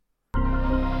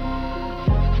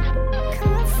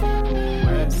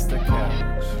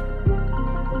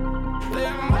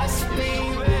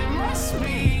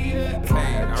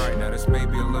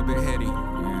maybe a little bit heady.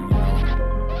 And, you know,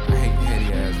 I hate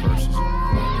heady ass verses.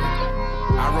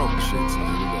 I wrote the shit, so here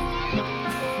we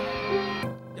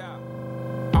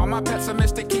go. All my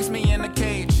pessimistic keeps me in a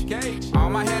cage. All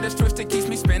my head is twisted, keeps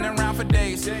me spinning around for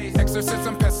days.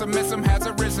 Exorcism, pessimism has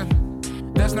arisen.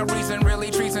 There's no reason, really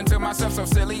treason to myself, so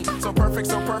silly. So perfect,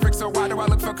 so why do I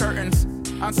look for curtains?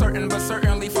 Uncertain, but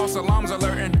certainly false alarms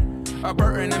alerting. A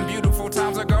burden and beautiful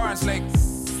times a garden snake.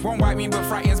 Won't bite me, but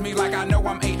frightens me like I know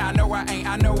I'm 8. I know I ain't,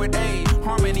 I know it ain't.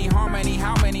 Harmony, how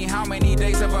many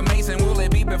days of amazing will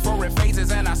it be before it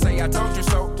phases? And I say I told you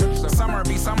so.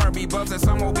 Summer be buzzing,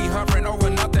 some will be hovering over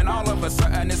nothing. All of a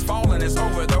sudden it's falling, it's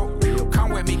over though.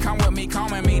 Come with me,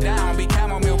 calming me down. Be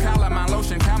chamomile, calamine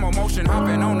lotion, camel motion,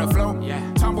 hopping on the floor.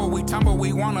 Tumble,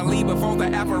 we wanna leave before the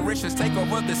apparitions take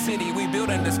over the city. We build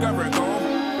and discover gold.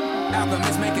 Album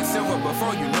is making silver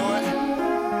before you know it.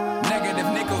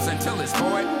 Negative nickels until it's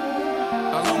void.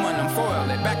 Aluminum foil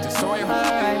it back to soil.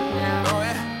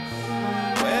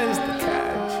 Where's the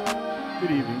catch?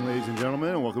 Good evening, ladies and gentlemen,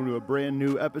 and welcome to a brand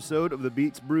new episode of the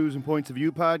Beats, Brews, and Points of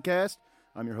View podcast.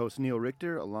 I'm your host, Neil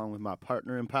Richter, along with my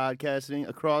partner in podcasting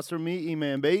across from me,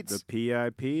 E-Man Bates. The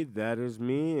PIP, that is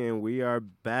me, and we are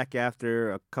back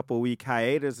after a couple-week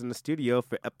hiatus in the studio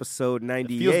for episode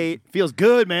 98. Feels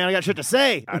good, man. I got shit to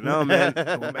say. I know, man.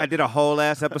 I did a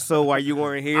whole-ass episode while you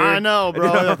weren't here. I know,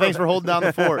 bro. Thanks for holding down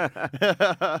the fort.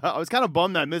 I was kind of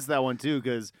bummed I missed that one, too,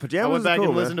 because I went back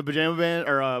and listened to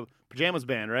Pajamas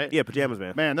Band, right? Yeah, Pajamas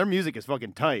Band. Man, their music is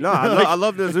fucking tight. No, I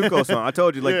love the Zuko song. I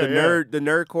told you, like, the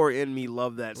nerdcore in me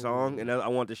love that song, and I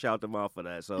want to shout them out for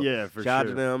that. So yeah, for shout out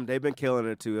sure. to them. They've been killing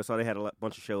it too. I saw they had a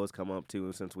bunch of shows come up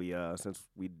too since we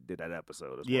did that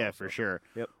episode. As yeah, well, for sure.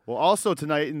 Yep. Well, also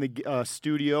tonight in the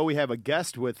studio we have a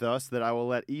guest with us that I will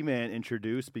let E-Man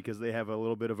introduce because they have a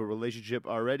little bit of a relationship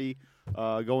already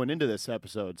going into this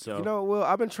episode. So you know, Will,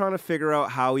 I've been trying to figure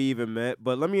out how we even met,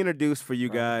 but let me introduce for you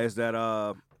guys that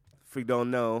if you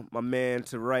don't know, my man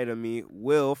to right of me,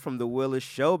 Will from the Willis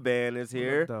Show Band is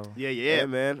here. Yeah,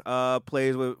 man.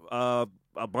 Plays with a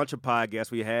bunch of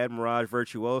podcasts we had, Mirage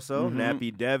Virtuoso,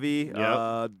 Nappy Devi.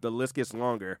 The list gets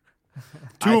longer.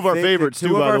 Two of our favorites,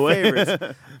 too, by the way.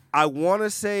 Favorites. I want to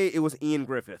say it was Ian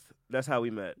Griffith. That's how we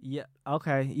met. Yeah.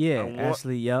 Okay. Yeah.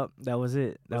 Actually, yep. That was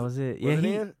it. Yeah. Was it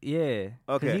Ian? Yeah.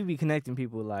 Okay. He be connecting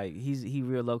people. Like he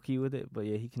real low key with it, but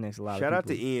yeah, he connects a lot of people. Shout out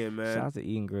to Ian, man. Shout out to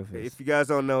Ian Griffith. If you guys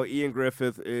don't know, Ian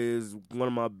Griffith is one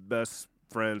of my best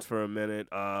friends for a minute,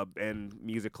 and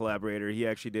music collaborator. He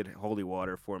actually did Holy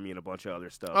Water for me and a bunch of other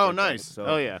stuff. Oh, nice.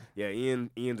 So, yeah. Yeah,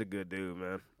 Ian's a good dude,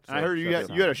 man. So, I heard you had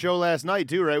a show last night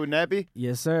too, right, with Nappy?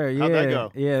 Yes, sir. Yeah. How'd that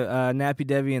go? Yeah, Nappy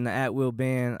Devi and the At Will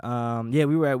Band. Yeah,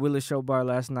 we were at Willis Show Bar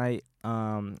last night.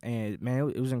 And man,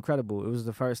 it was incredible. It was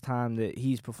the first time that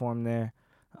he's performed there,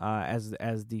 as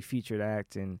the featured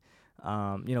act, and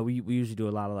you know, we usually do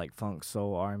a lot of like funk,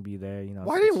 soul, R&B there. You know,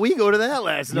 why didn't we go to that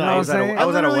last night? know what I'm saying? I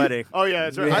was at a wedding. Oh yeah,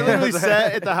 that's right. Yeah. I literally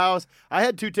sat at the house. I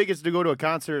had 2 tickets to go to a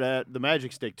concert at the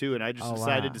Magic Stick too, and I just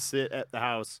decided to sit at the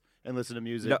house and listen to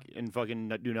music and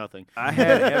fucking do nothing. I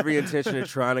had every intention of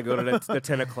trying to go to the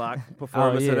 10 o'clock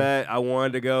performance of that. I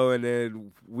wanted to go, and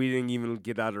then we didn't even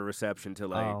get out of reception till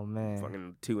like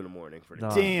fucking 2 in the morning. For the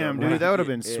Damn, dude, that would have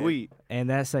been sweet.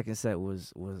 And that second set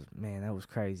was man, that was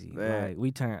crazy. Man.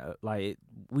 Like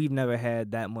we've never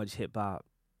had that much hip hop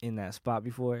in that spot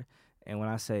before, and when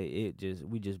I say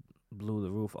we just blew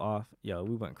the roof off. Yo,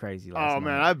 we went crazy last night. Oh,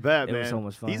 man, I bet, man. It was so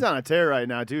much fun. He's on a tear right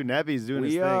now, too. Nappy's doing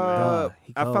his thing, man.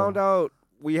 I found out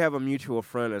we have a mutual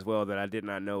friend as well that I did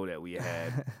not know that we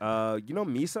had. You know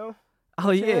Miso?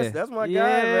 Oh, yeah. Yes, that's my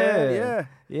guy, man. Yeah.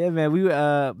 Yeah, man.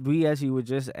 We actually were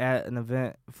just at an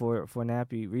event for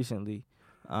Nappy recently.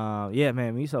 Yeah,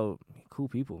 man, Miso, cool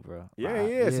people, bro. Yeah,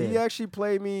 he is. He actually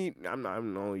played me. I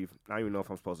don't even know if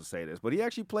I'm supposed to say this, but he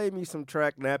actually played me some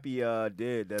track Nappy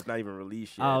did that's not even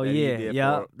released yet. Oh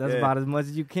yeah. That's about as much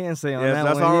as you can say on that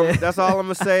that's one. All, that's all I'm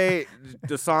gonna say.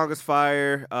 The song is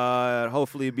fire.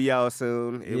 Hopefully it'll be out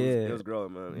soon. It was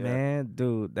growing, man. Yeah. Man,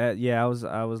 dude, I was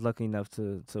lucky enough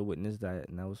to witness that,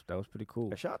 and that was pretty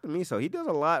cool. Shout out to Miso. He does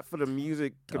a lot for the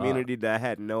music community that I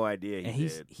had no idea he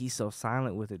did. He's so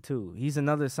silent with it too. He's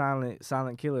another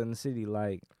silent killer in the city.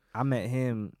 Like, I met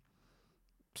him.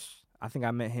 I think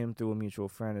I met him through a mutual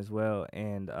friend as well,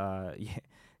 and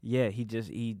he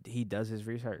does his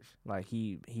research. Like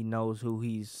he knows who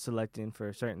he's selecting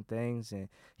for certain things, and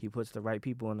he puts the right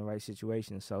people in the right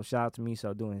situations. So shout out to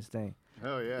Miso doing his thing.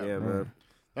 Oh yeah, man.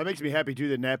 That makes me happy too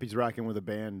that Nappy's rocking with a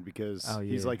band because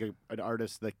he's like an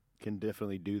artist that can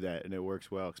definitely do that, and it works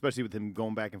well, especially with him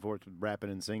going back and forth with rapping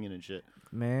and singing and shit.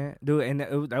 Man, dude, and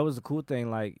that was the cool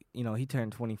thing. Like, you know, he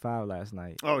turned 25 last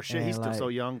night. Oh shit, and he's still like, so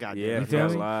young. Goddamn. Yeah, You feel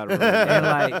that's me? a lot of And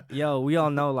like, yo, we all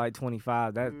know like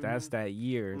 25. Mm-hmm. That's that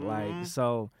year. Like,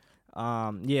 so,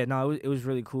 yeah, no, it was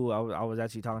really cool. I was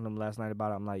actually talking to him last night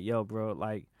about it. I'm like, yo, bro,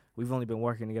 like we've only been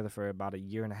working together for about a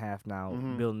year and a half now,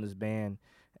 building this band,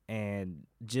 and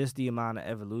just the amount of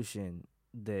evolution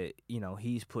that, you know,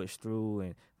 he's pushed through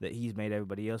and that he's made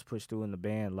everybody else push through in the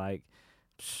band. Like,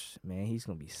 man, he's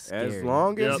gonna be scary. As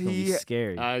long as Yep. He's gonna be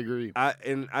scary. I agree.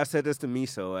 I said this to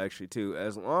Miso actually too.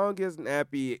 As long as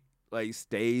Nappy like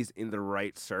stays in the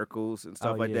right circles and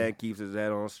stuff Oh, like yeah. that, keeps his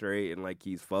head on straight and like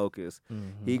he's focused,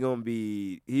 Mhm.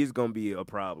 he's gonna be a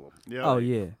problem. Yeah. Oh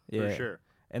yeah, yeah, For sure.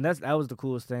 And that was the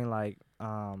coolest thing. Like,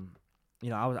 you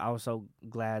know, I was so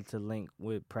glad to link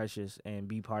with Precious and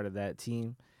be part of that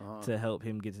team to help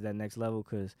him get to that next level.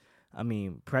 Cause I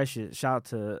mean, Precious, shout out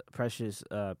to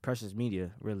Precious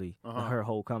Media, really, her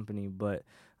whole company. But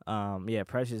yeah,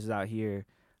 Precious is out here,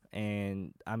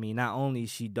 and I mean, not only is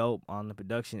she dope on the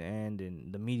production end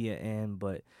and the media end,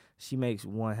 but she makes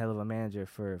one hell of a manager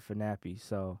for Nappy.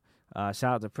 So shout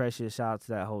out to Precious, shout out to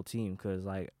that whole team, cause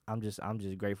like I'm just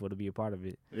grateful to be a part of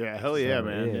it. Yeah, hell yeah, So,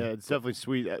 man. yeah. Yeah, it's definitely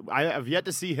sweet. I've yet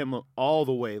to see him all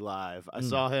the way live. I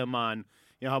saw him on,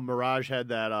 you know how Mirage had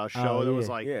that show Oh, that was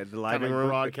yeah. like, Yeah, the kinda living like room.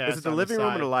 broadcast Is it the on the living room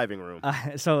or side. the living room?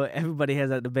 So everybody has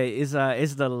that debate. It's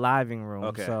the living room.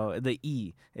 Okay. So the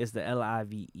E is the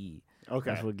LIVE. okay,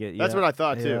 That's what that's what I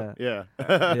thought too. Yeah.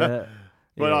 Yeah.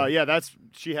 But yeah,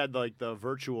 she had like the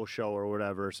virtual show or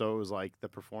whatever, so it was like the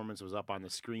performance was up on the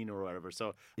screen or whatever.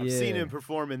 So I've seen Yeah. him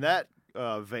perform in that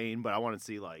vein, but I want to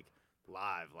see like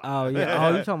live. Oh yeah.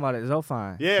 Oh, you talking about it?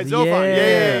 Zophine. Yeah,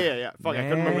 Zophine. Yeah. Fuck, I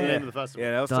couldn't remember the name of the festival.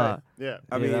 Yeah, that was Duh. tight. Yeah.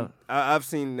 I Yeah, mean, I've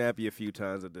seen Nappy a few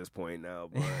times at this point now,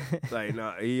 but like,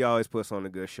 no, he always puts on a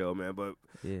good show, man. But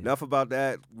Yeah. enough about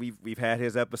that. We've had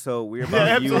his episode. We're Yeah,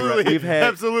 about you. absolutely. We've had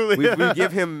Absolutely. We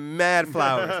give him mad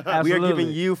flowers. We are Absolutely. giving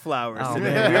you flowers Oh,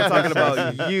 today. man. We are talking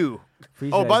about you.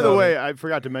 Appreciate Oh, by it. the way, I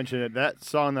forgot to mention it. That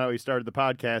song that we started the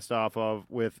podcast off of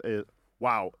with the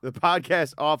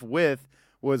podcast off with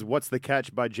was "What's the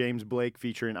Catch" by James Blake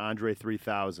featuring Andre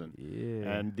 3000. Yeah.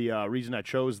 And the reason I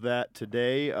chose that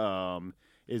today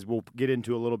is we'll get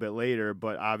into a little bit later,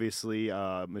 but obviously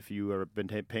if you have been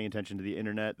paying attention to the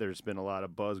internet, there's been a lot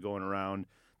of buzz going around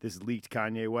this leaked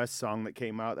Kanye West song that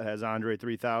came out that has Andre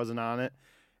 3000 on it.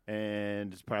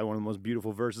 And it's probably one of the most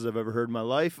beautiful verses I've ever heard in my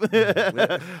life.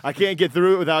 I can't get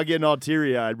through it without getting all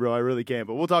teary-eyed, bro. I really can't.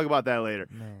 But we'll talk about that later.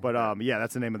 Man. But yeah,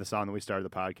 that's the name of the song that we started the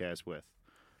podcast with.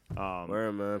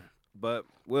 Word, man. But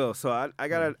Will, so I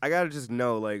gotta just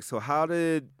know, like, so how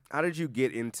did you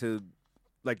get into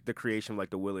like the creation of like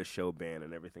the Willis Show band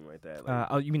and everything like that? Like,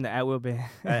 Oh, you mean the At Will band?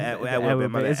 At The Will At Will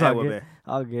band, my band. bad. It's At all Will good. band.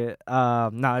 All good.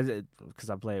 No, because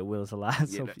I play at Willis a lot.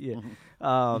 So Yeah,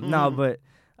 yeah. No, but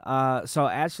so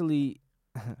actually,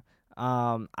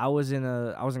 I was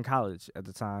in college at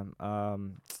the time.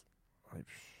 Like,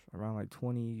 around like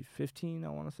 2015, I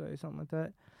want to say something like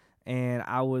that. And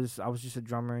I was just a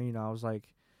drummer. You know, I was like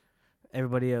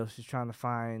everybody else, just trying to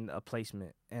find a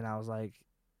placement. And I was like,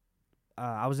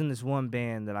 I was in this one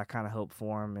band that I kind of helped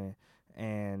form,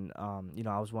 and you know,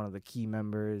 I was one of the key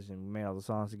members, and we made all the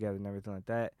songs together and everything like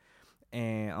that.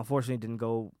 And unfortunately, it didn't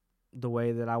go the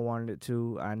way that I wanted it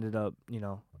to. I ended up, you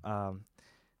know,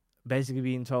 basically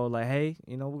being told like, hey,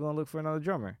 you know, we're gonna look for another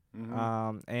drummer.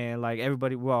 And like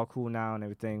everybody, we're all cool now and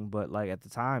everything, but like at the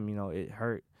time, you know, it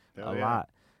hurt Hell a yeah. lot.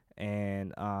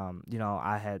 And you know,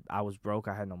 I was broke.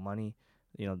 I had no money.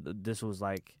 You know, this was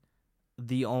like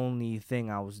the only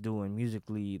thing I was doing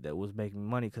musically that was making me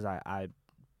money, because I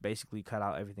basically cut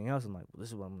out everything else. I'm like, well, this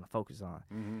is what I'm gonna focus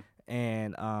on.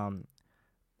 And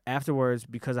afterwards,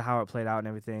 because of how it played out and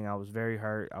everything, I was very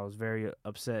hurt. I was very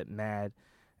upset, mad,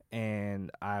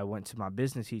 and I went to my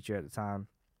business teacher at the time,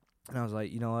 and I was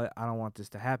like, you know what? I don't want this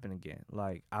to happen again.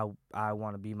 Like, I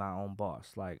want to be my own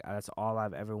boss. Like, that's all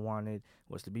I've ever wanted,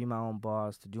 was to be my own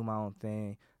boss, to do my own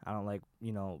thing. I don't like,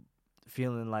 you know,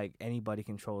 feeling like anybody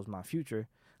controls my future.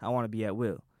 I want to be at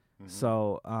will.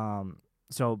 So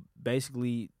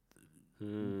basically,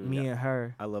 me and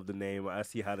her. I love the name. I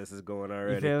see how this is going You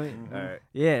already. feel me? All right.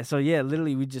 Yeah, so yeah,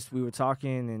 literally we were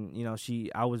talking, and you know,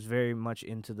 I was very much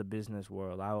into the business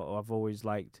world. I've always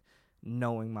liked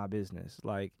knowing my business.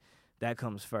 Like, that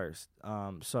comes first.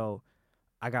 So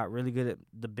I got really good at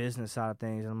the business side of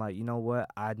things, and I'm like, you know what?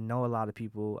 I know a lot of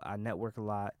people. I network a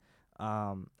lot.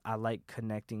 I like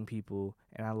connecting people,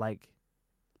 and I like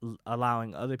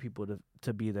allowing other people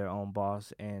to be their own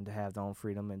boss and to have their own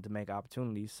freedom and to make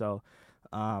opportunities. So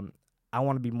I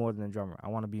want to be more than a drummer. I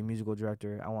want to be a musical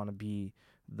director. I want to be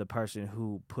the person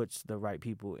who puts the right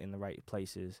people in the right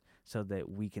places so that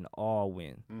we can all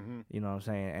win. You know what I'm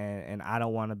saying? And I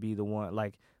don't want to be the one,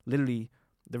 like, literally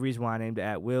the reason why I named it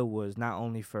At Will was not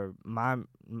only for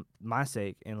my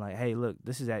sake and like, hey, look,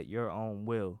 this is at your own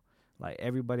will. Like,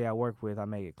 everybody I work with, I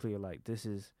make it clear, like, this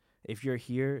is, if you're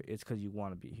here, it's because you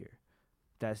want to be here.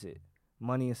 That's it.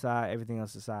 Money aside, everything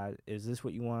else aside, is this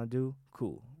what you want to do?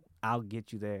 Cool. I'll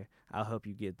get you there. I'll help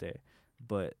you get there.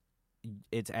 But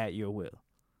it's at your will.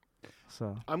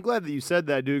 So I'm glad that you said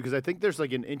that, dude, because I think there's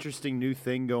like an interesting new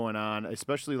thing going on,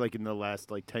 especially like in the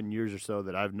last like 10 years or so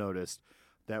that I've noticed,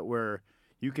 that where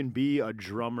you can be a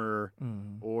drummer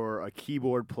or a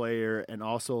keyboard player and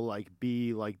also like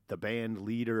be like the band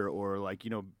leader or like, you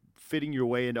know, fitting your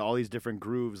way into all these different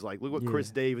grooves. Like, look what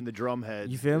Chris Dave and the Drumheads.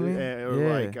 You feel me?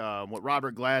 Or like what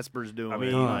Robert Glasper's doing. I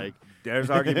mean, like, there's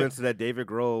arguments that David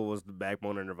Grohl was the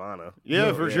backbone of Nirvana.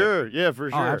 Yeah, for sure. Yeah, for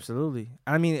sure. Oh, absolutely.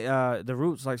 I mean, the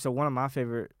Roots, like, so one of my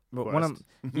favorite,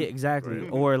 yeah, exactly.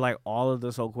 Right. Or like all of the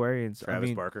Soulquarians.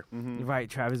 Travis Barker. Right,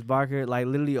 Travis Barker. Like,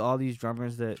 literally all these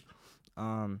drummers that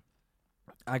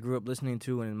I grew up listening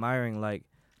to and admiring. Like,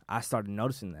 I started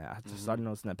noticing that. I just started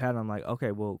noticing that pattern. I'm like,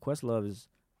 okay, well, Questlove is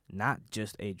not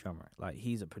just a drummer. Like,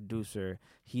 he's a producer.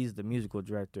 He's the musical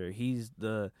director. He's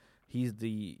the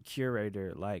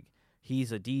curator. Like,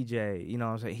 he's a DJ. You know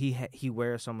what I'm saying? He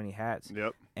wears so many hats.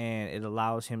 Yep. And it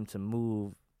allows him to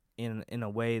move in a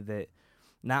way that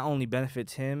not only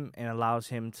benefits him and allows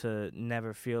him to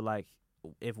never feel like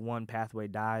if one pathway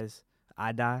dies,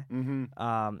 I die.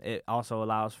 It also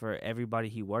allows for everybody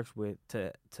he works with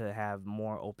to have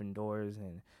more open doors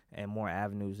and more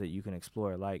avenues that you can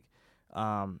explore. Like,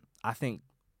 I think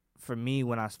for me,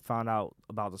 when I found out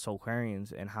about the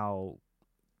Soulquarians and how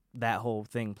that whole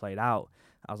thing played out,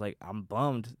 I was like, I'm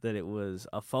bummed that it was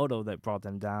a photo that brought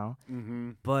them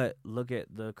down. But look at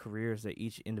the careers that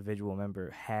each individual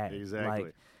member had. Exactly.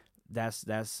 Like,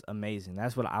 that's amazing.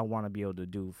 That's what I want to be able to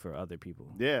do for other people.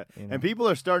 Yeah, you know? and people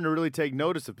are starting to really take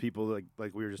notice of people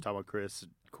like we were just talking about Chris,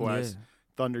 Quest,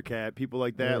 Thundercat, people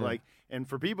like that. Yeah. Like, and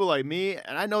for people like me,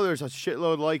 and I know there's a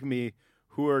shitload like me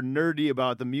who are nerdy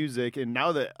about the music. And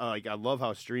now that like I love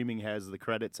how streaming has the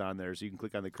credits on there, so you can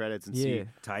click on the credits and see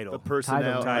Title. the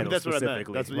personnel. Title That's what I meant.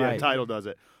 specifically. That's what Right. Title does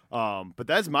it. But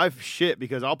that's my shit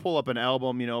because I'll pull up an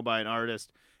album, you know, by an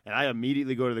artist. And I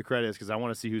immediately go to the credits because I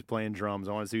want to see who's playing drums.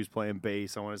 I want to see who's playing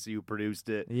bass. I want to see who produced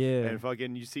it. Yeah. And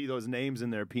fucking, you see those names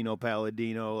in there, Pino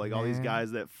Palladino, like all these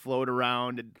guys that float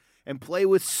around and play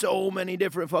with so many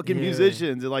different fucking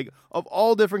musicians and like of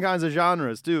all different kinds of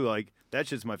genres too. Like, that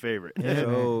shit's my favorite. Yeah,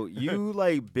 So you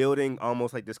like building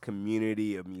almost like this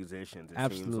community of musicians. It seems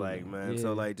Absolutely. like, man. Yeah.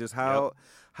 So like, just how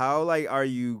like are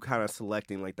you kind of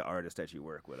selecting like the artists that you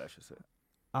work with? I should say.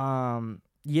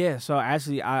 Yeah. So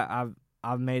actually,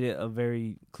 I've made it a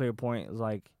very clear point.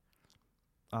 Like,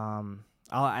 I'll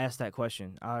ask that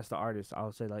question. I'll ask the artist.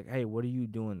 I'll say like, hey, what are you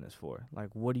doing this for?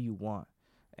 Like, what do you want?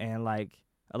 And like,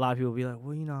 a lot of people will be like,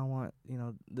 well, you know, I want, you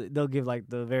know, they'll give like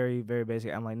the very, very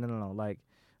basic. I'm like, no. Like,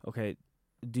 okay,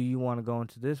 do you want to go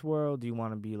into this world? Do you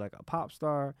want to be like a pop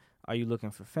star? Are you looking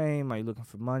for fame? Are you looking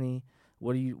for money?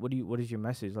 What is your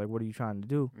message? Like, what are you trying to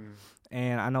do?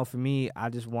 And I know for me, I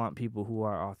just want people who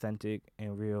are authentic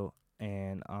and real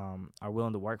and are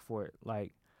willing to work for it.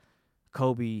 Like,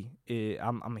 Kobe,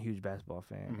 I'm a huge basketball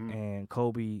fan, and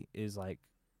Kobe is like,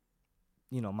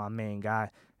 you know, my main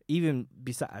guy. Even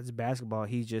besides basketball,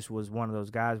 he just was one of those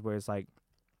guys where it's like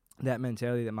that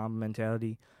mentality, that Mamba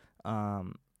mentality.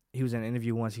 He was in an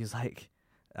interview once. He was like,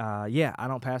 "Yeah, I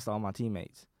don't pass to all my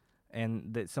teammates,"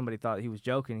 and that somebody thought he was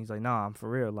joking. He's like, "No, I'm for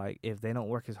real. Like, if they don't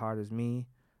work as hard as me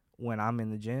when I'm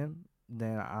in the gym,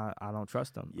 then I don't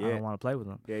trust them. I don't want to play with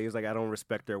them." Yeah, he was like, I don't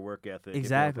respect their work ethic.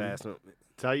 Exactly. If they don't pass them.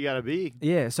 That's how you gotta be.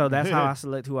 Yeah, so that's how I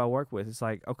select who I work with. It's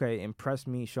like, okay, impress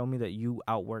me, show me that you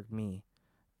outwork me,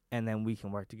 and then we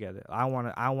can work together. I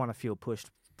wanna feel pushed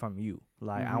from you.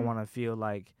 Like, I wanna feel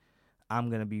like I'm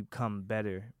gonna become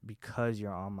better because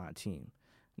you're on my team,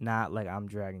 not like I'm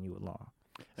dragging you along.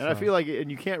 And I feel like, and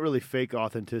you can't really fake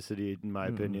authenticity, in my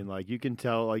opinion. Like, you can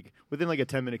tell, like, within like a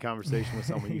 10-minute conversation with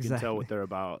someone, you can tell what they're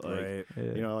about. Like, Right.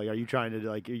 you know, like, are you trying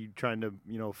to,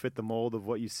 you know, fit the mold of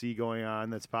what you see going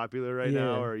on that's popular right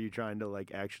now, or are you trying to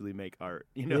like actually make art?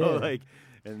 You know, like,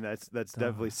 and that's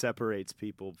definitely separates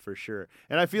people for sure.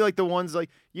 And I feel like the ones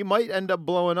like you might end up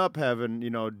blowing up having,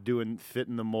 you know,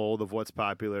 fitting the mold of what's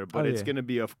popular, but it's gonna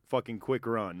be a fucking quick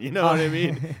run. You know what I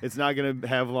mean? It's not gonna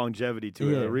have longevity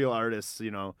to it. The real artists,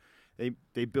 you know,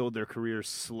 they build their careers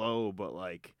slow but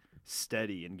like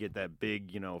steady and get that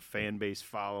big, you know, fan base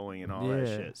following and all that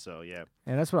shit. So yeah.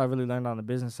 And that's what I really learned on the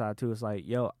business side too. It's like,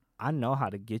 yo, I know how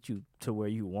to get you to where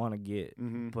you want to get,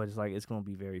 Mm-hmm. but it's like it's gonna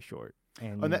be very short.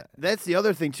 And And that's the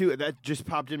other thing too. That just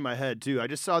popped in my head too. I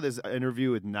just saw this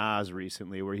interview with Nas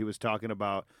recently where he was talking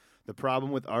about the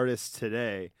problem with artists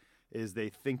today is they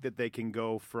think that they can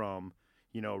go from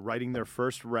writing their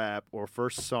first rap or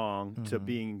first song to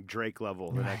being Drake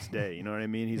level the next day. You know what I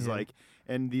mean? He's like,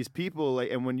 and these people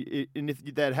like, and if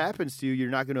that happens to you, you're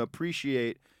not going to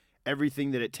appreciate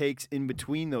everything that it takes in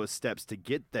between those steps to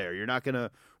get there. You're not going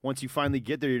to, once you finally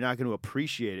get there, you're not going to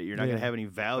appreciate it. You're not going to have any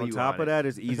value. On top on of it. that,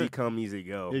 it's easy come, easy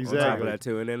go. Exactly. On top of that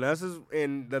too, and then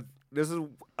this is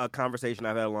a conversation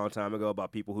I've had a long time ago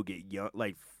about people who get young,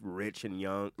 like rich and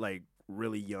young, like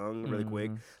really young, really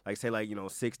quick. Like say like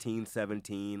 16,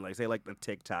 17, like say like the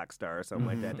TikTok star or something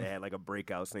like that. They had like a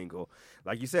breakout single.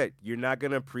 Like you said, you're not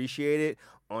gonna appreciate it.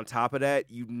 On top of that,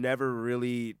 you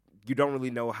don't really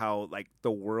know how like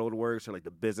the world works or like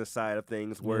the business side of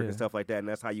things work and stuff like that, and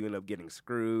that's how you end up getting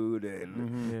screwed,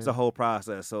 and it's a whole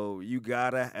process. So you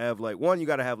gotta have like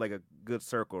a good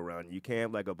circle around you. You can't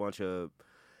have like a bunch of,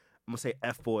 I'm gonna say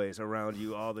F-boys around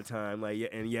you all the time, like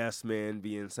and yes men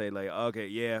being say like, okay,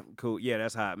 yeah, cool, yeah,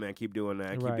 that's hot, man, keep doing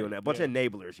that, keep doing that. A bunch of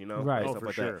enablers, Right. like, Oh, stuff for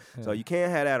like sure. that. So you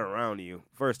can't have that around you,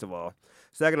 first of all.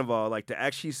 Second of all, like to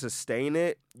actually sustain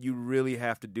it, you really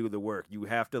have to do the work. You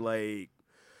have to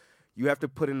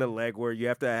put in the legwork. You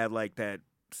have to have like that,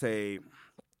 say,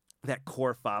 that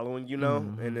core following,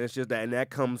 and it's just that, and that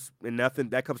comes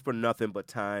for nothing but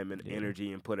time and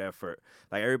energy and put effort.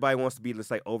 Like everybody wants to be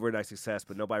this like overnight success,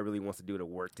 but nobody really wants to do the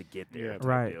work to get there. Yeah. type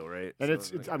Right. Deal, right. And So,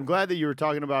 it's like, I'm glad that you were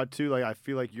talking about too. Like I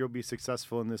feel like you'll be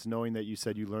successful in this, knowing that you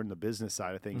said you learned the business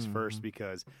side of things first,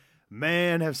 because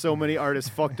man, have so many artists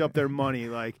fucked up their money.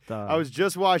 Like I was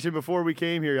just watching before we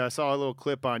came here. I saw a little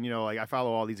clip on like I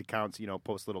follow all these accounts,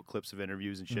 post little clips of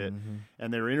interviews and shit.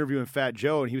 And they were interviewing Fat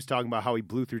Joe, and he was talking about how he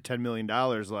blew through $10 million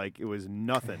like it was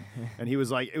nothing. And he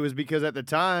was like, it was because at the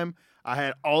time I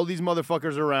had all these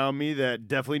motherfuckers around me that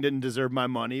definitely didn't deserve my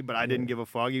money, but I didn't give a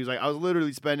fuck. He was like, I was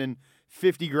literally spending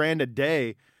 $50,000 a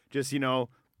day just,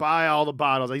 buy all the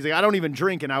bottles. He's like, I don't even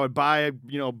drink, and I would buy,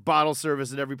 bottle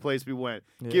service at every place we went.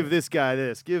 Give this guy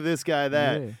this, give this guy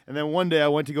that. Yeah. And then one day I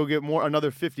went to go get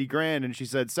another $50,000, and she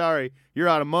said, sorry, you're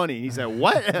out of money. And he said,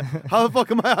 what? How the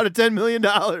fuck am I out of $10 million?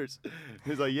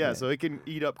 He's like, yeah, so it can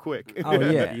eat up quick. Oh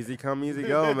yeah. easy come, easy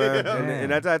go, man.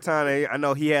 And at that time, I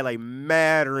know he had like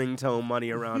mad ringtone money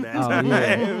around that time.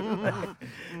 Yeah.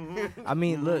 I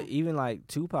mean, look, even like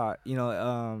Tupac,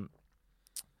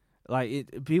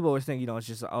 like people always think, it's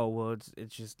just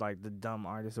it's just like the dumb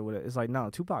artist or whatever. It's like no,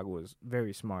 Tupac was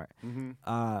very smart,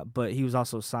 but he was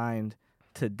also signed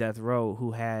to Death Row,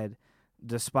 who had,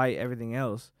 despite everything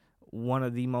else, one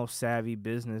of the most savvy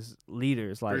business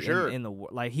leaders, like For sure. in the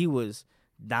world. Like he was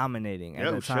dominating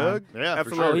at the time. Suge? Yeah,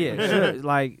 Absolutely. Oh yeah, sure.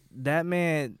 Like that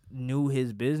man knew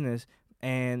his business,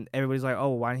 and everybody's like,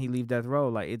 "Oh, why didn't he leave Death Row?"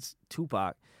 Like it's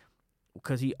Tupac,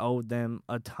 because he owed them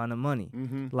a ton of money.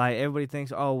 Like everybody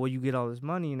thinks, "Oh, well, you get all this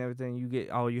money and everything,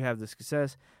 you have the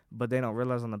success," but they don't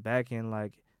realize on the back end,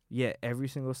 like, yeah, every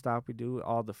single stop we do,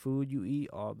 all the food you eat,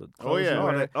 all the clothes you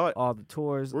wear, all the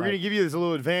tours. We're like, going to give you this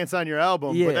little advance on your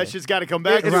album, Yeah. but that shit's got to come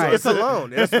back. It's a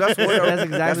loan. That's exactly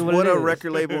what it a is.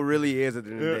 record label really is at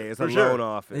the end of the day. It's For a sure. loan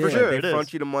office. For Like, sure, they it front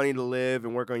is. you the money to live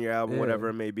and work on your album, whatever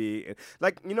it may be.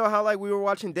 Like how like we were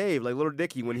watching Dave, like Little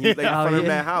Dicky, when he front of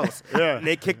that house, and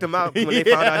they kicked him out when they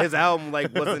found out his album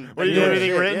like wasn't. Were you doing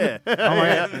anything written? Yeah. Oh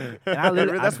my God.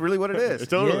 And That's really what it is.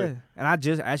 Totally. Yeah. And I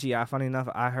just funny enough,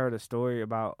 I heard a story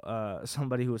about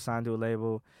somebody who was signed to a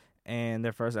label, and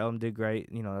their first album did great.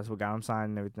 That's what got them signed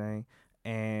and everything.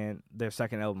 And their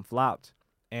second album flopped.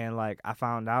 And like I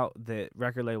found out that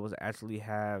record labels actually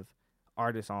have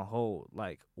artists on hold,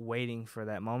 like waiting for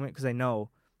that moment, because they know,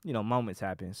 moments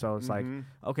happen. So it's like,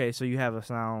 okay, so you have a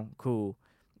sound, cool,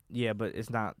 yeah, but it's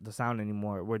not the sound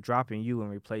anymore. We're dropping you and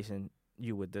replacing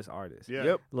you with this artist. Yeah.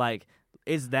 Yep. Like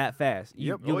it's that fast.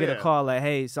 You'll Oh, get yeah. a call like,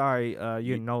 "Hey, sorry,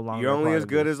 you're no longer." You're only a part as of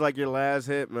good this." as like your last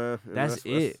hit, man. And That's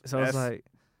it. So it's that's like,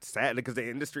 sad because the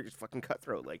industry is fucking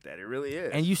cutthroat like that. It really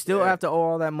is. and you still have to owe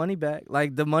all that money back.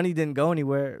 Like the money didn't go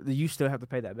anywhere. You still have to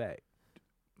pay that back,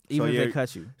 even if they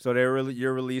cut you. So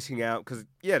you're releasing out because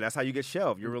that's how you get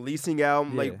shelved. You're releasing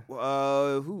out like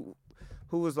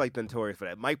who was like notorious for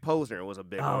that? Mike Posner was a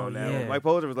big one on that one. Mike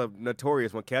Posner was a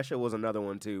notorious one. Kesha was another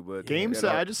one too. But Game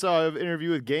said, I just saw an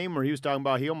interview with Game where he was talking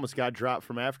about he almost got dropped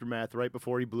from Aftermath right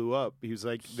before he blew up. He was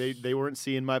like, they weren't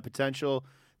seeing my potential.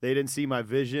 They didn't see my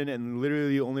vision. And literally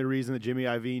the only reason that Jimmy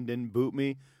Iovine didn't boot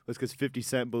me was because 50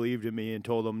 Cent believed in me and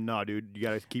told him, "No, dude, you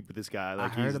got to keep with this guy.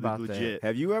 Like heard he's about legit."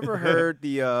 Have you ever heard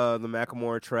the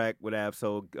Macklemore track with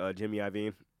Absol, Jimmy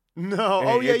Iovine? No. And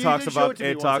Oh yeah, it talks you did show about it to me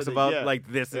once, I talks think. about Yeah. like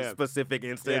this Yeah. specific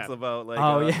instance Yeah. about like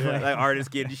like artists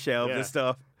getting shelved Yeah. and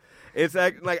stuff. It's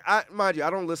like mind you, I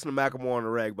don't listen to Macklemore on the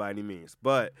reg by any means,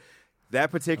 but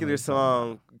that particular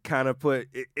song kind of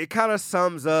it kind of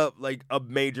sums up like a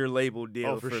major label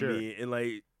deal for for sure. me, and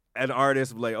like an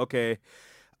artist like okay.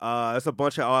 It's a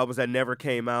bunch of albums that never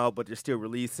came out, but they're still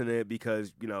releasing it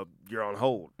because you're on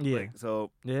hold. Yeah. Like, so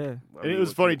Yeah. I And mean, it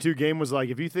was funny too. Game was like,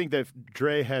 if you think that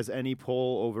Dre has any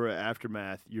pull over at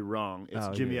Aftermath, you're wrong. It's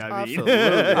Oh, Jimmy yeah. Iovine. Absolutely.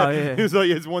 Oh, yeah. He was like,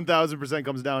 it's 1,000%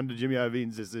 comes down to Jimmy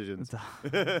Iovine's decisions.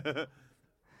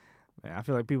 Man, I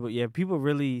feel like people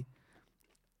really.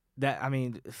 That I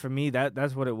mean, for me,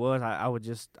 that's what it was. I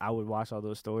would watch all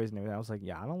those stories and everything. I was like,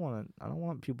 yeah, I don't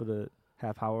want people to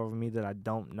have power over me that I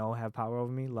don't know have power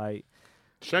over me. Like,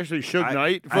 It's actually Suge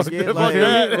Knight. I Fuck get, fuck like,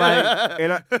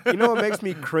 that. and what makes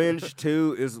me cringe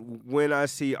too is when I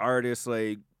see artists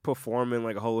like performing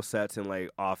like whole sets in like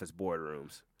office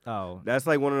boardrooms. oh, That's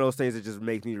like one of those things that just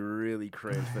makes me really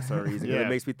cringe for some reason. 'Cause Yeah. It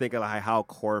makes me think of like how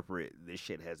corporate this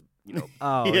shit has,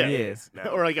 oh Yeah. yeah.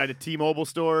 now. Or like at a T-Mobile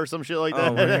store or some shit like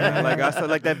that. Oh my God. Like I saw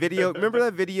like that video. Remember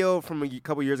that video from a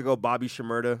couple years ago? Bobby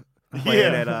Shmurda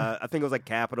playing at I think it was like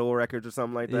Capitol Records or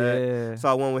something like that. Yeah.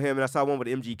 Saw one with him, and I saw one with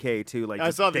MGK too. Like I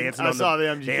just saw the dancing I on saw the, the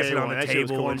MGK dancing one. on the That shit was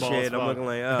table and cornball shit. as I'm fuck. looking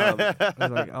like, I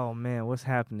was like, oh man, what's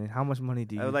happening? How much money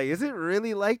do you? I was like, is it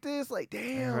really like this? Like,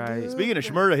 damn. Right. Dude. Speaking of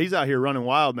Shmurda, he's out here running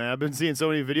wild, man. I've been seeing so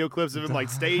many video clips of him like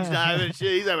stage diving and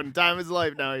shit. He's having the time of his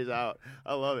life now. He's out.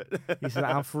 I love it. He said,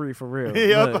 I'm free for real.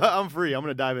 Yep, Look, I'm free. I'm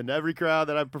gonna dive into every crowd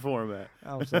that I perform at.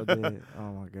 I'm so dead.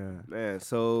 Oh my god. Man,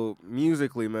 so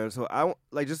musically, man. So I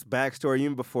like just backstory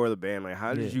even before the band. Like,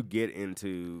 how did Yeah. you get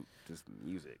into just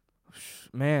music?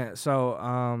 Man, so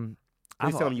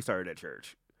Please tell me you started at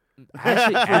church.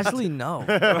 actually no.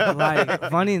 Like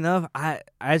funny enough, I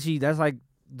actually that's like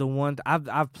the one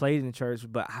I've played in church,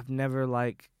 but I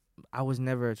was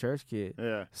never a church kid.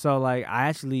 Yeah. So like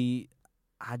I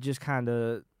just kind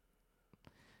of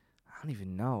I don't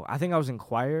even know. I think I was in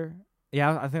choir.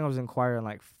 Yeah, I think I was in choir in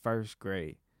like first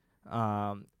grade.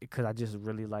 Because I just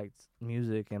really liked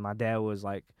music, and my dad was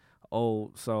like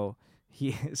old, so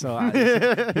he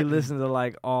listened to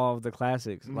like all of the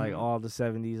classics, like all the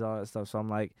 70s, all that stuff. So I'm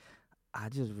like, I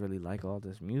just really like all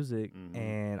this music,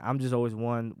 and I'm just always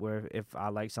one where if I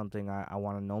like something, I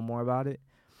want to know more about it.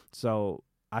 So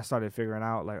I started figuring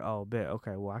out like, oh,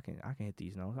 okay, well I can hit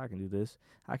these notes, I can do this,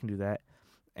 I can do that,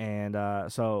 and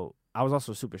so I was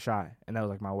also super shy, and that was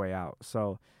like my way out.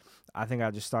 So I think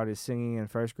I just started singing in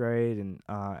first grade,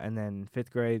 and then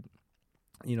fifth grade,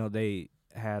 they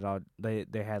had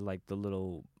they had like the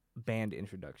little band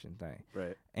introduction thing,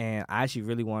 Right. and I actually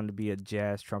really wanted to be a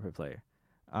jazz trumpet player.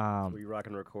 Were you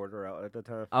rocking a recorder out at the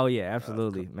time? Oh yeah,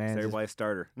 absolutely, man. It's Just- everybody's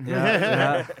starter.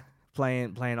 yeah,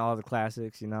 playing all the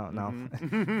classics, no.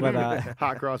 But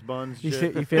Hot cross buns. you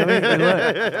shit. feel me? And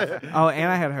look, oh, and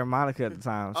I had a harmonica at the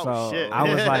time, Oh, so shit. I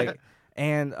was like,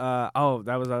 and that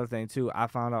was the other thing too. I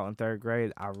found out in third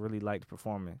grade I really liked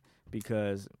performing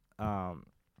because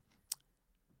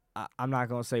I'm not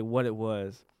gonna say what it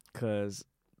was because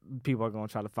people are gonna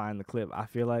try to find the clip. I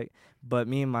feel like, but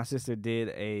me and my sister did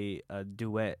a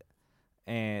duet.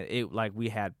 And it like we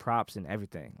had props and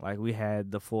everything. Like we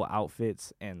had the full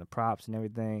outfits and the props and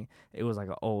everything. It was like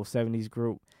an old 70s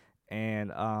group.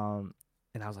 And I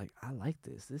was like, I like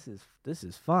this. This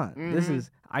is fun. This is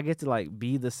I get to like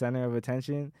be the center of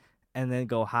attention and then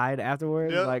go hide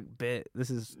afterwards. Yep. Like, this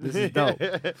is dope.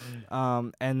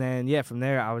 And then from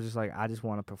there I was just like, I just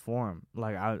want to perform.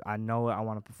 Like I know I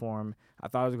want to perform. I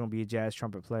thought I was gonna be a jazz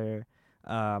trumpet player.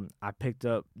 I picked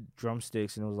up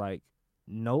drumsticks and it was like,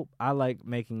 nope, I like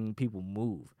making people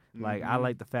move. Like I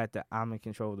like the fact that I'm in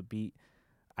control of the beat.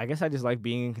 I guess I just like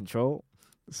being in control.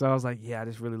 So I was like, yeah, I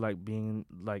just really like being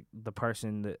like the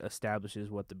person that establishes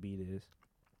what the beat is.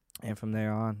 And from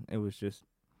there on, it was just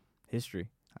history.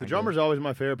 The drummer's always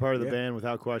my favorite part of the Yeah. band,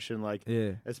 without question. Like,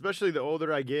 Yeah. especially the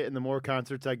older I get and the more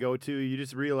concerts I go to, you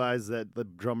just realize that the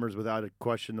drummer's, without a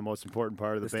question, the most important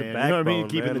part of the It's the band. You know what I mean? backbone,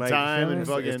 Keeping man. the Like, time and It's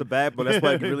fucking. the backbone. That's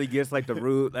what really gets like the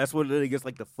root. That's what really gets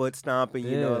like the foot stomping.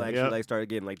 You know, Yeah. like actually Yep. like started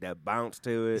getting like that bounce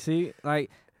to it. See, like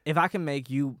if I can make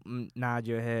you nod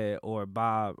your head or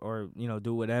bob or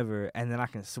do whatever, and then I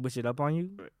can switch it up on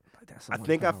you. Like, that's so I much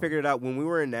think I power. figured it out when we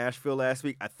were in Nashville last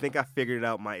week. I think I figured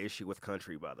out my issue with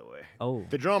country, by the way. Oh,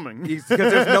 The drumming. Because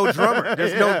there's no drummer.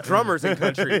 There's no drummers in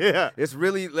country. Yeah. It's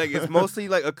really like it's mostly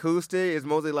like acoustic. It's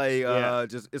mostly like Yeah.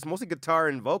 it's mostly guitar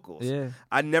and vocals. yeah.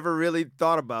 I never really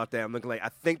thought about that. I'm looking like I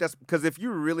think that's because if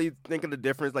you really think of the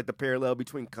difference, like the parallel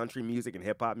between country music and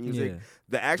hip hop music, Yeah.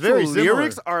 the actual Very similar.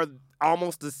 lyrics are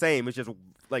almost the same. It's just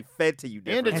like fed to you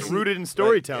And differently. it's rooted in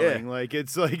storytelling. yeah. Like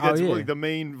it's like Oh, that's yeah. like the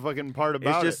main fucking part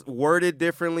about It's just worded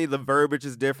differently. The verbiage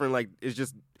is different. Like it's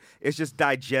just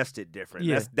digested different.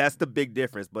 Yeah. That's the big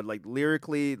difference. But like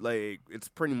lyrically, like it's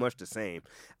pretty much the same.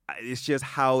 It's just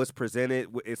how it's presented,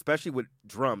 especially with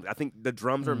drums. I think the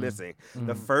drums are missing.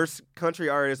 The first country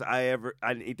artist I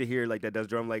need to hear like that does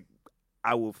drum, like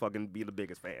I will fucking be the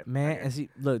biggest fan. Man, and see,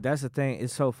 look, that's the thing.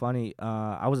 It's so funny.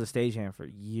 I was a stagehand for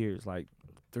years, like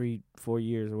 3-4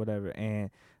 years or whatever, and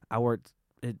I worked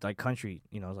at like country.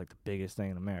 You know, it's like the biggest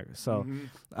thing in America. So,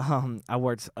 I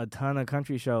worked a ton of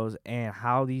country shows, and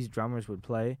how these drummers would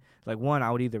play. Like one,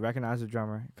 I would either recognize the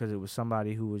drummer because it was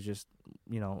somebody who was just,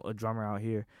 you know, a drummer out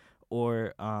here,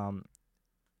 or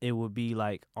it would be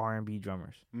like R&B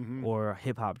drummers or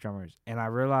hip hop drummers, and I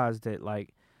realized that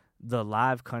like the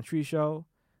live country show,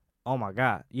 oh my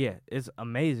God, yeah, it's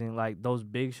amazing. Like those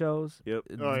big shows, Yep.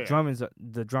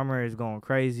 the drummer is going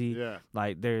crazy. Yeah.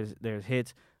 Like there's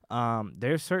hits.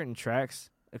 There's certain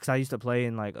tracks, because I used to play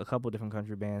in like a couple different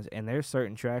country bands, and there's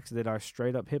certain tracks that are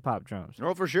straight up hip hop drums.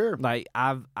 Oh, for sure. Like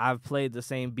I've played the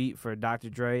same beat for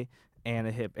Dr. Dre and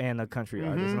a country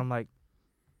artist, and I'm like,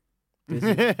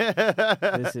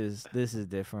 this is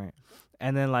different.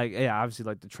 And then like, yeah, obviously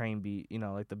like the train beat, you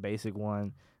know, like the basic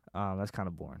one, that's kind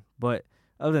of boring. But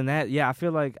other than that, yeah, I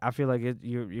feel like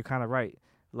you're kind of right.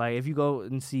 Like if you go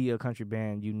and see a country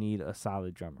band, you need a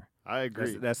solid drummer. I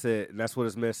agree. That's it. That's what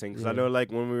is missing. Because I Yeah. know,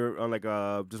 like, when we were on, like,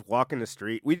 just walking the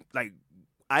street,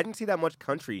 I didn't see that much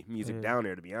country music down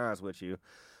there, to be honest with you.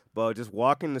 But just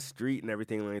walking the street and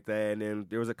everything like that, and then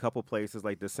there was a couple places,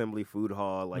 like the Assembly Food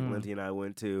Hall, like Lindsay and I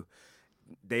went to.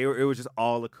 It was just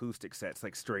all acoustic sets,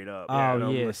 like, straight up. Oh, and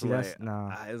I'm yeah, just see, that's- nah.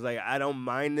 I was like, I don't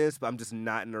mind this, but I'm just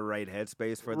not in the right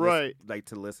headspace for this, Right. like,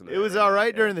 to listen to It was that. all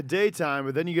right Yeah. during the daytime,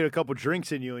 but then you get a couple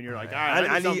drinks in you, and you're like, all right,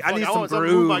 I need I some want something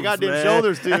to move my grooves, goddamn man.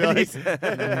 shoulders to. I Like, need-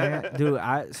 Man, dude,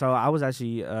 I was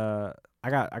actually I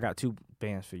got two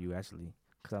bands for you actually,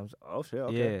 cause I was Oh, shit,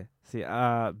 okay.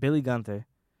 yeah. See, Billy Gunther.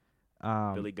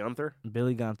 Billy Gunther?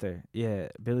 Billy Gunther. Yeah,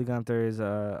 Billy Gunther is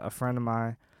a friend of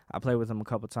mine. I played with him a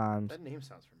couple times. that name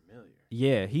sounds familiar.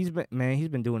 Yeah, he's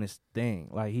been doing his thing.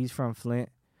 Like he's from Flint.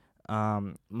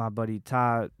 My buddy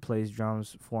Todd plays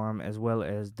drums for him as well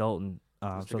as Dalton.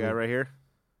 This So the guy right here?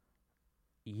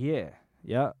 Yeah.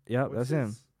 Yep. That's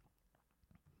him.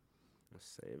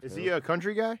 Let's save Is him. he a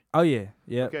country guy? Oh yeah.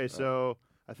 Yep. Okay, so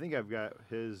I think I've got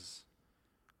his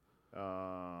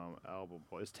album.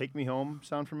 Does "Take Me Home"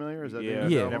 sound familiar? Is that the name of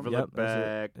his Yeah. album? Never Yep, Look that's it.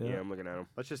 Back. Yeah. Yeah, I'm looking at him.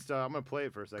 Let's just. I'm gonna play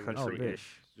it for a second,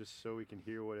 Country-ish. just so we can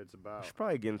hear what it's We about. should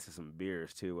probably get into some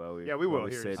beers too while we. Yeah, we while will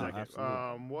here in a sit. second.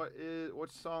 absolutely.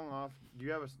 What song off? Do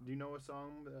you know a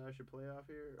song that I should play off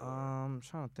here? or- I'm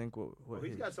trying to think what well,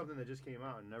 he's his- got something that just came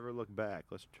out. Never Look Back.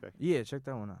 Let's check. Yeah, check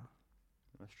that one out.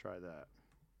 Let's try that.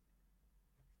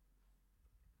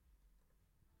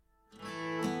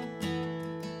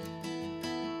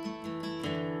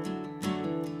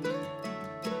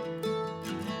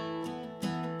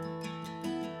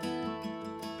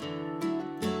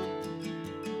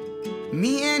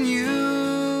 Me and you.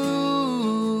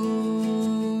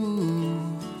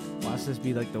 Watch this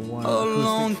be like the one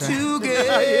Alone acoustic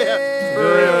track.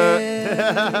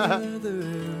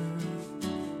 together.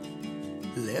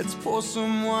 Let's pour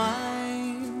some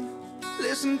wine.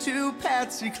 Listen to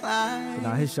Patsy Cline.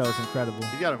 Nah, his show is incredible.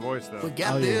 He's got a voice though. We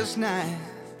got Oh, yeah. this night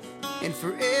and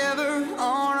forever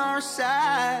on our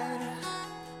side.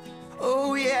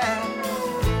 Oh yeah.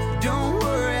 Don't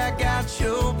worry, I got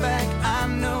your back. I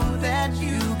know that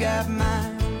you got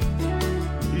mine.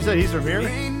 You said he's from here?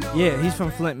 Ain't no Yeah, he's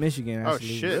from Flint, Michigan. Oh Actually,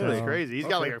 shit, that's so- crazy. He's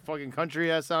got like a fucking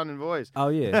country ass sounding voice. Oh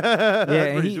yeah, That's yeah,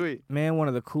 and pretty he, sweet. man, one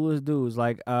of the coolest dudes.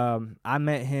 Like, I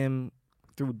met him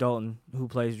through Dalton, who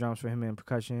plays drums for him in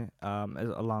percussion,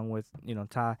 along with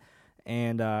Ty,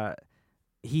 and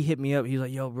he hit me up. He was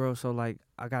like, "Yo, bro, so like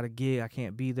I got a gig. I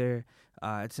can't be there.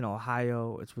 It's in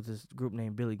Ohio. It's with this group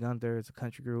named Billy Gunther. It's a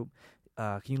country group.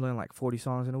 Can you learn like 40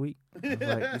 songs in a week?" I was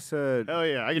like, You said. Hell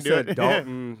yeah, I You can do said it.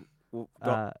 Dalton.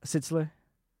 Sitzler.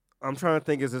 I'm trying to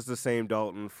think. Is this the same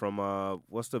Dalton from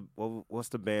what's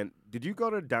the band? Did you go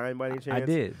to Dime by any chance? I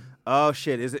did. Oh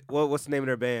shit! Is it what's the name of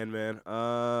their band, man?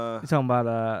 You talking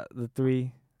about the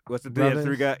three? What's the Brothers?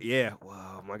 three guys? Yeah.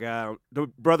 Wow, my God, the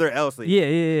brother Elsley. Yeah.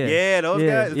 Yeah, those Yeah,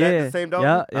 guys. Is yeah. that the same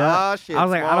Dalton? Yeah. Ah, shit. I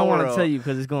was like, I small don't want to world. tell you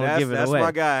because it's gonna give it That's away.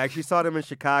 my guy. I actually saw them in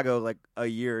Chicago like a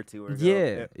year or two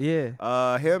ago.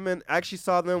 Yeah. Him and I actually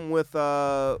saw them with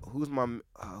who's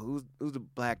the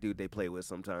black dude they play with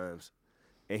sometimes,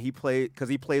 and he plays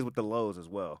with the Lows as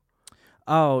well.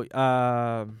 Oh,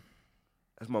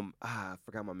 That's I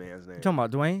forgot my man's name. you talking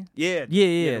about Dwayne? Yeah,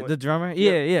 Yeah. Dwayne. The drummer.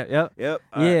 Yeah. Yep. Yep.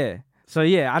 Yeah. So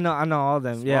yeah, I know all of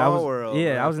them. Yeah, I Small was world,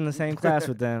 yeah, man. I was in the same class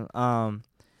with them.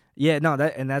 Yeah, no,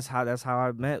 that's how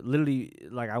I met. Literally,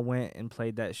 like I went and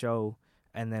played that show,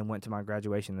 and then went to my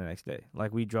graduation the next day.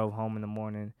 Like we drove home in the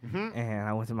morning, and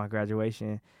I went to my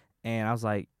graduation, and I was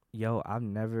like, "Yo, I've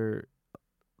never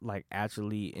like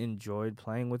actually enjoyed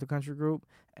playing with a country group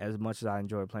as much as I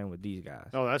enjoyed playing with these guys."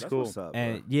 Oh, that's cool. What's up,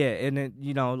 And bro. yeah, and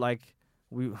then like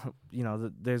we,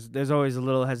 there's always a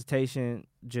little hesitation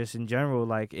just in general,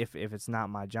 like if it's not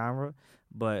my genre,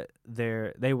 but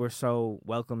they were so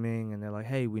welcoming, and they're like,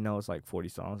 hey, we know it's like 40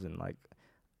 songs in like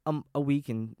a week,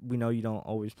 and we know you don't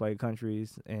always play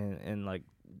countries, and like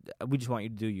we just want you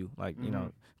to do you, like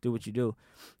do what you do,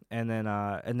 and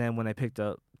then when they picked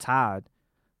up Todd,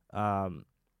 I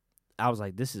was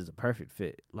like, this is a perfect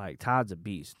fit. Like Todd's a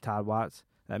beast. Todd Watts,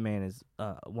 that man is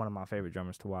one of my favorite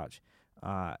drummers to watch.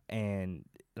 And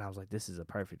I was like, this is a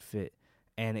perfect fit.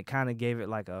 And it kind of gave it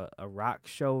like a rock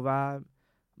show vibe,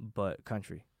 but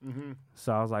country. Mm-hmm.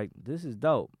 So I was like, this is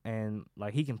dope. And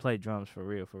like he can play drums for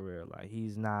real. Like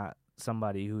he's not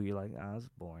somebody who you're like, this is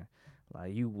boring.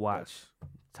 Like you watch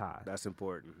Todd. That's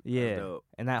important. Yeah. That's dope.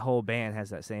 And that whole band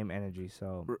has that same energy.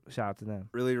 So shout out to them.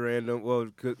 Really random. Well,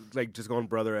 like just going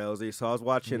Brother Elsie. So I was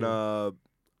watching. I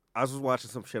was watching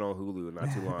some shit on Hulu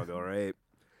not too long ago, right?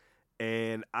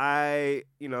 And I,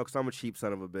 because I'm a cheap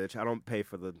son of a bitch. I pay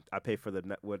for the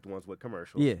ones with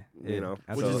commercials. Yeah. You know, Which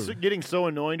absolutely. is getting so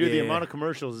annoying, dude. The Yeah. amount of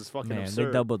commercials is fucking Man, absurd.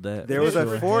 they doubled that. There for was a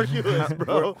sure. four. Ridiculous,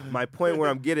 bro. My point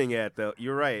where I'm getting at, though,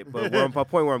 you're right. But my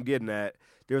point where I'm getting at,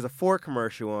 there was a Ford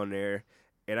commercial on there,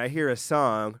 and I hear a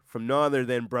song from none other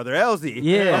than Brother Elsie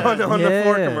Yeah, on the Ford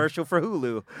yeah. commercial for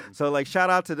Hulu. So, like, shout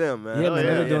out to them, man. Yeah, Hell man,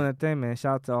 yeah. they were doing that thing, man.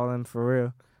 Shout out to all them for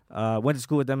real. Went to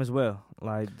school with them as well.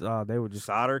 Like they were just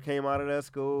Solder came out of that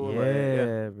school.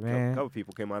 yeah, A man. couple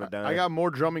people came out of down. I got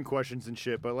more drumming questions and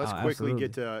shit, but let's Oh, quickly absolutely.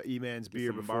 get to E-Man's beer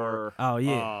some before. bar. Oh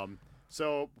yeah,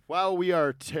 So while we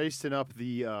are tasting up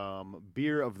the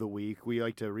beer of the week, we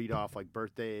like to read off like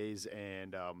birthdays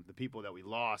and the people that we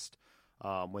lost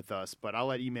with us. But I'll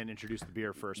let E-Man introduce the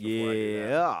beer first. Before I do that.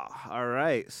 Yeah. All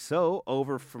right. So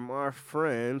over from our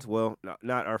friends, well,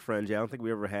 not our friends. Yeah, I don't think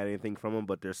we ever had anything from them,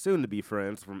 but they're soon to be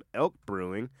friends from Elk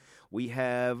Brewing. We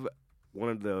have one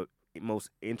of the most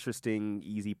interesting,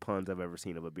 easy puns I've ever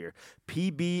seen of a beer.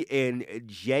 PB and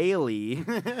J-Lee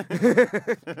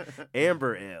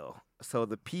Amber Ale. So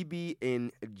the PB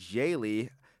and J-Lee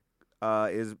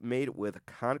is made with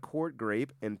Concord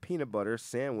grape and peanut butter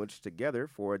sandwiched together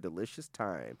for a delicious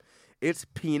time. It's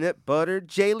peanut butter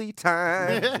J-Lee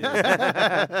time.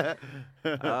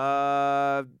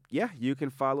 Yeah, you can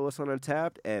follow us on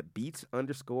Untappd at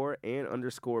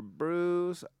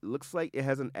beats_and_brews. Looks like it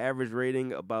has an average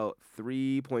rating about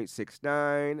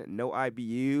 3.69, no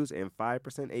IBUs, and 5%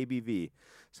 ABV.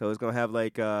 So it's going to have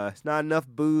like, it's not enough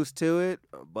booze to it,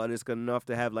 but it's enough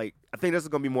to have like, I think this is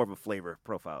going to be more of a flavor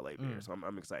profile like beer. So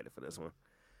I'm excited for this one.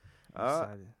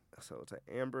 excited. So it's an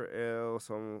amber ale,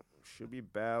 so should be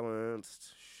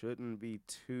balanced. Shouldn't be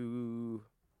too.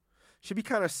 Should be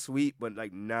kind of sweet, but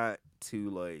like not too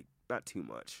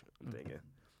much. I'm thinking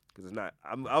because it's not.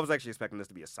 I was actually expecting this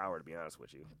to be a sour, to be honest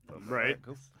with you. But, Right.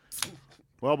 Cool.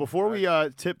 Well, before we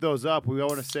tip those up, we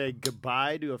want to say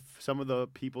goodbye to some of the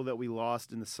people that we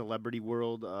lost in the celebrity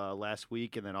world last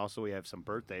week, and then also we have some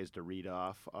birthdays to read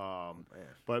off.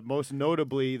 But most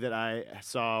notably that I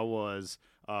saw was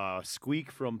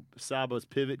Squeak from Sabo's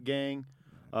Pivot Gang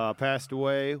passed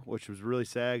away, which was really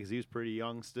sad because he was pretty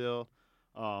young still.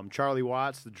 Charlie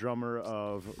Watts, the drummer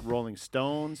of Rolling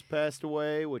Stones, passed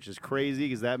away, which is crazy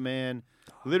because that man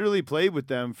literally played with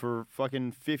them for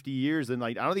fucking 50 years, and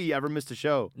like I don't think he ever missed a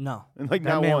show. No, And like that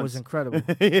not man once. was incredible.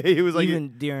 He was like,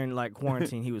 Even during like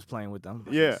quarantine, he was playing with them.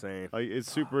 yeah, insane. like,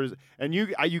 it's super. And you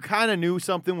kind of knew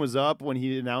something was up when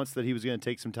he announced that he was going to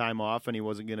take some time off and he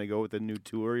wasn't going to go with the new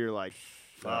tour. You're like,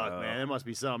 fuck, man, there must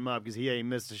be something up because he ain't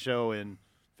missed a show in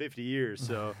 50 years.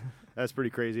 So that's pretty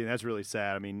crazy, and that's really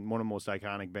sad. I mean, one of the most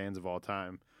iconic bands of all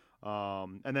time.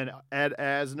 And then Ed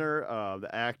Asner,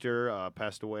 the actor,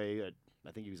 passed away at, I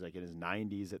think he was like in his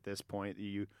 90s at this point.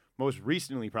 You most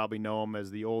recently probably know him as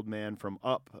the old man from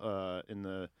Up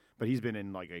but he's been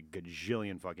in like a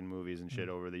gajillion fucking movies and shit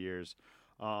over the years.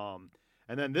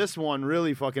 And then this one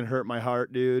really fucking hurt my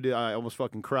heart, dude. I almost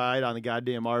fucking cried on the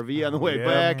goddamn RV on the way yeah,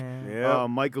 back. man. Yeah.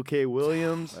 Michael K.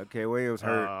 Williams. Okay, Williams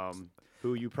hurt.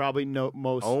 Who you probably know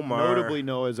most Omar. notably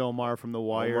know as Omar from The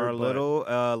Wire. Omar but- Little,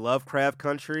 Lovecraft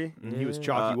Country. and he was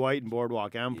Chalky White in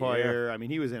Boardwalk Empire. I mean,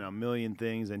 he was in a million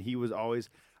things, and he was always.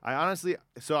 I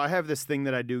have this thing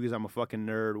that I do because I'm a fucking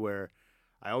nerd where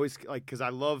I always like because I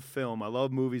love film, I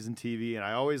love movies and TV, and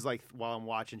I always like while I'm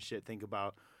watching shit think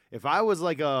about if I was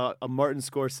like a Martin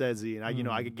Scorsese and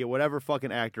I could get whatever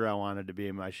fucking actor I wanted to be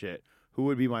in my shit, who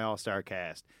would be my all-star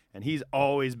cast? And he's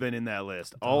always been in that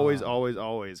list. Always, always,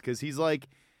 always. Because he's like,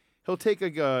 he'll take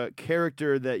like a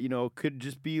character that, could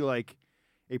just be like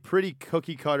a pretty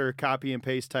cookie-cutter copy and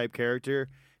paste type character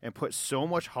and put so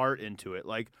much heart into it.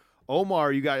 Like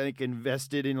Omar, you got like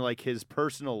invested in like his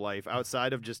personal life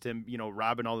outside of just him,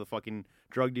 robbing all the fucking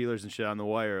drug dealers and shit on the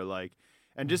wire. Like,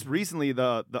 and just recently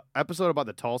the episode about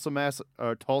the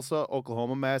Tulsa,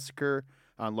 Oklahoma massacre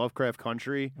on Lovecraft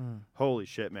Country. Holy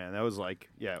shit, man. That was like,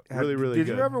 really, really good.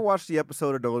 Did you ever watch the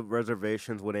episode of The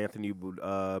Reservations with Anthony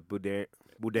Bourdain?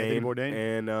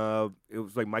 And it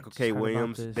was like Michael K.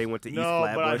 Williams. They went to East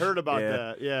Flatbush. No, but I heard about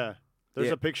that. Yeah.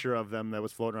 There's a picture of them that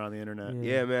was floating around the internet.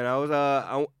 Yeah, man.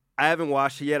 I haven't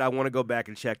watched it yet. I want to go back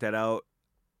and check that out.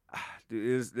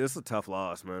 Dude, this is a tough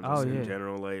loss, man. Just in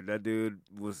general, like that dude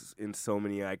was in so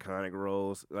many iconic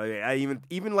roles. Like I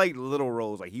even like little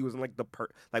roles. Like he was in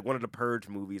like one of the Purge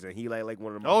movies, and he like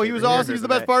one of them. Oh, he was awesome. He's the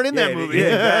best part in that movie. Yeah,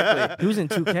 exactly. He was in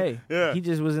 2K. Yeah, he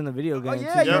just was in the video game. Oh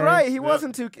yeah, 2K. you're right. He was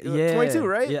in 2K. 22,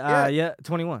 right? Yeah,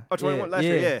 21. Oh, 21 last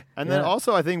year. Yeah. And then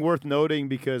also, I think worth noting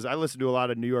because I listen to a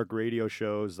lot of New York radio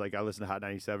shows. Like I listen to Hot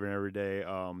 97 every day.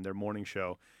 Their morning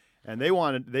show. And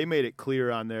they made it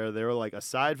clear on there. They were like,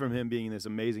 aside from him being this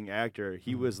amazing actor,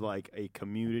 he was like a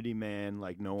community man,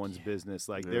 like no one's business.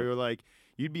 Like they were like,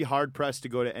 you'd be hard pressed to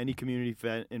go to any community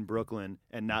event in Brooklyn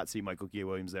and not see Michael K.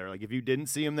 Williams there. Like if you didn't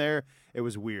see him there, it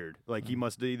was weird. Like he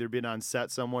must have either been on set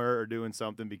somewhere or doing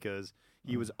something because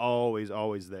he was always,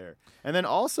 always there. And then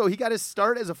also he got his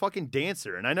start as a fucking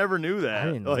dancer, and I never knew that. I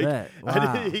didn't know that.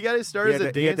 Wow. He got his start as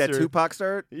a dancer. He had that Tupac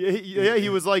start? Yeah, he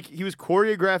was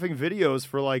choreographing videos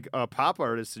for like pop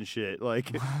artists and shit.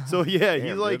 Like so he's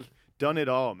like done it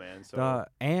all, man. So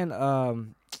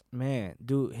man,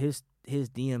 dude, his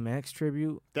DMX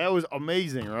tribute. That was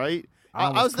amazing, right?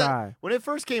 I was when it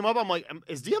first came up, I'm like,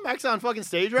 is DMX on fucking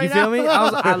stage right now? You feel me?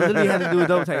 I literally had to do a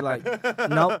double take. Like,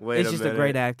 nope, it's just a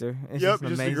great actor. It's just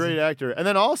a great actor. And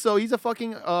then also, he's a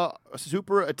fucking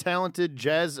super talented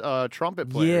jazz trumpet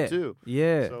player too.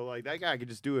 Yeah. So like that guy could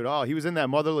just do it all. He was in that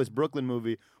Motherless Brooklyn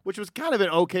movie, which was kind of an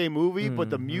okay movie, but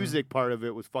the music part of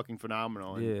it was fucking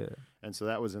phenomenal. And so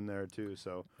that was in there too.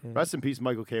 So rest in peace,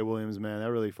 Michael K. Williams, man.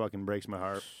 That really fucking breaks my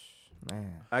heart.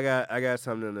 Man, I got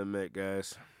something to admit,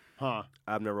 guys. Huh?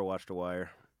 I've never watched The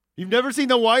Wire. You've never seen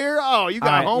The Wire? Oh, you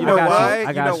got homework. You know why?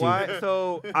 I got you. Why?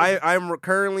 So I'm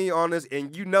currently on this,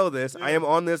 and you know this. I am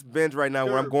on this binge right now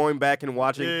where I'm going back and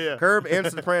watching Curb and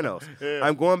Sopranos.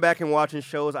 I'm going back and watching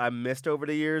shows I missed over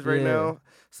the years right now.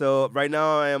 So right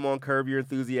now I am on Curb Your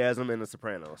Enthusiasm and The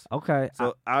Sopranos. Okay.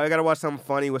 So I got to watch something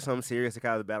funny with something serious to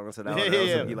kind of balance it out.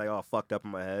 Else I'll be like all fucked up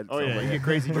in my head. Oh, so you get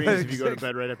crazy dreams if you go to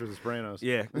bed right after The Sopranos.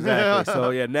 Yeah, exactly.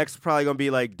 So next probably going to be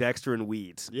like Dexter and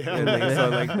Weeds. Yeah. So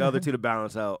like the other two to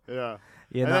balance out. Yeah.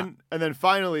 And then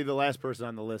finally, the last person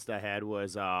on the list I had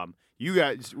was you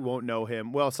guys won't know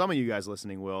him. Well, some of you guys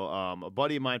listening will. A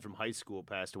buddy of mine from high school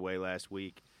passed away last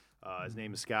week. His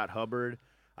name is Scott Hubbard.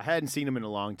 I hadn't seen him in a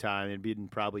long time. It'd been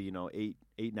probably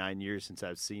 8-9 years since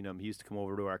I've seen him. He used to come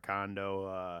over to our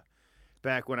condo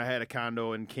back when I had a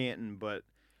condo in Canton, but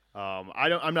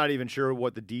I'm not even sure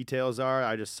what the details are.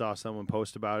 I just saw someone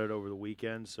post about it over the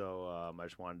weekend, so I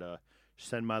just wanted to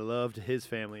send my love to his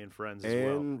family and friends as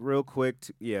well. And real quick,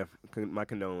 my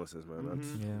condolences, man.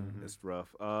 It's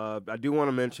rough. I do want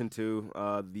to mention too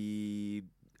the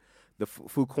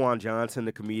Fuquan Johnson,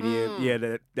 the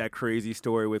comedian. That crazy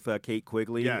story with Kate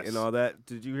Quigley and all that.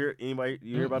 Did you hear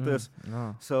hear about this?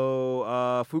 No. So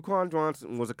Fuquan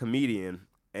Johnson was a comedian.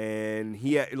 And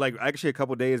he had, actually a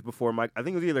couple days before Mike. I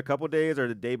think it was either a couple days or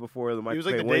the day before the Mike. He was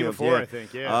like the Williams. day before, I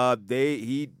think. Yeah.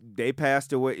 They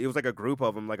passed away. It was like a group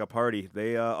of them, like a party.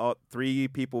 They all 3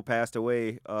 people passed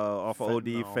away off of OD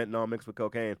fentanyl mixed with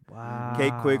cocaine. Wow.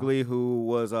 Kate Quigley, who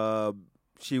was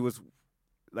she was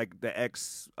like the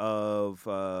ex of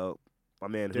my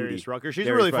man Darius Hootie. Rucker. She's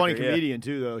Darius a really Rucker, funny comedian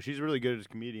too, though. She's really good as a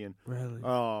comedian. Really?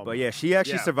 But yeah, she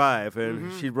actually survived,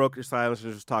 and she broke her silence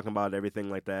and was talking about everything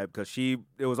like that because it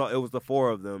was the 4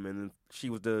 of them, and she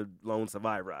was the lone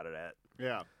survivor out of that.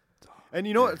 Yeah. And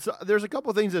you know what? So there's a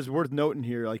couple things that's worth noting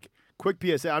here. Like, quick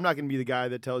PSA. I'm not going to be the guy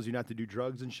that tells you not to do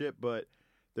drugs and shit, but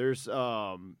there's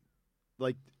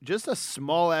just a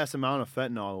small ass amount of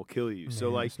fentanyl will kill you.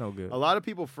 So it's no good. A lot of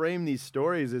people frame these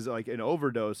stories as like an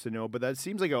overdose, but that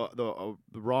seems like the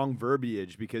wrong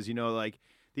verbiage because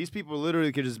these people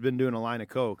literally could have just been doing a line of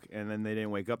coke and then they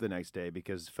didn't wake up the next day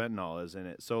because fentanyl is in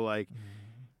it. So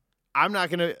I'm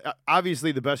not gonna.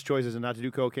 Obviously, the best choice is not to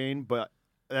do cocaine, but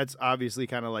that's obviously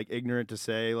kind of ignorant to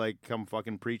say. Come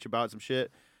fucking preach about some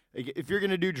shit. If you're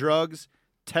gonna do drugs,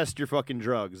 test your fucking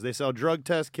drugs. They sell drug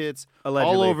test kits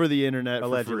Allegedly. all over the internet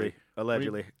Allegedly. for free.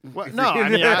 Allegedly. What? No, I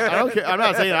mean, I don't care. I'm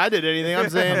not saying I did anything. I'm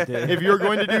saying if you're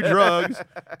going to do drugs,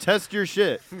 test your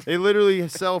shit. They literally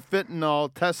sell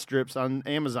fentanyl test strips on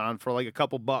Amazon for like a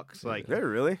couple bucks. Like, They're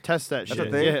really? test that That's shit.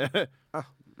 a thing? Yeah.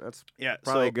 That's Yeah,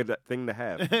 probably so- a good thing to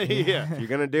have. Yeah. If you're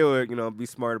gonna do it, be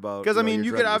smart about. Because, I mean,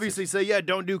 you your could drug obviously say, yeah,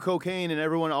 don't do cocaine, and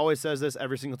everyone always says this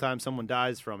every single time someone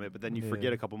dies from it, but then you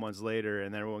forget a couple months later,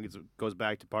 and then everyone goes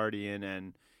back to partying,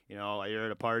 and, you're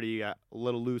at a party, you got a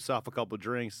little loose off a couple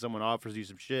drinks, someone offers you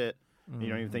some shit, and you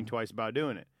don't even think twice about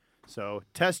doing it. So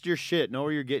test your shit. Know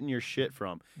where you're getting your shit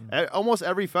from. Almost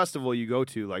every festival you go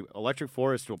to, like Electric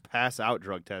Forest, will pass out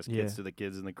drug test kits to the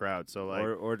kids in the crowd. So like,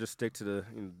 or just stick to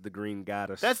the green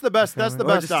goddess. that's the best. That's the Or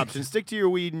best just- option. Stick to your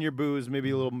weed and your booze.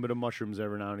 Maybe a little bit of mushrooms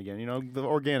every now and again. The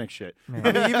organic shit.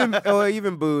 I mean,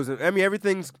 even booze. I mean,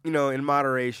 everything's in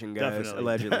moderation, guys. Definitely.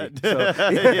 Allegedly. So,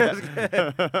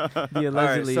 The allegedly All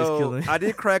right, so is killing. I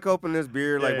did crack open this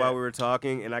beer Yeah. while we were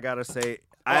talking, and I gotta say,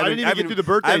 I didn't even get through the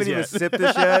birthdays I haven't even yet. sipped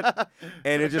this yet,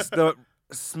 and it just the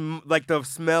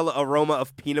smell aroma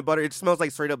of peanut butter. It smells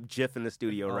like straight up Jif in the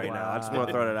studio right now. I just want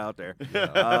to throw that out there.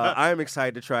 I am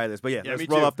excited to try this, but Yeah, let's me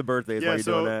roll too. off the birthdays while you're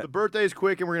so doing that. the birthday's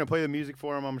quick, and we're gonna play the music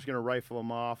for them. I'm just gonna rifle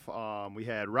them off. We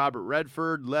had Robert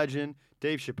Redford, legend.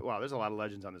 Dave Chappelle. Wow, there's a lot of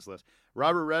legends on this list.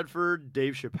 Robert Redford,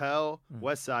 Dave Chappelle,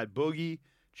 West Side Boogie,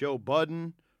 Joe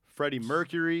Budden, Freddie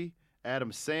Mercury, Adam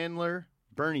Sandler,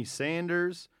 Bernie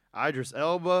Sanders, Idris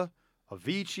Elba,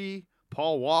 Avicii,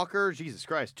 Paul Walker, Jesus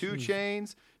Christ, 2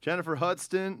 Chainz, Jennifer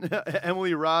Hudson,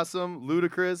 Emily Rossum,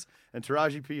 Ludacris, and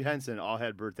Taraji P. Henson all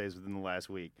had birthdays within the last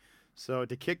week. So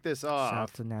to kick this off, Shout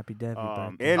out to Nappy Debbie.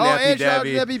 back and oh, Nappy and shout out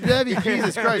to Dabby. Nappy Debbie.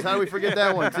 Jesus Christ, how do we forget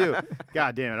that one too?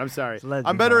 God damn it, I'm sorry. It's legend,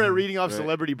 I'm better man. at reading off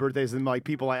celebrity birthdays than like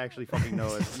people I actually fucking know,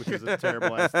 which is a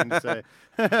terrible ass thing to say.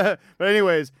 But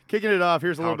anyways, kicking it off,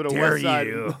 here's a little bit of dare West Side.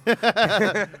 you.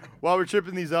 While we're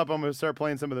tripping these up, I'm gonna start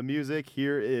playing some of the music.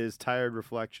 Here is "Tired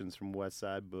Reflections" from West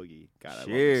Side Boogie. God, I love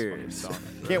Cheers. this fucking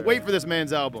song. Can't wait for this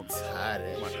man's album. Tired of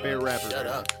that My shit. favorite rapper. Shut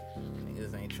up.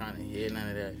 Niggas ain't trying to hear none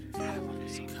of that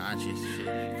conscious shit.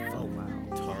 Oh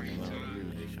wow. Talking about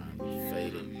niggas trying to be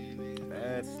faded.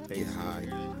 That's Get high.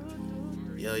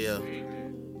 Yo.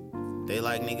 They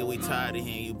like, nigga, we tired of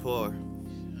hearing you pour.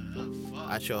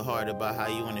 Out your heart about how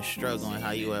you in the struggle and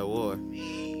how you at war.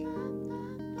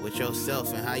 With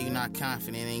yourself and how you not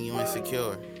confident and you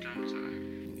insecure.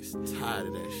 Niggas tired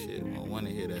of that shit. I don't want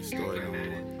to hear that story no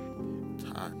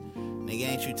more. Tired. Nigga,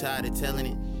 ain't you tired of telling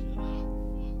it?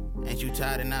 Ain't you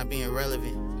tired of not being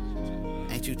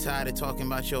relevant? Ain't you tired of talking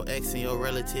about your ex and your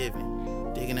relative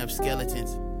and digging up skeletons?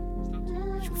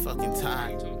 Ain't you fucking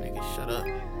tired? Nigga, shut up.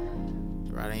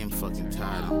 Right, I am fucking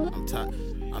tired.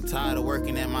 I'm tired of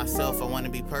working at myself. I want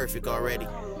to be perfect already.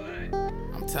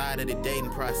 I'm tired of the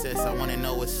dating process. I want to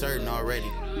know what's certain already.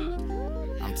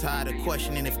 I'm tired of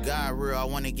questioning if God real. I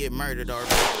want to get murdered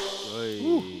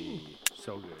already.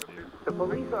 So good, dude. The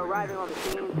police are arriving on the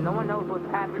scene. No one knows what's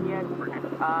happened yet.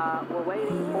 We're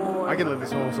waiting for... I can live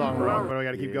this whole song wrong, but I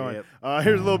gotta keep going. Yep.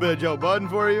 Here's a little bit of Joe Budden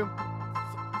for you.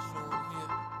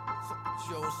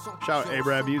 Shout out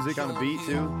A-Rab Music on the beat,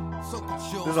 too.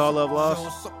 This is All Love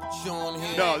Lost.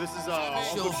 No, this is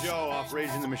Uncle Joe off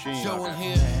Raging the Machine.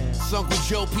 Okay. It's Uncle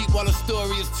Joe Pete while the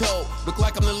story is told. Look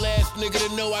like I'm the last nigga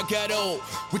to know I got old.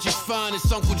 Which is fine,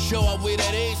 it's Uncle Joe. I wear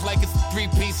that age like it's a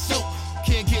 3-piece suit.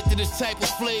 Can't get to this type of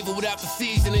flavor without the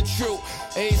seasoning true.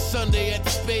 Every Sunday at the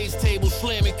space table,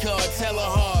 slamming cards, hella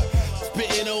hard.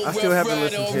 Spitting old I still haven't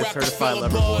listened to his Certified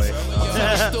Lover Boy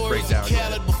breakdown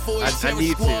yet. I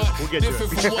need to. We'll get to it.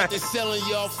 Different from what they're selling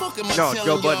y'all. Fucking my No, telling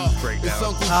Joe Budden's y'all. breakdown. It's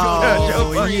Uncle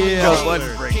Oh, Joe. yeah. Joe Budden's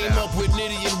Came breakdown. up with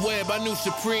Nitty and Webb. I knew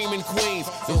Supreme and Queens.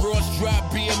 The Ross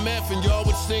dropped BMF and y'all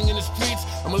would sing in the streets.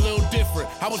 I'm a little different.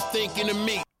 I was thinking of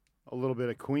me. A little bit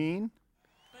of Queen.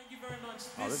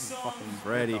 Oh, this is fucking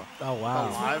Ready. Oh wow.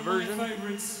 Live version?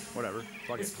 Whatever.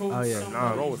 Fuck it. Oh yeah.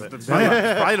 No, Roll with it. It's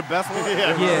probably the best one.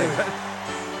 Yeah.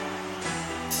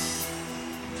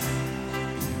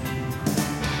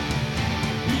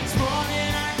 Each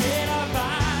morning I get up, I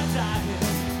dive in.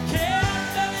 Can't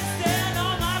let me stand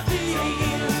on my feet.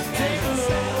 Take a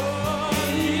look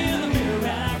in the mirror and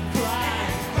I cry.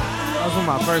 That was one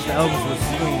of my first albums with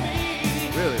Queen.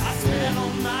 Really? I spend all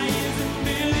my years in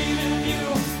believing you,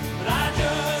 but I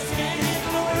just can't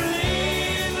handle the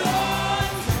relief. Lord,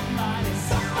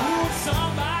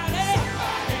 somebody,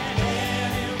 can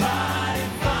anybody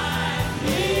find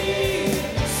me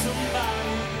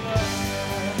somebody to love?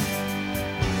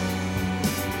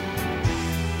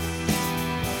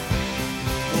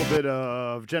 A little bit bit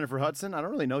of Jennifer Hudson. I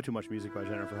don't really know too much music by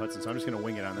Jennifer Hudson, so I'm just going to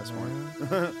wing it on this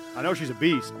one. I know she's a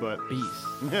beast, but...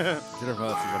 Jennifer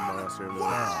Hudson's a monster. Man.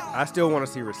 I still want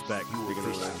to see Respect. Speaking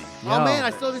of that. Oh, man,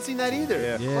 I still haven't seen that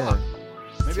either. Yeah. Fuck.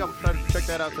 Maybe I'll try to check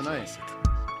that out tonight.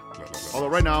 Although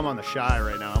right now I'm on the Shy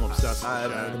right now. I'm obsessed with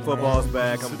the Shy. Football's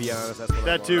back. I'm going to be honest. That's what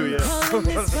That too, yeah.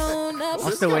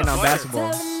 I'm still waiting on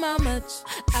basketball. Tell him how much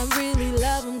I really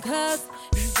love him, cause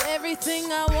he's everything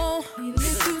I want. He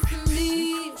listens to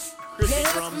me. Chrissy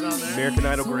drums on there. American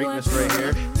Idol greatness right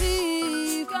here.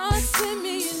 God send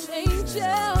me an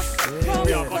angel.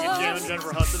 We all fucking jamming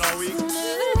Jennifer Hudson all week.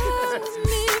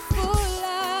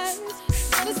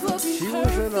 She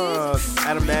was in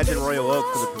at Imagine Royal Oak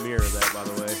for the premiere of that, by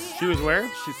the way. She was where?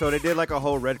 So they did like a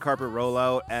whole red carpet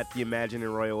rollout at the Imagine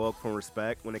in Royal Oak from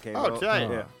Respect when it came out. Oh, tight.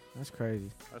 Yeah. That's crazy.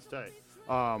 That's tight.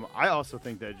 I also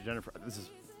think that Jennifer,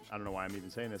 I don't know why I'm even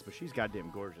saying this, but she's goddamn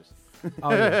gorgeous.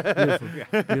 Oh, yeah.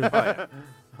 Beautiful. Beautiful.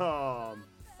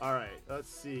 All right, let's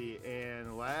see.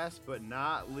 And last but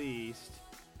not least,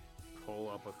 pull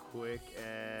up a quick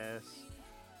ass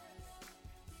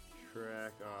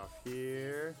track off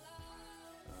here.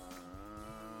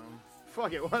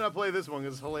 Fuck it, why not play this one?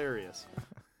 Because it's hilarious.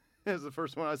 It's the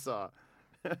first one I saw.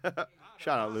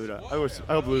 Shout out Luda.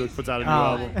 I hope Luda puts out a new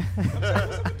album.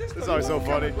 It's always so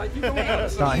funny.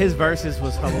 No, his verses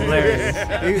was hilarious.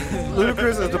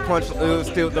 Ludacris is the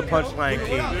still the punchline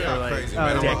king for like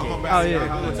a decade. Oh,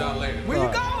 yeah. Where you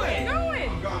going?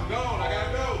 I'm going. I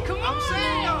gotta go. Come on,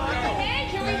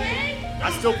 can we hang? I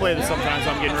still play this sometimes.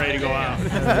 I'm getting ready to go out.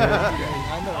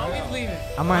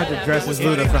 I might have to dress as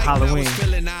Luda for Halloween.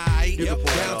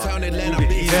 Downtown Atlanta,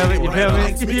 You feel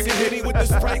me? You can hit me with the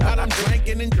Sprite while I'm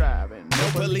drinking and driving. No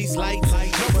police lights,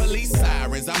 no police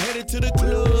sirens. I'm headed to the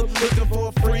club, looking for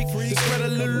a freak. To spread a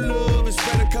little love and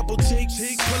spread a couple cheeks.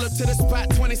 Pull up to the spot,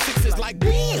 26 is like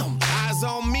bam. Eyes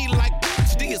on me like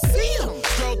bitch, do you see him?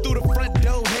 Stroll through the front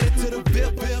door, headed to the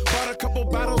VIP. Bought a couple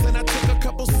bottles and I took a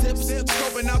couple sips.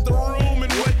 Scoping out the room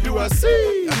and what do I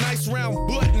see? A nice round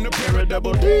butt and a pair of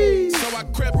double D's. So I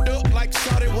crept up like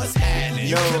shawty, what's happening?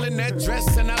 You killing that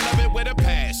dress and I love it with a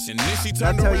passion. Then she Did I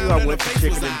turned tell you around I and went her to face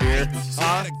Chicken was and Beer?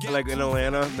 eyes. Like in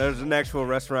Atlanta, there's an actual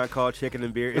restaurant called Chicken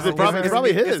and Beer. Is it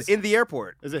probably his? It's in the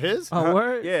airport. Is it his? Oh,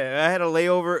 word? Yeah, I had a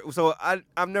layover. So I've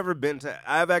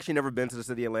actually never been to the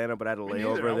city of Atlanta, but I had a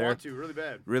layover I there. want to, really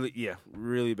bad. Really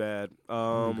bad.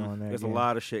 going there There's a again.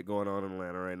 lot of shit going on in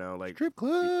Atlanta right now. Like Strip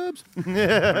clubs.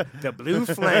 the Blue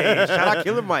Flame. Shout out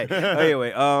Killer Mike.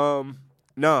 Anyway,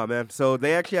 no, man. So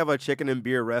they actually have a Chicken and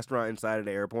Beer restaurant inside of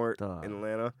the airport Dog. in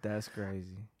Atlanta. That's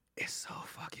crazy. It's so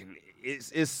fucking.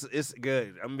 It's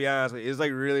good. I'm gonna be honest with you. It's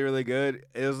like really, really good.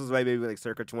 This was like maybe like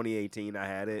circa 2018. I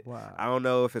had it. Wow. I don't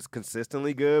know if it's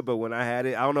consistently good, but when I had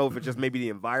it, I don't know if it's just maybe the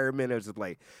environment. It was just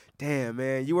like, damn,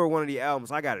 man, you were one of the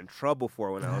albums I got in trouble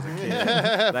for when I was a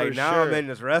kid. Like For now I'm sure. in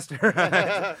this restaurant.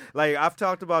 Like I've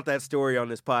talked about that story on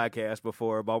this podcast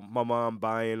before about my mom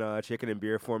buying Chicken and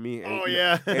Beer for me. And, Oh,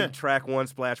 yeah. And track 1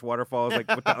 Splash Waterfalls like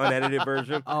with the unedited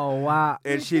version. Oh, wow.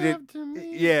 And she did,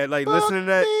 yeah, like listening to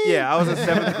that. Yeah, I was in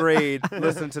 7th grade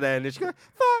listening to that, and then she goes,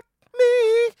 "Fuck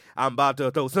me, I'm about to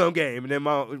throw some game." And then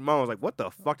mom was like, "What the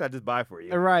fuck did I just buy for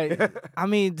you?" Right. I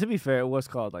mean, to be fair, it was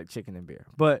called like Chicken and Beer,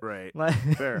 but Right. like,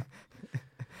 Fair.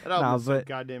 That album Nah, is so but-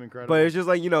 goddamn incredible. But it's just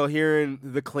like, hearing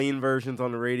the clean versions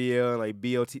on the radio and like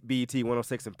BET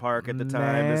 106 in Park at the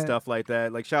time and Man. stuff like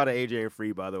that. Like shout out to AJ and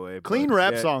Free, by the way. Clean But,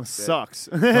 rap yeah, song yeah. sucks.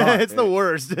 It's the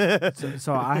worst.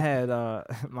 so I had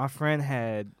my friend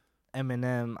had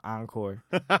Eminem Encore,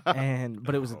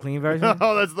 but it was a clean version.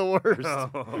 Oh, that's the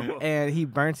worst. And he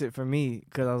burnt it for me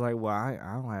because I was like, well, I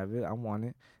don't have it. I want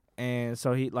it. And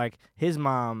so his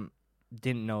mom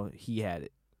didn't know he had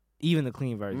it, even the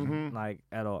clean version, like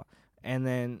at all. And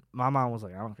then my mom was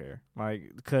like, I don't care, like,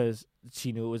 because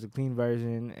she knew it was a clean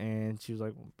version, and she was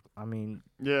like, I mean,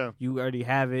 Yeah. you already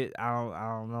have it. I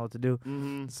don't know what to do.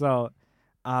 Mm-hmm. So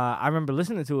I remember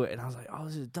listening to it, and I was like, oh,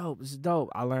 this is dope. This is dope.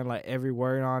 I learned like every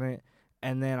word on it.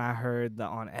 And then I heard the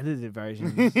unedited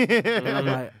versions, and I'm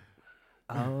like,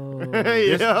 oh,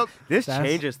 Yep. This That's-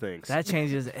 changes things. that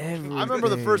changes everything. I remember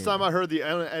the first time I heard the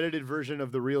unedited version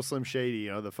of the Real Slim Shady,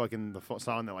 the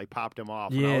song that like popped him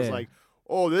off. And I was Yeah. like,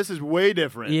 oh, this is way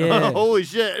different. Yeah. Holy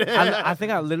shit. I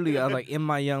think I literally, like, in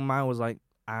my young mind was like,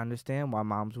 I understand why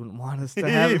moms wouldn't want us to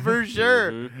have it. For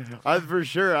sure. Mhm. For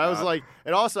sure. I was like,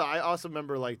 and also, I also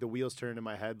remember like the wheels turned in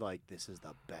my head. Like, this is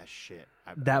the best shit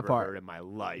I've That ever part. heard in my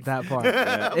life. That part.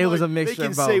 I'm It was like, a mixture They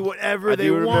can of both. say whatever I they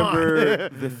do want. remember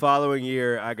the following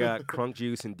year, I got Crunk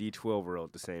Juice and D12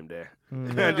 rolled the same day.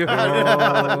 Mm. I do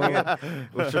remember,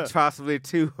 which are possibly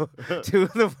two of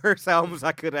the worst albums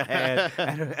I could have had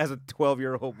as a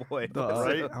 12-year-old boy.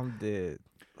 Right? I'm dead.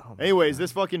 Oh my Anyways, God.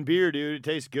 this fucking beer, dude, it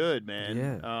tastes good, man.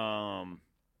 Yeah.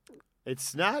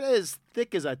 It's not as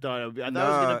thick as I thought it would be. I thought it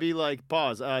was Nah. gonna be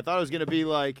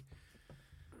like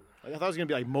I thought it was gonna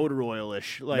be like motor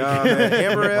oil-ish. Like Nah, man,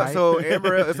 amber ale. Right? So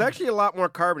amber ale, it's actually a lot more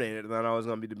carbonated than I was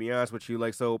gonna be. To be honest with you,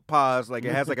 like so, pause. Like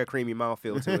it has like a creamy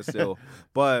mouthfeel to it still,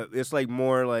 but it's like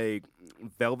more like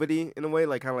velvety in a way,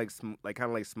 like kind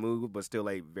of like smooth, but still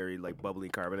like very like bubbly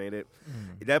carbonated.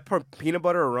 That peanut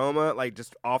butter aroma, like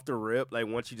just off the rip, like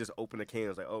once you just open the can,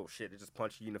 it's like oh shit, it just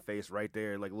punched you in the face right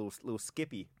there, like a little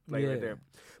skippy, like Yeah. right there.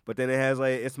 But then it has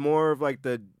like it's more of like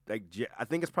I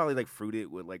think it's probably like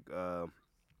fruited with like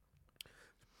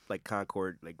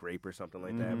Concord like grape or something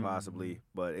like that possibly,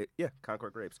 but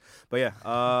Concord grapes. But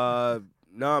yeah,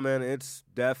 no man, it's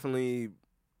definitely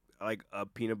like a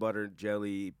peanut butter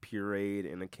jelly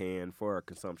pureed in a can for our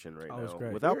consumption right Oh, it's now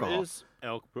great. with Where alcohol. is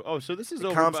Elk Brew? Oh, so this is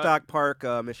over Comstock Park,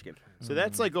 Michigan. So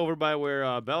that's like over by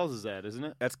where Bell's is at, isn't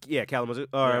it? That's Kalamazoo,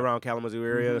 or Yeah. around Kalamazoo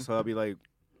area. So I'll be like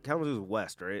Kalamazoo's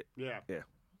west, right? Yeah.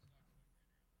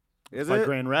 Is By it?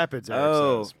 Grand Rapids, Eric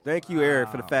Oh, says. thank you, Eric,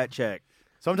 for the fat check.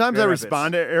 Sometimes Grand I Rapids.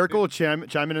 respond to Eric will chime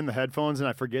in the headphones, and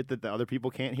I forget that the other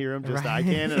people can't hear him, just I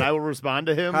can, and I will respond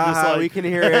to him. Just like we can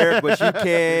hear Eric, but you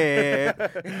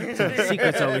can't. Some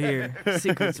secrets over here.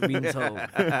 Secrets being told.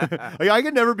 like I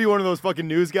could never be one of those fucking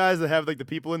news guys that have like the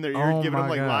people in their ear Oh giving them my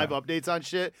like live God. updates on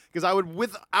shit because I would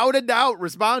without a doubt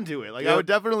respond to it. Like I Yep. would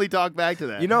definitely talk back to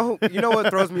that. You know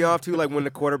what throws me off too? Like when the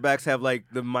quarterbacks have like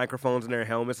the microphones in their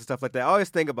helmets and stuff like that. I always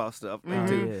think about stuff like,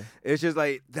 too. Yeah. It's just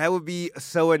like that would be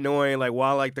so annoying. Like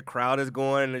while like the crowd is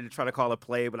going and they're trying to call a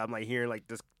play, but I'm like hearing like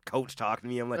this coach talking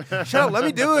to me. I'm like, shut up, let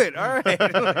me do it. All right.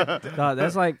 Dog,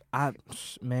 that's like I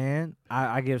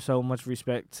give so much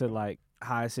respect to like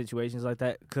high situations like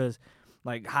that, cause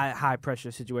like high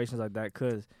pressure situations like that,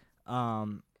 cause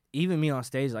even me on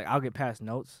stage, like I'll get past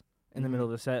notes in the middle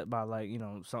of the set by like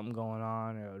something going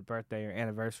on or a birthday or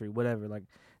anniversary, whatever. Like,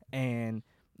 and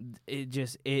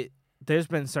there's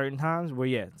been certain times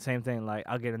where same thing. Like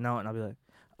I'll get a note and I'll be like,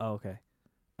 oh okay,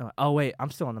 I'm like, oh wait, I'm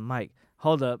still on the mic.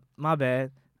 Hold up, my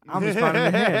bad. I'm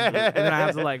responding to him, and then I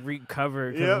have to like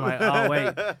recover because I'm like, oh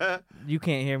wait, you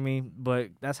can't hear me, but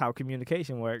that's how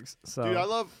communication works. So, Dude, I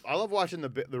love watching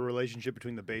the relationship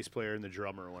between the bass player and the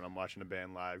drummer when I'm watching a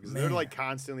band live because they're Man. like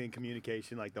constantly in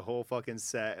communication, like the whole fucking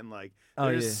set, and like Oh,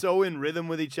 they're yeah. just so in rhythm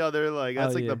with each other. Like that's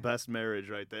Oh, like yeah. the best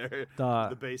marriage right there. Dog.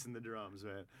 The bass and the drums,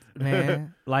 man.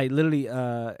 man, like literally,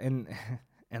 and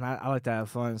I like to have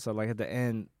fun. So like at the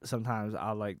end, sometimes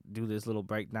I'll like do this little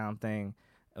breakdown thing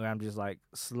where I'm just like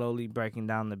slowly breaking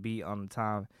down the beat on the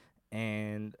time.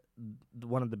 And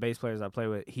one of the bass players I play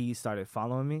with, he started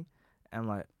following me. And I'm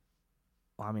like,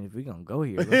 well, I mean, if we're gonna go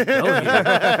here, let's go here.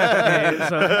 And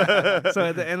so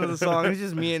at the end of the song, it's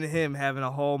just me and him having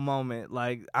a whole moment.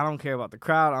 Like I don't care about the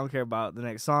crowd, I don't care about the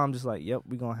next song. I'm just like, yep,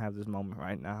 we're gonna have this moment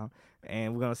right now,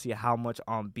 and we're gonna see how much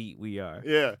on beat we are.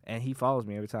 Yeah, And he follows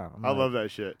me every time. I'm I like, love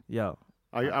that shit. Yo,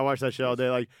 I watch that shit all day.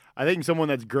 Like I think someone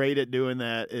that's great at doing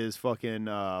that is fucking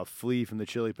Flea from the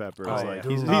Chili Peppers. Oh, like yeah.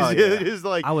 he's Oh, yeah. just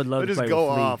like I would love he'll to just play go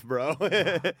with Flea. off,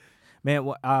 bro.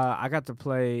 man, I got to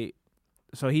play.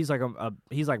 So he's like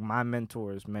he's like my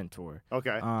mentor's mentor.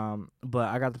 Okay. But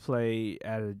I got to play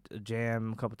at a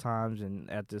jam a couple times and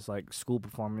at this like school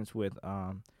performance with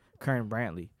Kern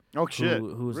Brantley. Oh shit.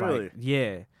 Who's Really? like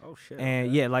yeah. Oh shit.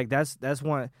 And yeah, like that's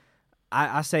one.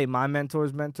 I say my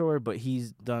mentor's mentor, but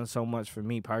he's done so much for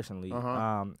me personally.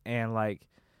 Uh-huh. And like,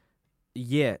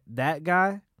 yeah, that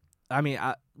guy. I mean,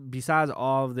 besides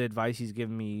all of the advice he's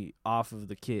given me off of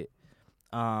the kit,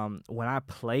 when I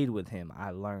played with him,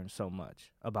 I learned so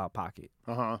much about pocket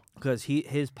because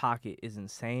his pocket is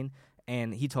insane.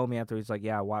 And he told me after, he's like,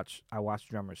 yeah, I watch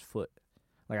drummers' foot.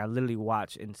 Like I literally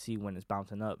watch and see when it's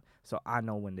bouncing up, so I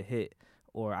know when to hit,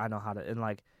 or I know how to. And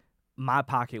like, my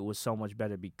pocket was so much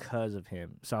better because of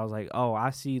him. So I was like, oh, I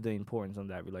see the importance of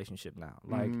that relationship now.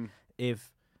 Like,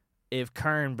 if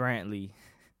Kern Brantley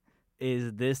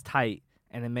is this tight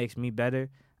and it makes me better,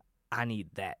 I need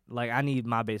that. Like, I need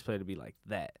my bass player to be like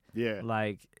that. Yeah.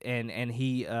 Like, and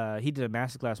he did a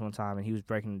masterclass one time and he was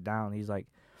breaking it down. He's like,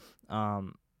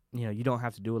 you don't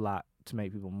have to do a lot to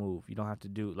make people move. You don't have to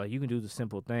do like you can do the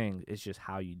simple things. It's just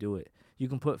how you do it. You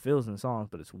can put feels in songs,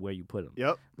 but it's where you put them.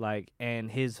 Yep. Like,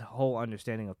 and his whole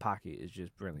understanding of pocket is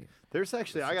just brilliant. There's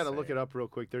actually, I got to look it up real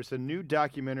quick. There's a new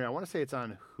documentary. I want to say it's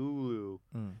on Hulu.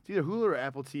 It's either Hulu or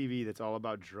Apple TV that's all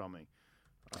about drumming.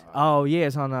 Oh yeah,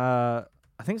 it's on. I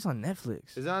think it's on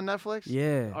Netflix. Is it on Netflix?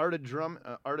 Yeah. Art of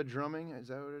Drumming. Is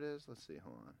that what it is? Let's see.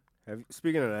 Hold on.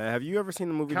 Speaking of that, have you ever seen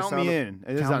the movie Count The Sound Me of In.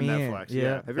 It is Count on Me In, Netflix. yeah. Yeah.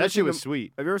 Have you ever That shit seen was the-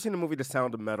 sweet. Have you ever seen the movie The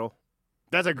Sound of Metal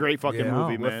That's a great fucking Yeah.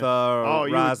 movie, man. with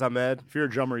you Raz Ahmed? If you're a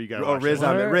drummer, you got to Oh, watch Riz it.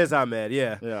 Ahmed. Riz Ahmed,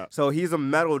 yeah. Yeah. So he's a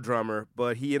metal drummer,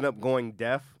 but he ended up going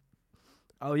deaf.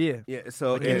 Oh yeah. Yeah.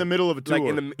 So Like in the middle of a tour. Like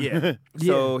in the yeah.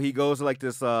 So he goes to like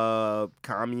this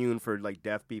commune for like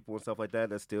deaf people and stuff like that.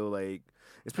 That's still like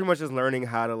it's pretty much just learning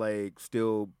how to like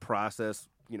still process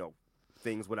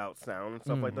things without sound and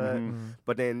stuff like that.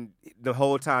 But then the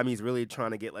whole time he's really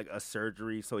trying to get like a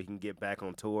surgery so he can get back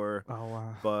on tour. Oh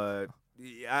wow. But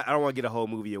I don't want to get a whole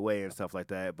movie away and stuff like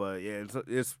that. But yeah,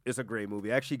 it's a great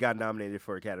movie. Actually got nominated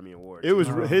for Academy Awards. It was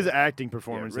his acting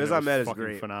performance. Riz in it was Ahmed is fucking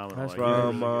great. phenomenal. That's Like, he was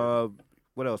From really good.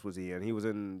 what else was he in? He was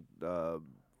in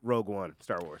Rogue One,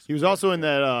 Star Wars. He was also in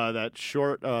that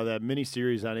short that mini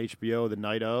series on HBO, The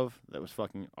Night of. That was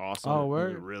fucking awesome. Oh, It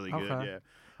was word? really good. Okay. Yeah.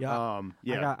 Yeah.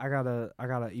 Yeah. I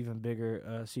got a even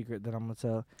bigger secret that I'm gonna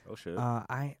tell. Oh shit!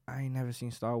 I ain't never seen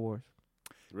Star Wars.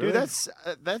 Really? Dude,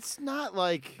 that's not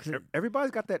like.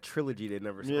 Everybody's got that trilogy they've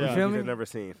never seen. Yeah. You feel They've me? never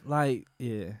seen. Like,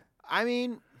 yeah. I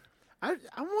mean, I'm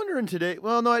wondering today.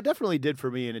 Well, no, it definitely did for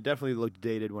me, and it definitely looked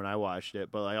dated when I watched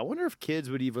it. But like, I wonder if kids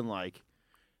would even like.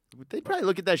 They'd probably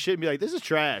look at that shit and be like, "This is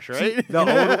trash," right? The old,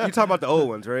 you talking about the old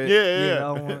ones, right? Yeah.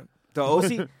 I want, The old.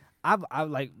 see, I've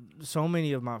like so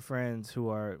many of my friends who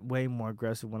are way more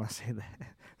aggressive when I say that.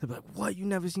 They're like, "What? You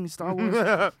never seen Star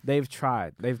Wars?" They've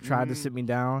tried. They've tried to sit me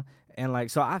down, and like,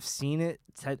 so I've seen it.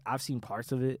 I've seen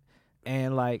parts of it,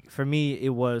 and like for me, it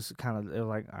was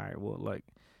like, all right, well, like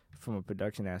from a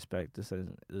production aspect, this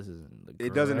isn't.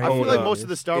 It doesn't I feel hold like up. most of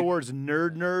the Star Wars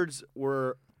nerds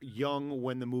were young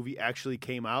when the movie actually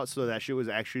came out, so that shit was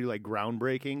actually like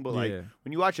groundbreaking. But like Yeah.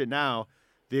 when you watch it now,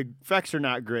 the effects are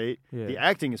not great. Yeah. The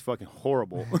acting is fucking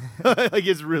horrible. Like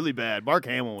it's really bad. Mark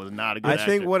Hamill was not a good I actor.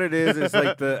 think what it is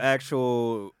like the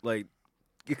actual like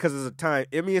because it's a time.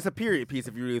 I mean, it's a period piece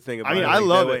if you really think about it. I mean, I like,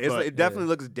 love that it, way. It's but- it definitely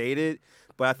looks dated,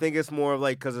 but I think it's more of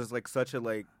like because it's like such a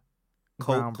like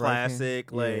cult Groundbreaking. classic,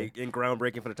 Yeah. like and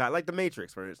groundbreaking for the time, like The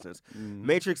Matrix, for instance. Mm.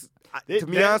 Matrix. It- To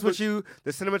be that honest was- with you,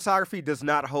 the cinematography does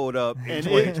not hold up in And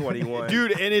 2021,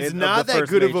 dude, and it's of not the that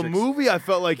first good of a Matrix. movie. I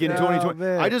felt like in Oh, 2020.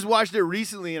 man. I just watched it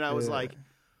recently, and I was Yeah. like,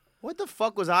 "What the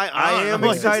fuck was I on?" I am I'm like,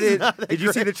 this is excited. not that Did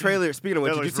you see the great. trailer? Speaking of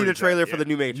which, That did you looks see the pretty trailer tight, for the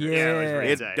new Matrix? Yeah. it looks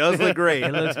pretty It tight. does look great.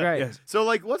 It looks great. Yes. So,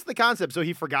 like, what's the concept? So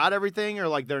he forgot everything, or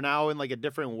like they're now in like a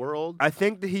different world? I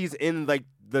think that he's in like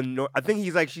I think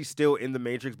he's actually still in the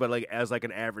Matrix, but like as like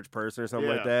an average person or something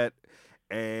like Yeah. that.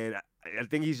 And I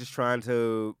think he's just trying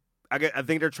to. I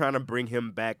think they're trying to bring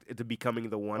him back to becoming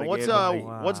the one And what's again. but,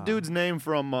 like, what's dude's name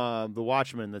from The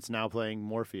Watchmen that's now playing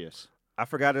Morpheus? I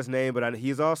forgot his name, but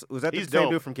he's also was that He's the same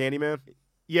dope. dude from Candyman?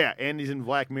 Yeah, and he's in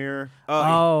Black Mirror.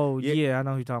 Oh yeah. yeah, I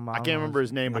know who you're talking about. I can't remember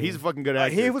his name, but he's a fucking good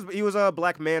actor. he was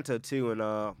Black Manta too in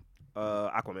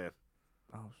Aquaman.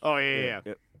 Oh yeah.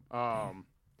 Yeah.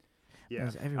 Yeah.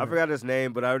 I forgot his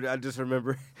name, but I just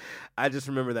remember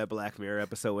that Black Mirror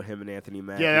episode with him and Anthony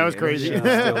Mackie. Yeah, that was and it's crazy. just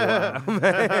still wild,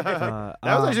 man.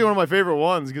 That was actually one of my favorite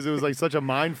ones because it was like such a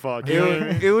mind fuck. You know what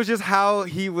I mean? It was just how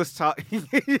he was talking.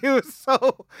 It was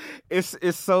so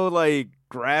it's so like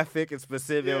graphic and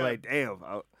specific. Yeah. Like damn,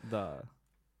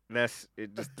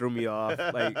 it just threw me off.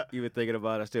 Like even thinking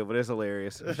about it still, but it's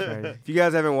hilarious. crazy. If you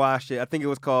guys haven't watched it, I think it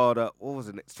was called what was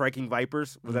it? Striking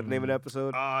Vipers. Was that the name of the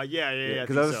episode? Yeah.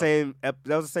 Because that was the same. That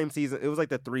was the same season. It was like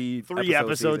the three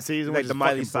episode season, like which the is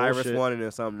Miley fucking Cyrus bullshit. one and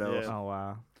then something else. Yeah. Oh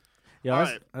wow. Yeah, All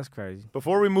that's, right. that's crazy.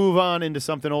 Before we move on into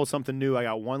something old, something new, I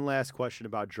got one last question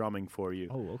about drumming for you.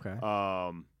 Oh, okay.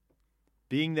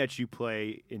 Being that you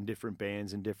play in different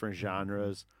bands and different Mm-hmm.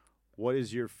 genres, what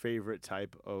is your favorite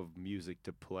type of music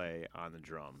to play on the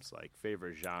drums? Like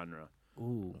favorite genre?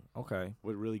 Ooh, okay.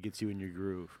 What really gets you in your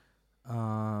groove?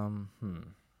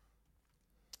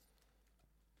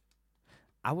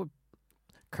 I would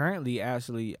currently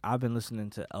actually I've been listening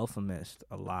to Alphamist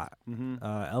a lot. Mm-hmm.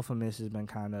 Alphamist has been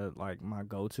kind of like my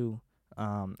go-to.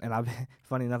 And I've been,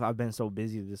 funny enough, I've been so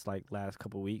busy this like last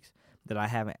couple weeks that I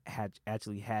haven't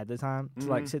actually had the time to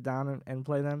like sit down and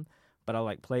play them. But I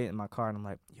like play it in my car and I'm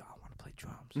like, yo, I want to play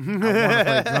drums. I want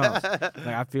to play drums.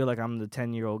 Like I feel like I'm the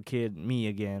 10-year-old kid me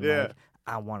again. Yeah. Like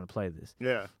I want to play this.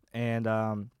 Yeah.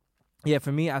 And yeah,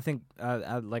 for me, I think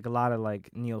I like a lot of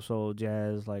like neo soul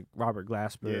jazz, like Robert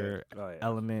Glasper, Oh, yeah.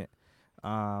 Element.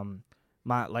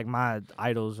 My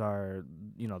idols are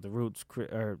The Roots,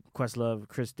 Questlove,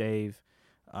 Chris Dave,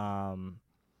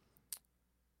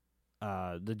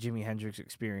 the Jimi Hendrix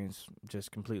Experience,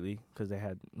 just completely because they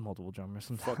had multiple drummers.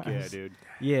 Sometimes. Fuck yeah, dude.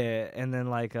 Yeah, and then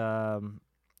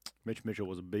Mitch Mitchell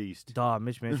was a beast. Dog,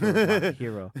 Mitch Mitchell was my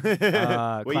hero. Wait, you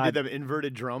did Clyde- them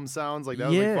inverted drum sounds? Like, that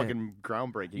was Yeah. like fucking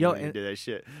groundbreaking Yo, when you and- did that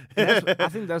shit. I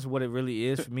think that's what it really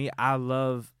is for me. I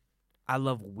love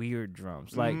weird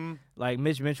drums. Like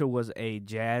Mitch Mitchell was a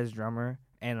jazz drummer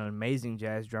and an amazing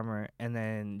jazz drummer, and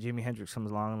then Jimi Hendrix comes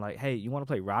along and like, hey, you want to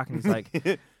play rock? And he's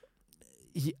like,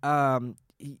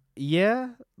 yeah,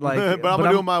 like, but I'm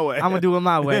gonna do it my way. I'm gonna do it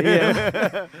my way.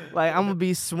 Yeah, like I'm gonna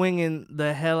be swinging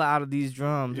the hell out of these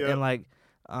drums, Yep. and like,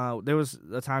 there was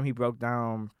a time he broke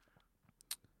down.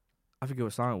 I forget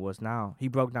what song it was. Now he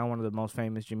broke down one of the most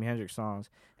famous Jimi Hendrix songs,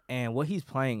 and what he's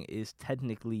playing is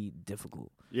technically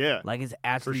difficult. Yeah. Like, it's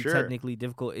actually sure. technically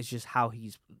difficult. It's just how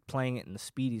he's playing it and the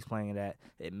speed he's playing it at.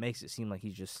 It makes it seem like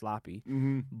he's just sloppy.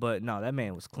 Mm-hmm. But no, that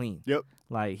man was clean. Yep.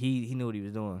 Like, he knew what he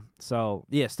was doing. So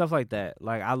yeah, stuff like that.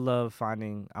 Like, I love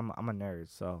finding. I'm a nerd.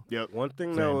 So Yep. One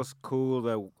thing that was cool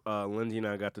that Lindsay and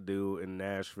I got to do in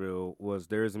Nashville was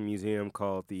there's a museum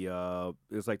called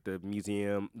it's like the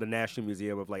National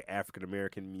Museum of like African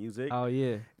American music. oh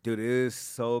yeah, Dude, it is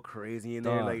so crazy in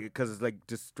there, Dog. like because it's like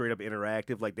just straight up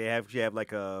interactive. Like they actually have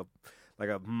like a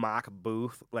mock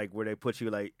booth, like where they put you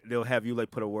like they'll have you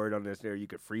like put a word on this there. You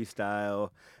could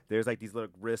freestyle. There's like these little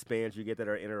wristbands you get that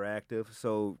are interactive,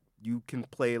 so you can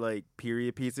play like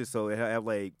period pieces. So they have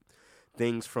like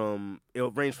things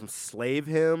it'll range from slave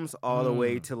hymns all the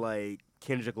way to like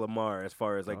Kendrick Lamar as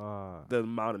far as like the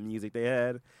amount of music they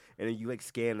had, and then you like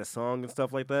scan the song and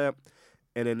stuff like that.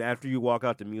 And then after you walk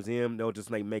out the museum, they'll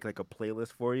just like make like a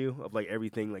playlist for you of like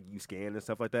everything like you scanned and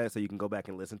stuff like that, so you can go back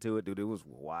and listen to it. Dude, it was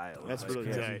wild. That's Like,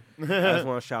 really tight. I just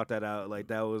want to shout that out. Like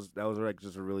that was like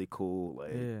just a really cool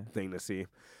thing to see.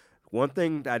 One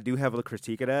thing that I do have a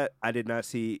critique of that, I did not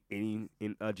see any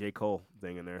J. Cole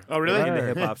thing in there. Oh, really? In the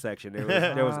hip hop section,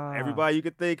 there was everybody you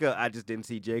could think of. I just didn't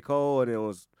see J. Cole, and it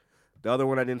was the other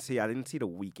one I didn't see. I didn't see The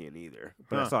Weeknd either,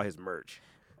 but I saw his merch.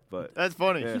 But That's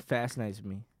funny. Yeah. he fascinates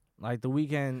me. Like, The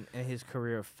Weeknd and his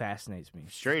career fascinates me.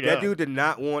 Straight that up. dude did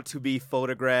not want to be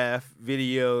photographed,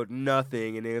 videoed,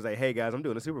 nothing, and then he was like, "Hey guys, I'm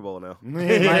doing a Super Bowl now."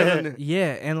 Like,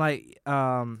 yeah, and like,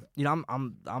 I'm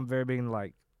very big into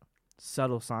like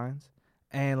subtle signs,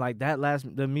 and like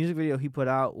the music video he put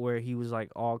out where he was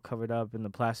like all covered up in the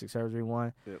plastic surgery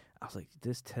one. Yep. I was like,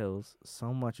 this tells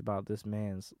so much about this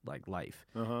man's like life.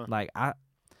 Uh-huh. Like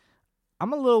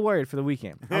I'm a little worried for The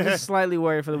Weeknd. I'm just slightly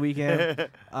worried for The Weeknd.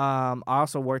 I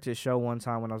also worked his show one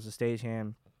time when I was a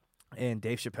stagehand, and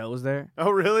Dave Chappelle was there. Oh,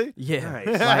 really? Yeah,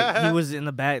 Nice. like he was in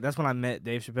the back. That's when I met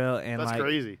Dave Chappelle, and That's like,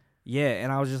 crazy. yeah,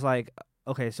 and I was just like,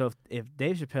 okay, so if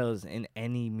Dave Chappelle is in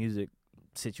any music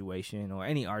situation or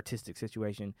any artistic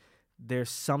situation, there's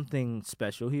something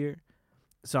special here.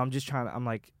 So I'm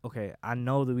like, okay, I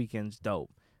know The Weeknd's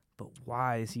dope, but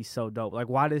why is he so dope? Like,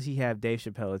 why does he have Dave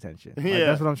Chappelle attention? Like, Yeah.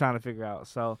 that's what I'm trying to figure out.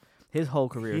 So his whole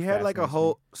career, He had like a fascinates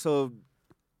whole. So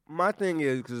my thing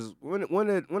is because when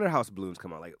did House of Balloons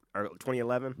come out? Like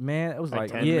 2011. me. Man, it was Like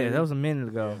like 10 yeah, maybe? that was a minute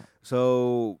ago.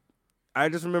 So I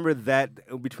just remember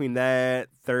that between that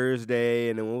Thursday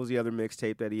and then what was the other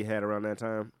mixtape that he had around that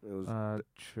time? It was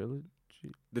Trilogy.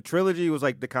 the trilogy was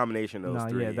like the combination of those No,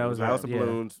 three. yeah, that It was House it, of yeah.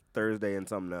 Balloons, Thursday, and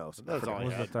something else. That's all What he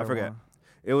was the had. third forget. one?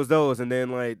 It was those, and then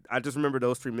like I just remember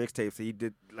those three mixtapes. He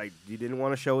didn't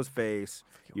want to show his face.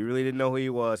 You really didn't know who he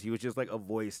was. He was just like a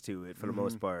voice to it for the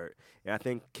most part. And I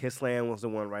think Kissland was the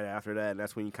one right after that, and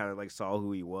that's when you kind of like saw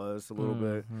who he was a little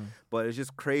bit. But it's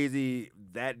just crazy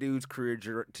that dude's career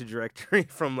trajectory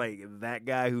from like that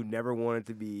guy who never wanted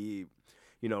to be,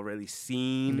 really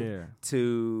seen Yeah.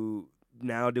 to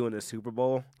now doing the Super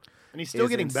Bowl. And he's still is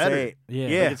getting insane. better. Yeah.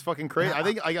 Yeah. Like, it's fucking crazy. I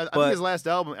think But his last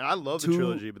album, and I love the to-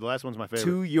 trilogy, but the last one's my favorite.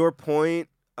 To your point,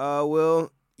 Will,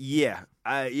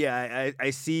 I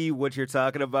see what you're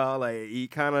talking about. Like he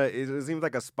kind of it seems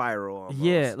like a spiral. Almost.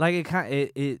 Yeah, like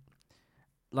it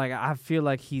like I feel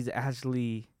like he's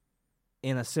actually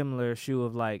in a similar shoe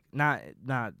of like not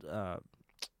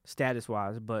status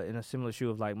wise, but in a similar shoe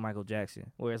of like Michael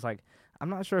Jackson, where it's like I'm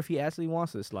not sure if he actually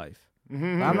wants this life.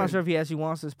 I'm not sure if he actually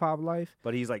wants this pop life,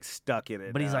 but he's like stuck in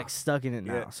it. but he's now. like stuck in it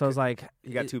now. Yeah. So it's like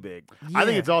He got too big. I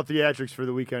think yeah. it's all theatrics for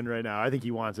The Weeknd right now. I think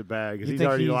he wants it back because You he's think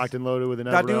already he's- locked and loaded with I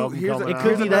another do. album Here's coming a- out. It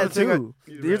could be another that thing too.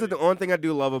 Here's the one thing I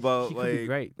do love about He could be like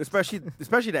great. especially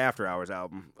the After Hours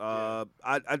album. I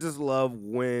just love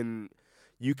when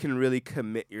you can really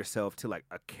commit yourself to like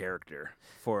a character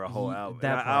for a whole album.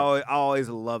 that And part. I always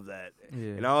love that.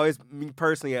 Yeah. And I always, me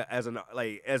personally, as an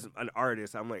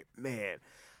artist, I'm like, man,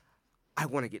 I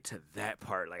want to get to that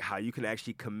part, like how you can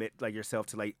actually commit like yourself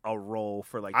to like a role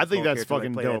for like. I the think whole that's character,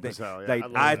 fucking like, play dope that as thing. hell. Yeah, Like I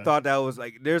love I that. thought that was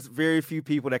like, there's very few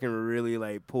people that can really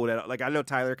like pull that out. Like I know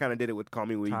Tyler kind of did it with "Call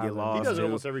Me When You Get Tyler. Lost." He does it too.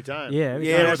 almost every time. Yeah, every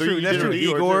Yeah, time. that's You true. did That's it true. with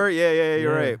Igor, Igor, too. yeah,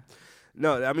 you're Yeah. right.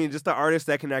 No, I mean just the artists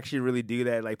that can actually really do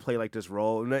that, like play like this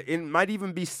role, and it might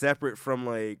even be separate from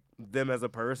like them as a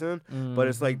person, but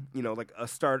it's like like a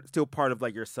still part of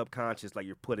like your subconscious, like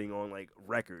you're putting on like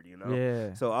record,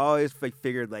 Yeah. So I always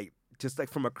figured like just like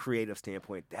from a creative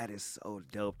standpoint, that is so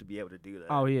dope to be able to do that.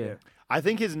 Oh, yeah. I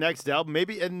think his next album,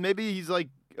 maybe he's like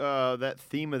that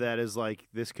theme of that is like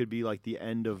this could be like the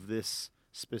end of this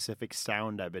specific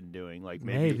sound I've been doing. Like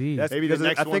maybe That's the because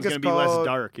next I one's think it's gonna be less called-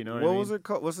 dark. You know what I What mean? was it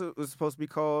called? It was supposed to be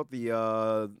called?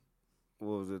 The what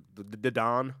was it? The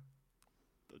Dawn.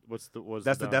 That's the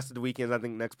Weeknd's I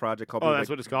think next project called. Oh, that's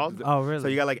what it's called? Oh, really? So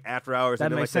you got like after hours That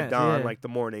and then like makes the sense, dawn, yeah. like the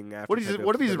morning after. What if he's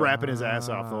the dawn. rapping his ass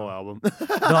off the whole album? Dog.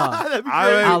 That'd be I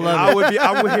crazy. love it.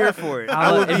 I would here for it.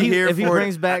 I would be here if he for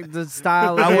brings it. back the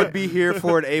style. I again. would be here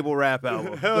for an Abel rap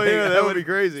album. Hell Like, yeah, that would be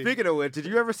crazy. Speaking of which, did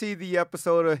you ever see the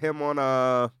episode of him on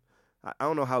I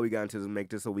don't know how we got into this, make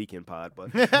this a Weekend pod,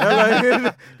 but did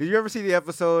you ever see the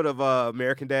episode of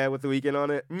American Dad with The Weeknd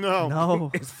on it? No.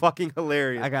 It's fucking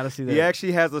hilarious. I gotta see that. He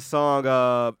actually has a song.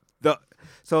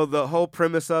 So the whole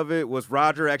premise of it was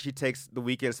Roger actually takes The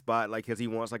Weeknd spot, like, because he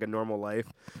wants like a normal life,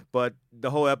 but the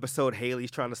whole episode Haley's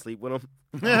trying to sleep with him,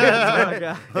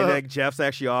 and like Jeff's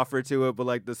actually offered to it, but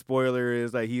like the spoiler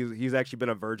is like he's actually been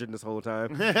a virgin this whole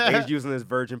time. And he's using his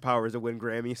virgin powers to win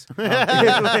Grammys.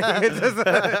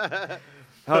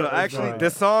 Hold on, actually,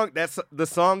 the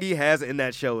song he has in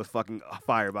that show is fucking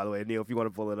fire. By the way, Neil, if you want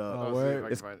to pull it up, Oh,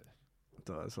 word. It's-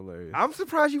 That's hilarious. I'm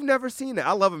surprised you've never seen it.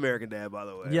 I love American Dad, by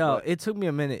the way. Yo, but- it took me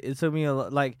a minute. It took me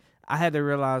like I had to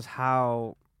realize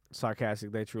how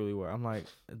sarcastic they truly were. I'm like,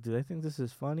 do they think this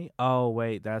is funny? Oh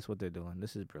wait, that's what they're doing.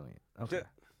 This is brilliant. Okay.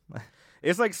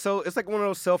 It's like one of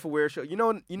those self-aware shows. You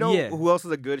know Yeah. who else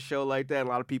is a good show like that? And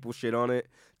a lot of people shit on it.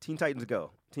 Teen Titans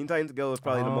Go. Teen Titans Go is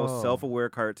probably the Oh. most self-aware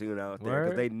cartoon out there because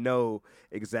Word? they know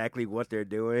exactly what they're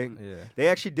doing. Yeah. They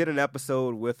actually did an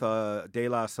episode with De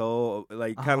La Soul,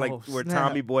 like kind of like Oh, where snap.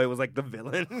 Tommy Boy was like the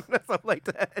villain, something like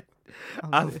that.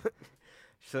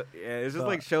 So, yeah, it's just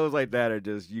like shows like that are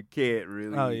just you can't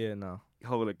really. Oh yeah, no.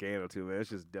 Hold a candle to, man. It's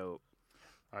just dope.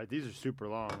 All right, these are super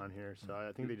long on here, so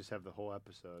I think they just have the whole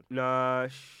episode. Nah,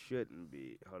 shouldn't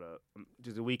be. Hold up.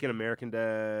 Just a Weekend American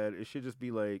Dad. It should just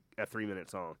be like a 3-minute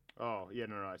song. Oh, yeah,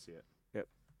 no, I see it. Yep.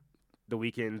 The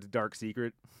Weeknd's Dark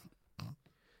Secret.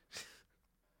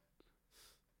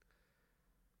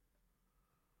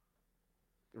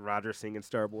 Roger singing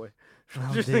Starboy.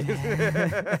 Oh, damn.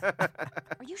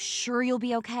 Are you sure you'll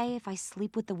be okay if I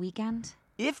sleep with The Weeknd?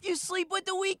 If you sleep with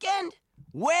The Weeknd?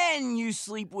 When you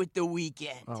sleep with The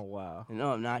Weeknd? Oh wow.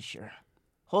 No, I'm not sure.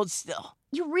 Hold still.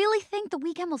 You really think The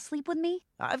Weeknd will sleep with me?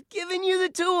 I've given you the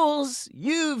tools.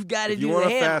 You've got to If do you the want to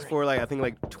hammering. fast forward, like I think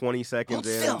like 20 seconds Hold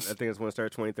in. still. I think it's when it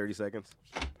starts 20, 30 seconds.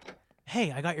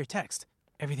 Hey, I got your text.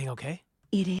 Everything okay?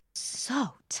 It is so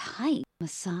tight.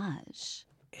 Massage.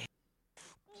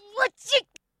 What's it?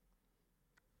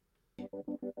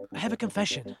 I have a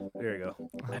confession. There you go.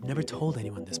 I've never told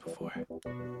anyone this before.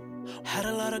 Had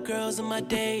a lot of girls in my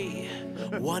day,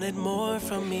 wanted more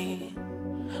from me.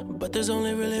 But there's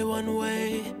only really one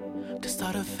way to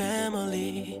start a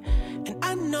family. And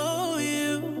I know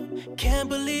you can't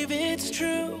believe it's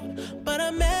true, but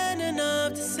I'm man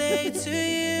enough to say to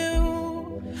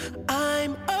you,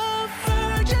 I'm a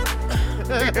virgin.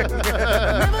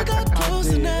 Never got close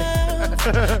enough.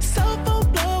 Cell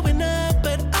phone blowing up,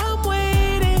 but I'm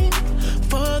waiting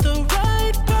for the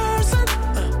right person.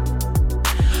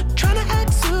 Trying to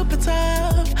act super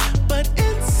tough, but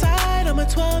inside I'm a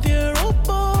 12-year-old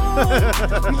boy.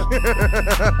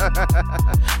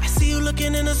 I see you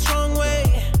looking in a strong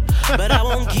way, but I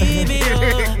won't give it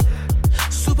up.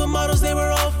 Supermodels, they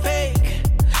were all fake,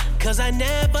 'cause I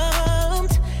never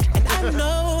humped. And I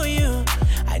know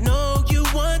you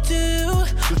want to.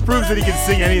 This proves that he can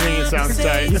sing anything. It sounds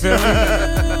tight.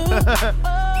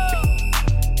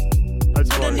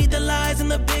 That's funny. The lies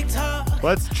and the big talk.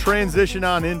 Let's transition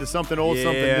on into something old,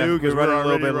 something Yeah, new, because we're running a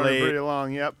little already bit running late. pretty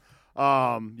long. Yep.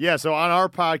 Yeah. So on our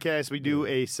podcast, we do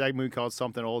a segment called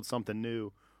 "Something Old, Something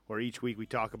New," where each week we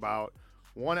talk about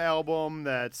one album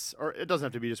that's, or it doesn't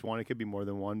have to be just one; it could be more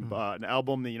than one. But an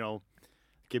album that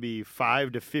could be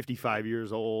 5 to 55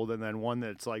 years old, and then one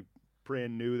that's like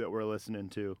brand new that we're listening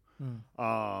to.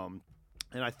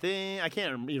 And I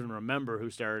can't even remember who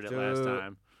started it last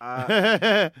time.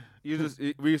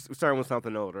 We starting with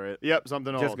something old, right? Yep,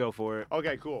 something old. Just go for it.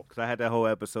 Okay, cool. Because I had that whole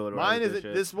episode. Mine is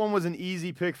this one was an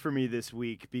easy pick for me this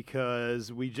week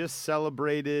because we just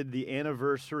celebrated the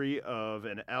anniversary of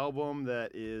an album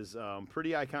that is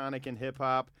pretty iconic in hip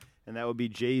hop, and that would be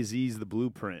Jay-Z's The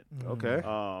Blueprint. Okay.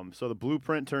 So The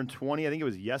Blueprint turned 20. I think it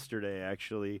was yesterday,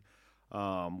 actually,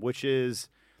 which is.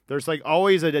 There's like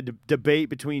always a debate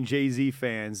between Jay-Z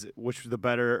fans, what's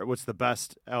the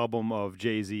best album of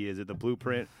Jay-Z? Is it The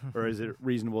Blueprint or is it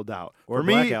Reasonable Doubt? Or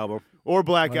Black Album. Or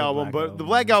Black Album. But the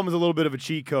Black Album is a little bit of a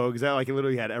cheat code because that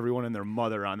literally had everyone and their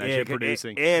mother on that shit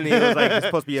producing. And he was like, it's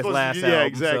supposed to be his last album. Yeah,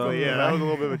 exactly. So. Yeah, that was a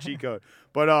little bit of a cheat code.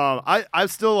 But I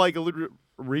still like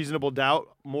Reasonable Doubt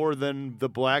more than the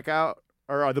Blackout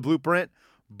or the Blueprint.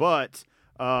 But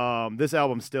this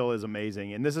album still is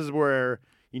amazing. And this is where...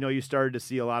 you started to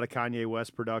see a lot of Kanye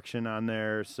West production on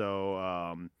there,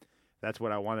 so that's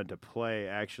what I wanted to play,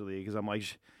 actually, because I'm like,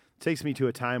 it takes me to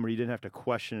a time where you didn't have to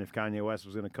question if Kanye West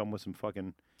was going to come with some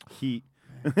fucking heat.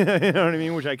 You know what I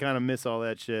mean? Which I kind of miss all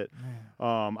that shit.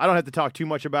 I don't have to talk too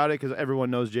much about it because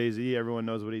everyone knows Jay-Z. Everyone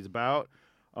knows what he's about.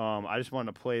 I just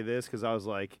wanted to play this because I was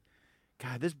like,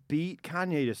 God, this beat,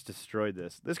 Kanye just destroyed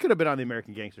this. This could have been on the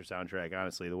American Gangster soundtrack,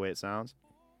 honestly, the way it sounds.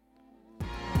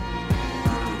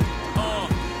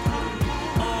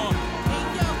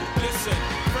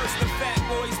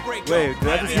 Wait,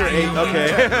 that is your 8? Okay.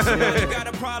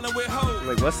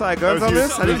 Like, West Side Guns on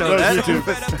this? I didn't know that.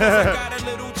 Got a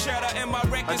little cheddar and my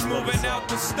record's moving out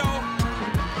the store.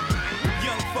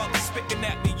 Young fucks spitting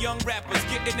at me, young rappers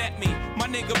getting at me. My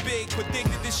nigga Big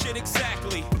predicted this shit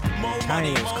exactly. More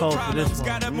money, more problems,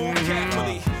 gotta move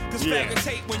carefully. Cause faggots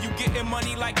hate when you getting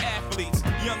money like athletes.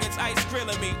 Youngins ice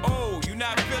grilling me. Oh, you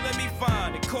not feeling me?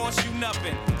 Fine, it costs you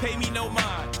nothing. Pay me no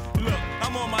mind. Look,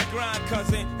 I'm on my grind,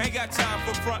 cousin. Ain't got time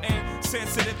for frontin'.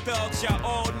 Sensitive thugs, y'all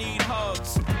all need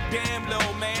hugs. Damn,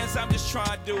 little mans, I'm just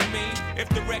trying to do me. If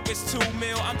the record's 2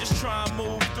 mil, I'm just trying to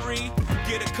move 3.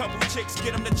 Get a couple chicks,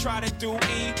 get them to try to do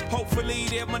E. Hopefully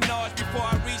they're Minaj before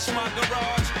I reach my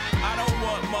garage. I don't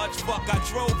want much, fuck, I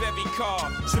drove every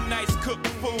car. Some nice cooked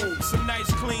food, some nice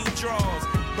clean drawers.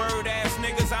 Bird ass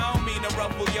niggas, I don't mean to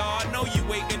ruffle y'all. I know you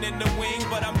waiting in the wing,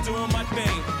 but I'm doing my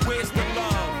thing. Where's the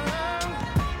love?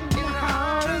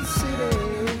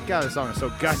 God, this song is so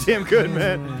goddamn good,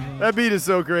 man. That beat is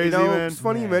so crazy, man. It's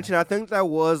funny you mention. I think that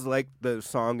was like the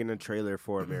song in the trailer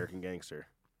for American Gangster.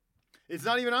 It's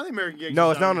not even on the American Gangster.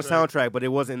 No, it's not on the soundtrack, but it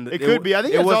was in the. It could be. I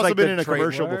think it's also like been in a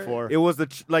commercial before. It was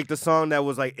the song that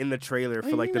was like in the trailer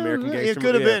for like the American Gangster. It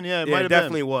could have been. Yeah, it might have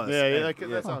definitely been. was. Yeah,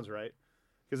 that sounds right.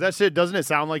 Because that shit, doesn't it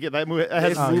sound like it? That movie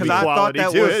has movie quality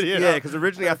to it. Yeah, because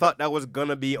originally I thought that was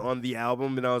gonna be on the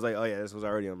album, and I was like, oh yeah, this was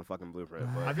already on the fucking Blueprint.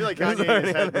 But I feel like Kanye in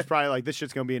his head was probably like, this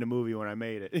shit's gonna be in a movie when I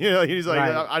made it. He's like,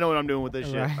 I know what I'm doing with this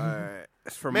shit. All right.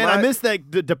 Man, I miss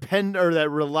that that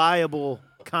reliable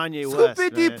Kanye West.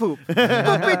 Scoopity poop,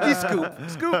 scoopity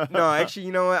scoop. No, actually,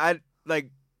 you know what?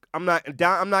 I'm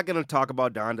not gonna talk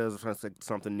about Donda as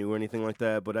something new or anything like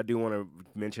that, but I do want to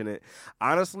mention it.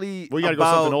 Honestly, we gotta go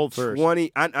something old first.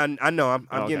 20. I know. I'm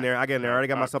getting there. I already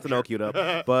got my something old queued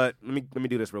up. But let me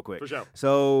do this real quick. For sure.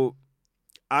 So,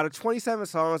 out of 27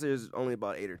 songs, there's only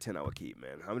about 8 or 10 I would keep,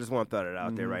 man. I just want to throw it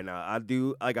out there right now. I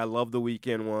love the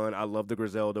Weeknd one. I love the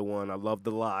Griselda one. I love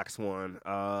the Lox one.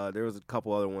 There was a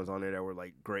couple other ones on there that were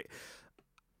like great.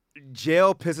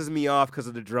 Jail pisses me off because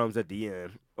of the drums at the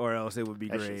end, or else it would be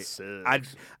great.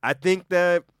 I think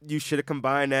that you should have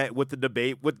combined that with the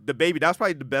debate with the baby. That's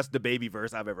probably the best DaBaby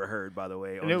verse I've ever heard, by the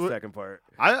way, on the second part.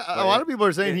 A lot of people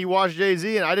are saying he watched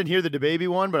Jay-Z, and I didn't hear the DaBaby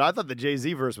one, but I thought the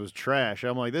Jay-Z verse was trash.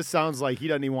 I'm like, this sounds like he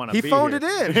doesn't even want to be phoned here.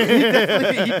 it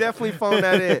in. He definitely phoned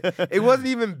that in. It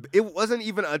wasn't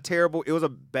even a terrible. It was a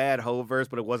bad whole verse,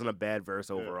 but it wasn't a bad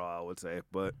verse overall, I would say.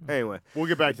 But anyway, we'll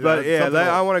get back to that. But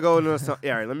yeah, I want to go into something.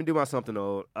 Yeah, all right, let me do my something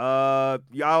old. I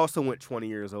also went 20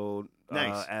 years old.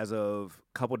 Nice. As of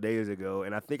a couple days ago,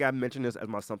 and I think I mentioned this as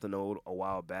my something old a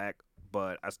while back,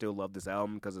 but I still love this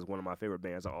album because it's one of my favorite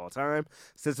bands of all time.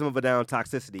 System of a Down,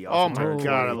 Toxicity. Oh my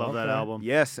God, I love that album.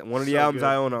 Yes, one of the albums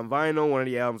I own on vinyl. One of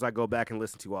the albums I go back and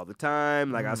listen to all the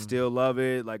time. Like I still love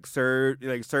it. Like Serge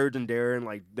and Darren,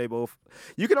 like they both.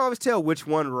 You can always tell which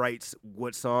one writes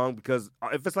what song because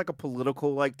if it's like a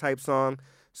political like type song,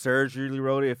 Serge usually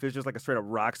wrote it. If it's just like a straight up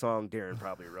rock song, Darren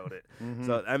probably wrote it.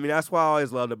 So I mean, that's what I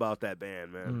always loved about that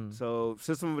band, man. So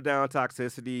System of a Down,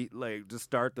 Toxicity, like just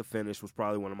start to finish, was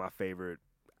probably one of my favorite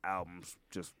albums.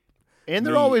 And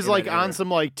they're always like on some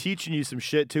like teaching you some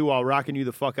shit too while rocking you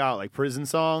the fuck out, like Prison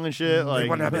Song and shit. Like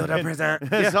wanna build a prison.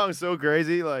 That song's so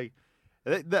crazy. Like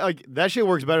That shit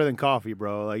works better than coffee,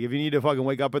 bro. Like if you need to fucking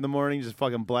wake up in the morning, just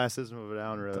fucking blast System of a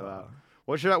Down really loud.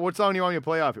 What song do you want me to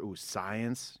play off? Ooh,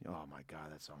 Science. Oh my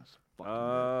god, that song's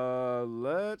fucking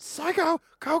let's Psycho,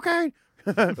 cocaine.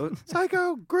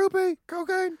 Psycho, groupie,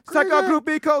 cocaine, Psycho,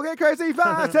 groupie, cocaine, crazy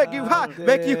vibes, take you high,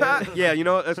 make you high. Yeah, you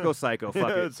know what? Let's go Psycho. Fuck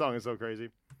it. That song is so crazy.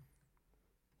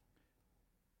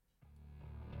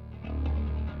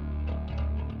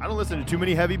 I don't listen to too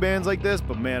many heavy bands like this,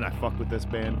 but man, I fuck with this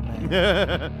band.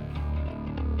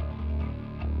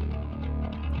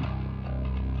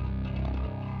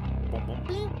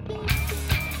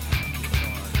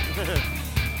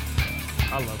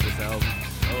 I love this album.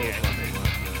 Oh, fucking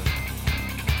much, man.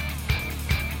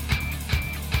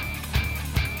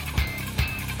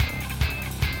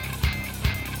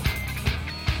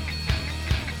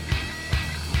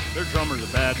 Their drummer's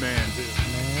a bad man, too.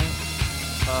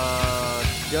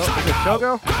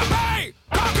 Shogo? Cocaine!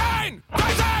 Cocaine!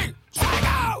 Crazy!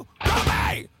 Psycho!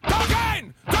 Groupie!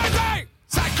 Cocaine! Crazy!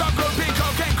 Psycho groupie,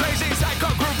 cocaine crazy, psycho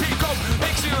groupie, coke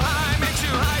makes you high, makes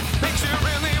you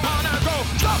really wanna go.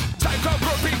 Stop! Psycho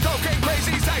groupie, cocaine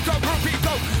crazy, psycho groupie,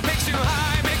 coke makes you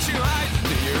high,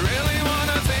 do you really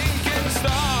wanna think and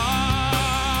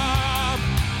stop?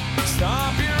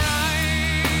 Stop your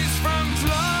eyes from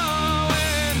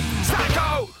flowing.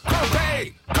 Psycho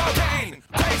groupie, cocaine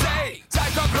crazy,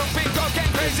 psycho groupie,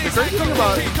 cocaine crazy, psycho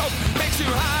groupie, coke makes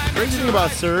you high. Crazy thing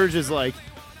about Surge is like,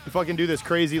 you fucking do this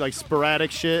crazy like sporadic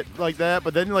shit like that,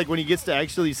 but then like when he gets to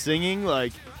actually singing,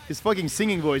 like his fucking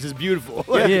singing voice is beautiful.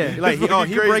 Like,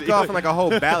 he break off in like a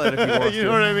whole ballad if he wants You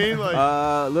know what I mean? Like,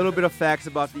 a little bit of facts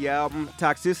about the album.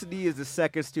 Toxicity is the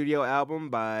second studio album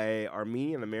by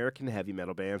Armenian-American heavy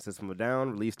metal band System of a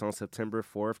Down, released on September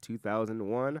 4th,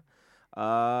 2001.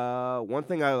 One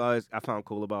thing I found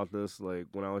cool about this, like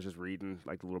when I was just reading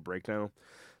like the little breakdown.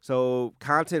 So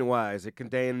content-wise, it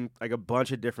contained like a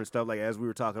bunch of different stuff. Like as we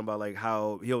were talking about, like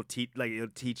how he'll teach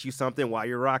you something while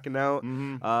you're rocking out.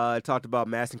 It talked about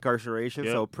mass incarceration,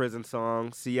 so prison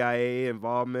songs, CIA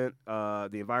involvement,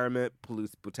 the environment,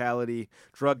 police brutality,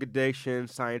 drug addiction,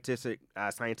 scientific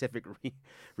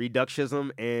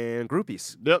reductionism, and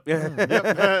groupies. Yep.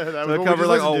 So it covered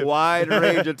like a wide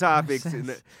range of topics.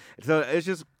 So it's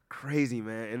just crazy,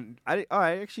 man. And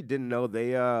I actually didn't know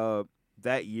they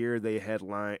that year they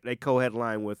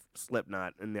co-headlined with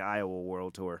Slipknot in the Iowa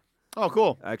World Tour. Oh,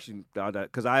 cool. I actually thought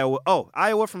that because Iowa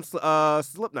from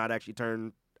Slipknot actually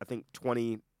turned, I think,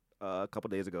 20 a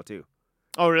couple days ago too.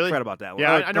 Oh, really? I forgot about that one.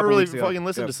 Yeah, I never really fucking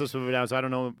listened to System of a Down, so I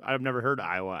don't know. I've never heard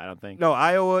Iowa, I don't think. No,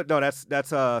 Iowa. No, that's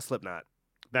Slipknot.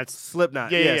 That's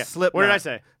Slipknot. Yeah. Slipknot. What did I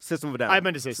say? System of a Down. I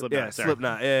meant to say Slipknot. Yeah, sorry.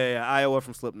 Slipknot. Yeah. Iowa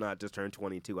from Slipknot just turned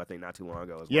 22, I think, not too long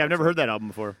ago. Yeah, I've never heard that album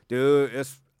before. Dude,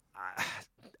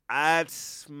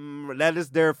 that is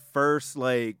their first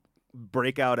like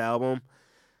breakout album.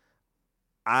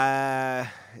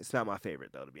 It's not my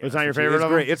favorite though, to be honest. It's not your favorite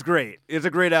album? It's great. It's a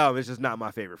great album. It's just not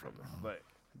my favorite from them. But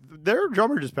their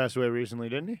drummer just passed away recently,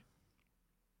 didn't he?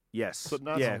 Yes.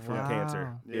 Slipknot? Yeah, from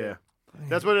cancer. Yeah.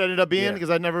 That's what it ended up being because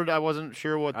I wasn't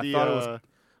sure what I thought it was.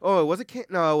 Oh, was it?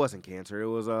 No, it wasn't cancer. It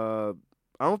was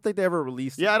I don't think they ever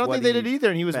released. Yeah, I don't think they did either.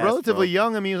 And he was relatively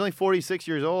young. I mean, he was only 46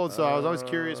 years old, so I was always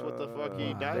curious what the fuck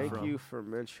he died from. Thank you for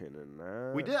mentioning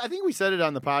that. We did. I think we said it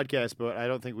on the podcast, but I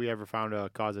don't think we ever found a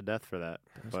cause of death for that.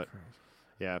 But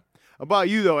yeah. About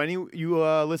you though, you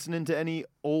listening to any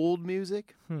old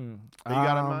music that you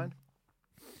got in mind?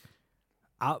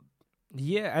 I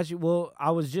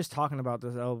was just talking about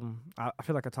this album. I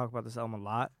feel like I talk about this album a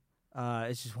lot.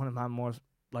 It's just one of my more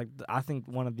I think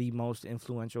one of the most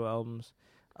influential albums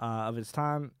of its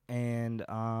time, and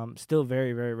still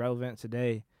very, very relevant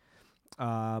today.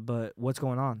 But What's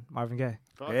Going On, Marvin Gaye.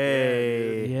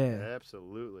 Hey, yeah,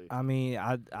 absolutely. I mean,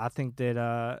 I think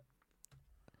that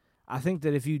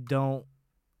if you don't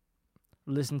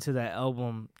listen to that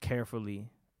album carefully,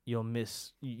 you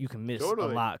can miss a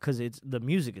lot because the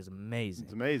music is amazing.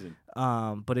 It's amazing.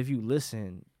 But if you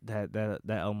listen, that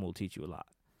album will teach you a lot.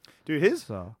 Dude,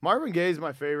 Marvin Gaye is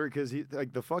my favorite because he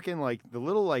the fucking the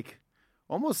little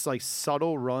almost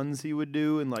subtle runs he would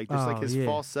do, and just his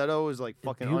falsetto is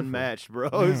fucking unmatched, bro.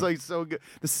 It's so good.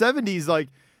 The 70s,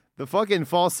 the fucking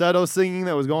falsetto singing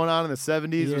that was going on in the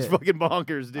 70s was fucking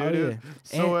bonkers, dude. Oh, yeah.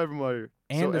 So everywhere.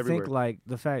 And to think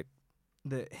the fact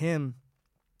that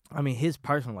his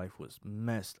personal life was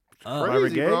messed up.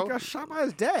 Crazy, bro. Got shot by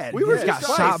his dad. He got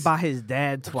shot by his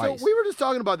dad twice. So we were just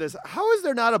talking about this. How is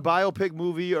there not a biopic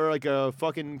movie or a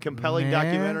fucking compelling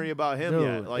documentary about him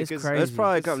yet? It's crazy. That's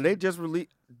probably coming. They just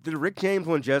released the Rick James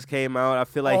one. Just came out. I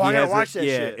feel like I gotta watch that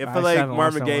shit. I feel like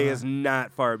Marvin Gaye is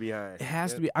not far behind. It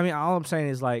has to be. I mean, all I'm saying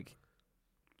is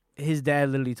his dad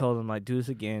literally told him like, do this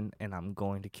again and I'm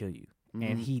going to kill you.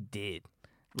 And he did.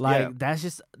 Like that's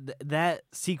just that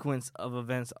sequence of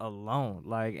events alone.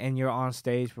 Like, and you're on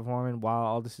stage performing while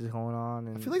all this is going on.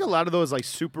 And I feel like a lot of those like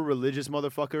super religious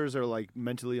motherfuckers are like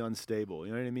mentally unstable.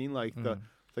 You know what I mean? Like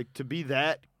like to be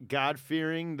that God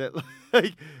fearing that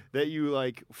like that you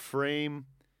like frame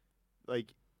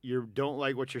like you don't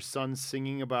like what your son's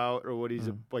singing about or what he's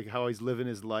like how he's living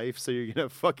his life, so you're gonna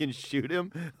fucking shoot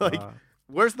him. Like,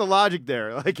 where's the logic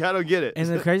there? Like, I don't get it. And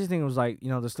the crazy thing was like,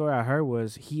 the story I heard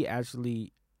was he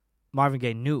actually Marvin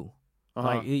Gaye knew.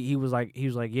 Like he was like,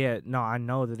 yeah, no, I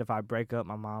know that if I break up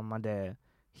my mom and my dad,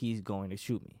 he's going to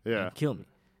shoot me and kill me.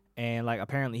 And like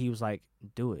apparently he was like,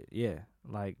 do it, yeah.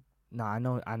 Like, no, I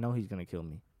know he's gonna kill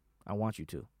me. I want you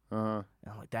to. And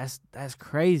I'm like, that's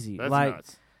crazy. That's like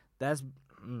nuts. that's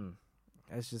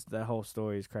just that whole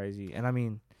story is crazy. And I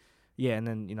mean, yeah, and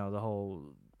then the whole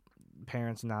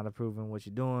parents not approving what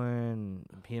you're doing,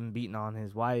 him beating on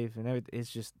his wife and everything. It's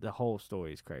just the whole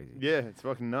story is crazy. Yeah, it's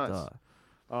fucking nuts.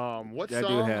 What that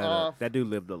song? Dude that dude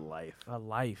lived a life. A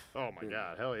life. Oh my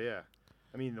god, hell yeah.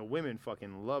 I mean, the women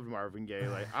fucking loved Marvin Gaye.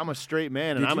 Like, I'm a straight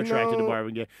man and Did I'm you attracted to know-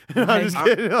 Marvin Gaye. I'm just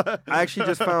kidding. I actually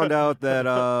just found out that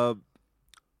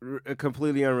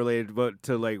completely unrelated, but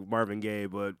to like Marvin Gaye.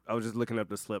 But I was just looking up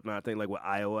the Slipknot thing, like with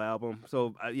Iowa album.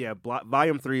 So yeah,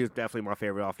 Volume 3 is definitely my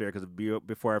favorite off there because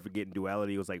before I ever get in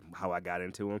Duality, it was like how I got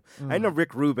into him. I didn't know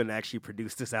Rick Rubin actually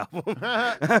produced this album.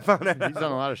 I found that He's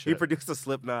done a lot of shit. He produced the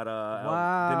Slipknot album.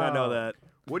 Wow. Did not know that.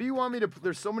 What do you want me to?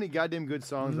 There's so many goddamn good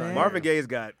songs. on Marvin here. Gaye's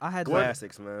got I had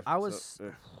classics, man. I was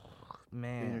So,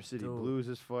 man. Inner City dude. Blues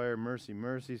is fire. Mercy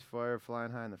Mercy's fire.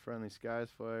 Flying High in the Friendly Skies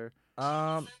fire.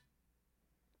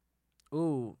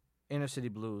 Ooh, Inner City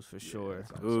Blues for sure.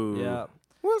 Ooh. Yeah.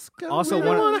 What's going Also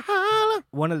on?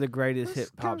 one of the greatest hip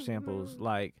hop samples.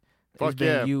 Like it's Fuck been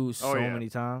yeah. used Oh, so yeah. many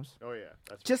times. Oh yeah,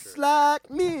 that's for Just sure. like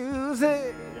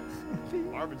music.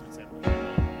 Marvin's been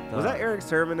sampling. Was that Eric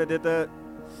Sermon that did that?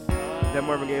 That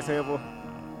Marvin Gaye sample?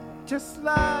 Just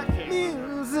like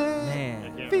music.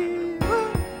 Man,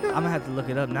 Fever. I'm gonna have to look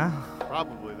it up now.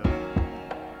 Probably though.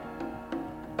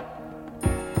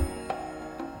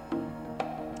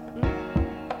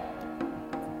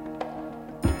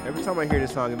 Every time I hear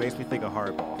this song, it makes me think of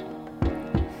Hardball.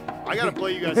 I gotta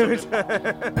play you guys something.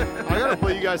 I gotta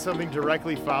play you guys something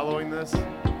directly following this.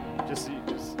 Just so you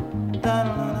just.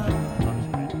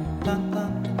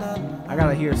 I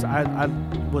gotta hear. I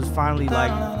was finally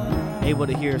like able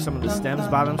to hear some of the stems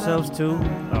by themselves too.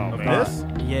 Oh man. This?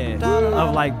 Yeah,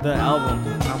 of like the album.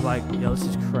 I'm like, yo, this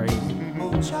is crazy.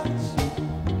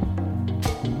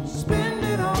 Spend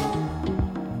it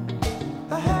on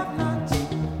the have-nots.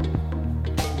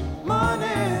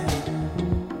 Money,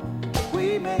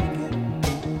 we make it.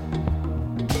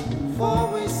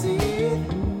 Before we see it,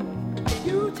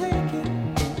 you take it.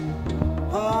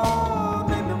 Oh,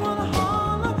 make me wanna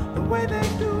holler the way they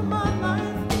do my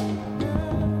life.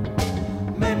 Yeah.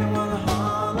 Make me wanna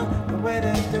holler the way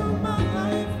they do my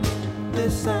life.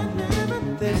 This ain't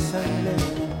living, this ain't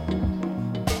living.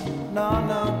 No,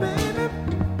 no, baby,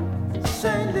 this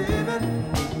ain't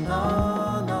living.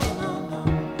 No, no, no, no.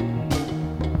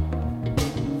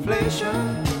 Inflation,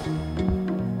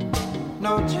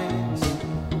 no chance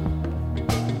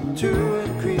to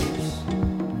increase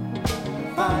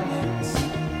finance.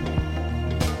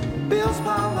 Bills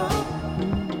pile up,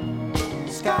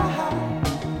 sky high.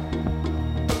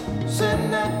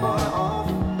 Send that boy off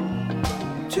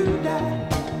to die.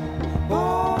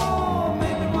 Oh,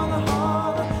 make me wanna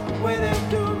holler the way they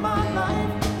do my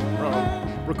life.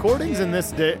 Bro, recordings in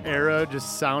this era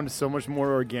just sound so much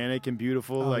more organic and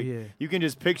beautiful. Like yeah. you can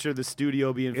just picture the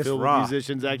studio being It's filled raw. with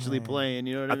musicians actually playing.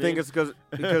 You know what I I mean? think it's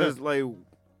because like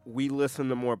we listen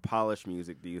to more polished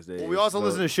music these days. Well, we also so-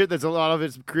 listen to shit that's a lot of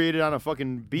it's created on a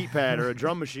fucking beat pad or a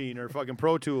drum machine or fucking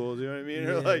Pro Tools. You know what I mean?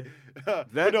 Or like,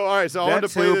 but no, all right. So I wanted that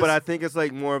to play too, this. but I think it's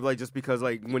like more of like just because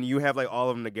like when you have like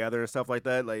all of them together and stuff like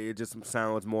that, like it just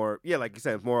sounds more, yeah, like you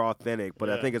said, it's more authentic.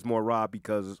 But I Yeah. think it's more raw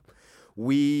because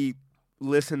we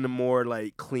listen to more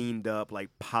like cleaned up, like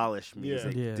polished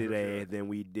music Yeah, for today than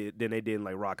they did in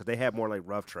like rock because they had more like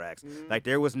rough tracks. Mm-hmm. Like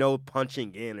there was no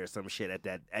punching in or some shit at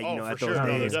that. oh, You know, for at sure. those No,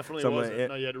 there days. definitely Some, wasn't. like,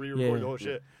 No, you had to re-record the whole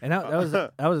shit. And that was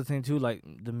that was the thing too. Like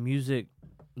the music,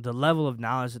 the level of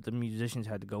knowledge that the musicians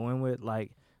had to go in with,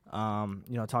 like,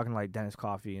 talking like Dennis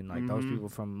Coffey and like those people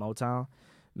from Motown.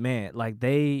 Man, like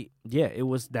it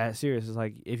was that serious. It's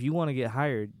like if you want to get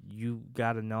hired, you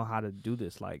got to know how to do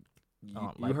this. Like,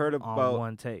 you heard on about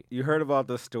one take. You heard about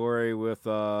the story with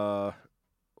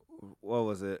what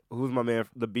was it? Who's my man?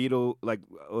 The Beatle, like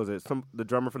what was it the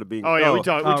drummer for the Beatles? Oh yeah, we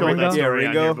told Ringo? that story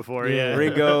on Ringo here before. Yeah,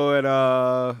 Ringo and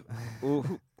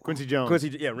Quincy Jones.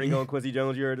 Ringo and Quincy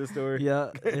Jones. You heard this story?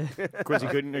 Yeah. Quincy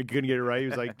couldn't get it right. He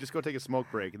was like, just go take a smoke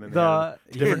break, and then they The- had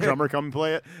a different drummer come and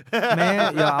play it.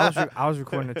 Man, I was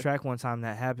recording a track one time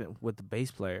that happened with the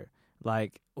bass player.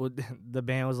 Like, the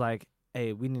band was like,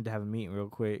 "Hey, we need to have a meeting real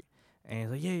quick," and he's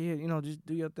like, "Yeah, just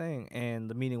do your thing." And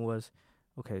the meeting was,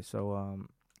 okay, so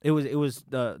it was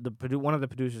one of the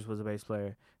producers was a bass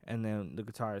player, and then the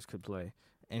guitarist could play,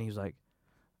 and he was like,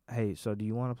 "Hey, so do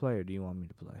you want to play or do you want me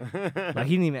to play?" Like,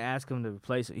 he didn't even ask him to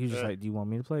replace it. He was just like, "Do you want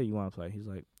me to play or you want to play?" He's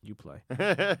like, "You play."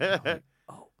 Like,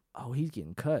 oh, he's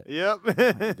getting cut. Yep.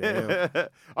 Like, damn.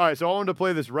 All right, so I wanted to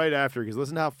play this right after because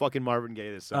listen to how fucking Marvin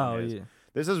Gaye this song is. Yeah.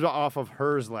 This is off of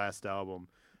Her's last album.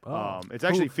 Oh. It's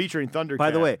actually featuring Thundercat.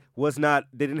 By the way, they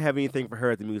didn't have anything for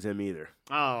her at the museum either.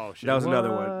 Oh shit, that was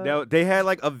another one. They had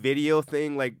like a video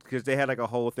thing, like because they had like a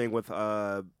whole thing with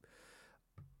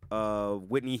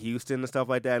Whitney Houston and stuff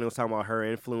like that, and it was talking about her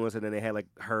influence, and then they had like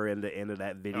her in the end of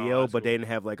that video, but they didn't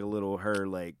have like a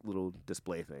little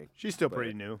display thing. She's still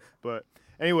pretty new, but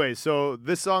anyway, so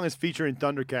this song is featuring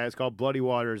Thundercat. It's called Bloody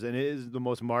Waters, and it is the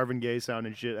most Marvin Gaye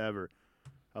sounding shit ever.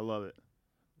 I love it.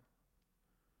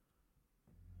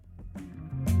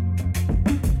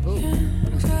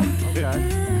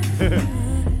 Okay.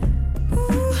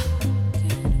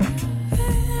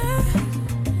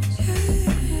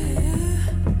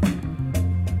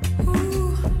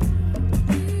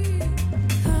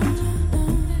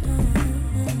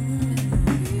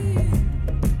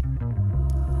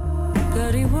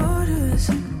 Bloody waters,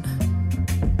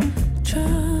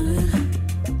 drowning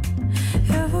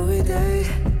every day,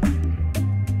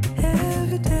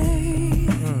 every day.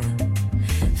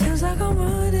 Feels like I'm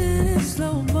running in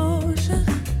slow motion,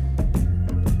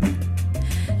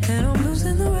 and I'm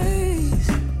losing the race.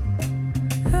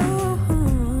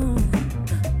 Oh,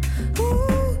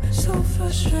 ooh, so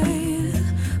frustrated.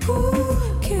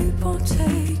 Ooh, keep on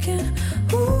taking.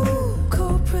 Ooh,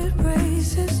 corporate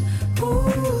races.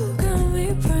 Ooh, got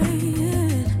me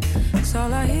praying. 'Cause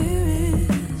all I hear is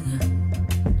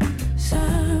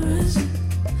sirens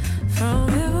from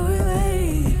every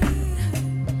way.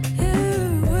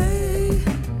 Every way,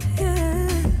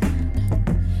 yeah.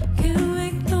 Can't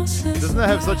make no sense. Doesn't that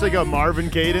have such like a Marvin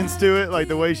cadence to it, like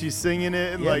the way she's singing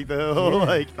it, and like the whole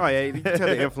like? Oh yeah, you can tell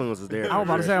the influence is there. I was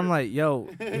about to say, I'm like, yo,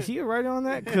 is he right on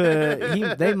that?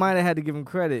 Cause they might have had to give him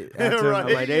credit. After, Right,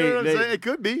 I'm like, you know what I'm saying? It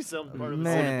could be some part of the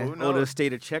Man. song. Who Owe the knows?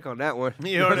 state a check on that one.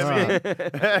 You know what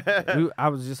I mean? I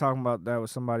was just talking about that with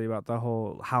somebody about the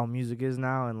whole how music is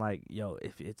now, and like, yo,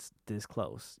 if it's this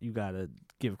close, you gotta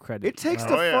give credit. It takes the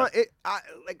fun.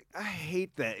 I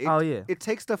hate that. It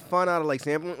takes the fun out of like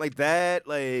sampling like that.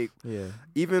 Like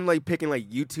even like picking like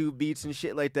YouTube beats and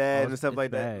shit like that and stuff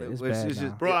like bad. that. It's Which bad is now.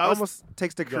 just Bro, it I was- almost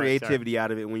takes the Go ahead, sorry. creativity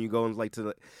out of it when you go and like to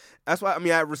the. That's why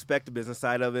I respect the business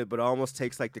side of it, but it almost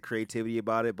takes like the creativity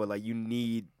about it. But like you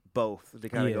need both to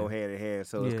kind of Yeah. go hand in hand.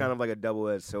 So it's Yeah. kind of like a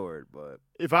double-edged sword. But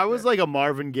If I was like a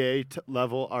Marvin Gaye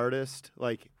level artist,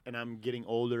 like, and I'm getting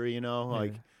older, you know,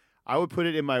 like, I would put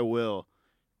it in my will.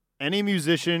 Any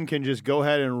musician can just go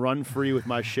ahead and run free with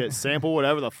my shit. Sample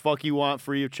whatever the fuck you want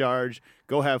free of charge.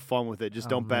 Go have fun with it. Just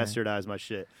don't man. bastardize my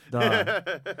shit.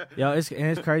 Yo,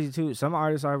 it's crazy too. Some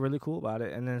artists are really cool about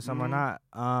it, and then some are not.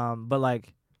 But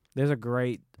like, there's a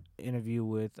great interview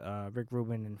with Rick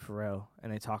Rubin and Pharrell,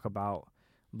 and they talk about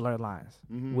blurred lines,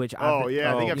 which I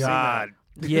think I've seen that.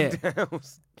 Yeah, That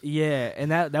was- yeah,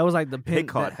 and that was like the pin. they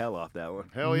caught that- hell off that one.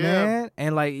 Hell yeah. Man,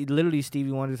 and like literally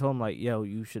Stevie Wonder told him like, yo,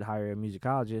 you should hire a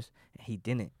musicologist, and he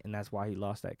didn't, and that's why he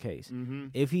lost that case.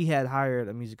 If he had hired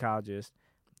a musicologist,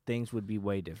 things would be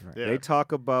way different. Yeah. They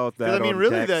talk about 'Cause, that I mean, on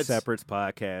really, Dex that's- Separate's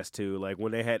podcast too. Like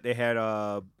when they had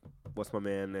what's my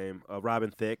man name? Robin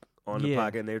Thicke on the Yeah.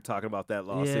 podcast, and they were talking about that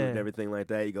lawsuit Yeah. and everything like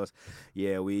that. He goes,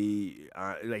 "Yeah, we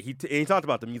like he talked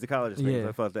about the musicologist thing. Yeah.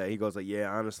 I felt that he goes like, "Yeah,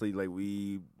 honestly, like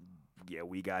we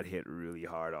got hit really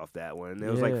hard off that one. And it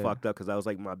was like Yeah. fucked up because that was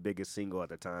like my biggest single at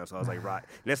the time. So I was like, right,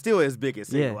 and that's still his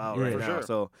biggest single Yeah, out yeah. right For now. sure.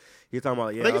 So he's talking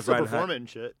about They can I was still riding perform high. it and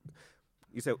shit.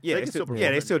 You said, They yeah, can still perform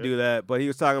they it, still yeah. do that. But he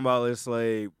was talking about this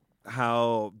like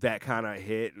how that kind of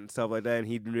hit and stuff like that, and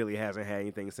he really hasn't had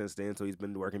anything since then. So he's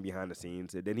been working behind the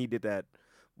scenes. And then he did that.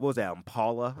 What was that album?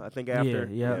 Paula, I think. After,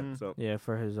 So Yeah,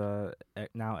 for his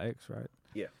now ex, right?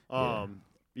 yeah,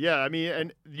 Yeah, I mean,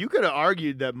 and you could have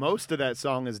argued that most of that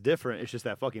song is different. It's just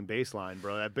that fucking bass line,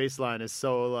 bro. That bass line is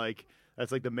so like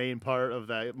that's like the main part of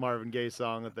that Marvin Gaye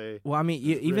song that they. Well, I mean,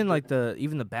 even like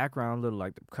the background, little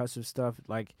like the percussive stuff.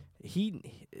 Like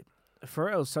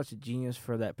Pharrell's such a genius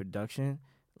for that production.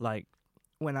 Like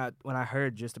when I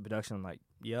heard just the production, I'm like,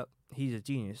 yep, he's a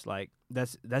genius. Like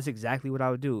that's exactly what I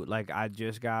would do. Like I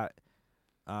just got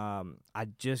I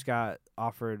just got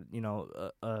offered,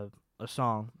 a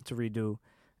song to redo,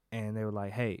 and they were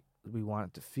like, "Hey, we want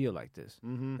it to feel like this."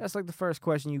 Mm-hmm. That's like the first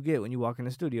question you get when you walk in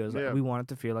the studio. Is like, "We want it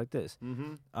to feel like this,"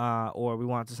 or "We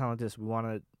want it to sound like this. We want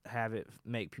to have it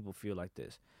make people feel like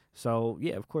this." So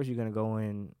yeah, of course you're gonna go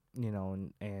in,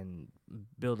 and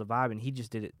build a vibe, and he just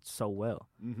did it so well.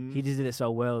 Mm-hmm. He just did it so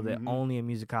well that only a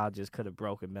musicologist could have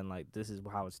broke and been like, "This is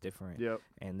how it's different." Yep.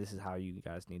 And this is how you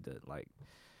guys need to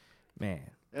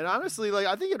man. And honestly,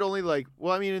 I think it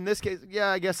only in this case, yeah,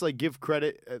 I guess give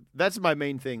credit. That's my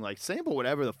main thing. Sample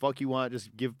whatever the fuck you want,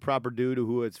 just give proper due to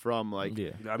who it's from.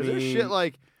 There's shit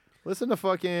listen to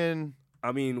fucking.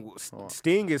 I mean,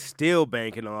 Sting is still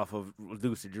banking off of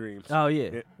Lucid Dreams. Oh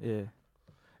yeah. And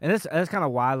that's kind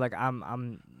of why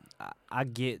I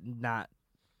get not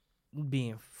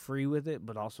being free with it,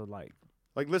 but also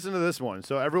listen to this one.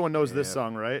 So everyone knows this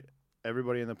song, right?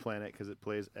 Everybody on the planet, because it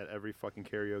plays at every fucking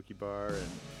karaoke bar and.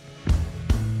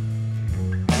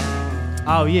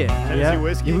 Oh yeah, Tennessee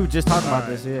Whiskey. We were just talking about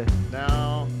this, yeah.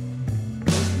 Now.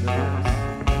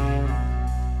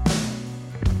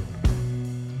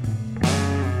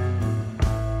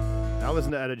 Now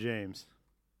listen to Etta James.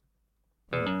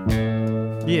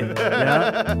 Yeah.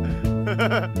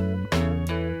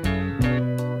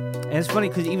 And it's funny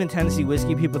because even Tennessee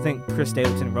Whiskey, people think Chris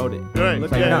Stapleton wrote it. Right. No,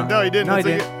 he didn't. No, he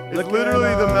didn't. It's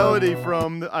literally the melody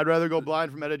from "I'd Rather Go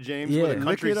Blind" from Etta James with a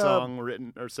country song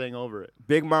written or sang over it.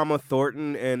 Big Mama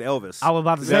Thornton and Elvis. I was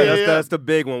about to say that's the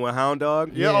big one with Hound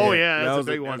Dog. Yeah. Oh yeah, that's a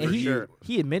big one for sure.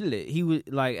 He admitted it. He was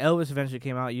Elvis eventually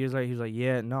came out years later. He was like,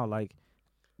 "Yeah, no,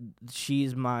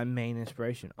 she's my main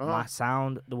inspiration. My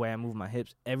sound, the way I move my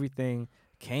hips, everything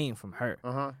came from her."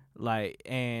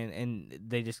 And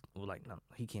they just were like, "No,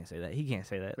 he can't say that. He can't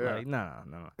say that." Yeah.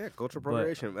 No. Yeah, cultural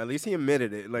appropriation. At least he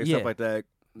admitted it, stuff like that.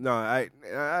 No, I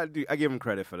give him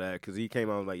credit for that because he came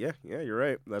out and was like, yeah, you're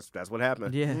right. That's what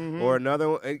happened. Yeah. Or another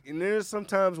one, and there's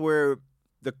sometimes where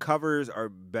the covers are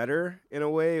better in a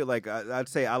way. I'd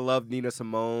say I love Nina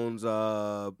Simone's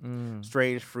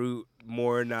 "Strange Fruit"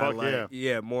 more than I like.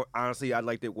 Yeah, more honestly, I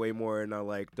liked it way more than I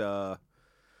liked. Oh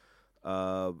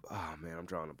man, I'm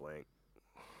drawing a blank.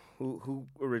 Who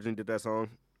originally did that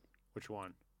song? Which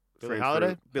one? Billie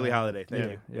Holiday? Billie Holiday. Thank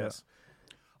you. Yeah. Yes.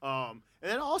 And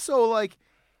then also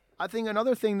I think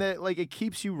another thing that it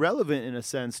keeps you relevant in a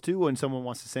sense too when someone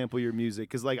wants to sample your music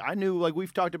because I knew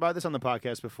we've talked about this on the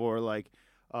podcast before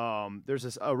there's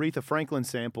this Aretha Franklin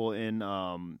sample in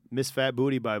Miss Fat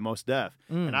Booty by Mos Def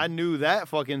and I knew that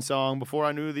fucking song before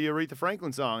I knew the Aretha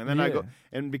Franklin song and then I go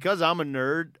and because I'm a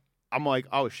nerd I'm like,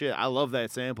 oh shit, I love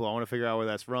that sample. I want to figure out where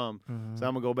that's from. So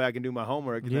I'm gonna go back and do my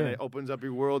homework and then it opens up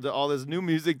your world to all this new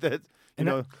music that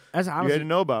you that's you had to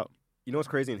know about. You know what's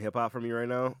crazy in hip hop for me right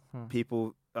now?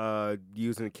 People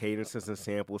using cadences and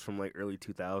samples from early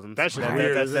 2000s. That's just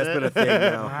weird. That's been a thing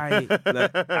now.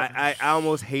 Right. I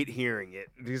almost hate hearing it.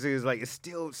 It's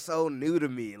still so new to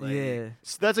me.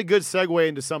 So that's a good segue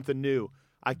into something new.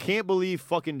 I can't believe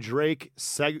fucking Drake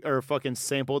fucking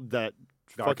sampled that.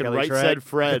 Fucking Kelly Right track? Said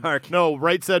Fred. No,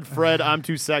 Right Said Fred, I'm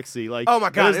Too Sexy. Oh my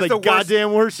God, that is the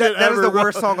goddamn worst shit That ever. is the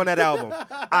worst song on that album.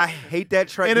 I hate that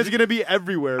track. And it's going to be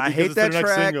everywhere I because hate it's that their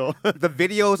next track. single. The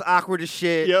video's awkward as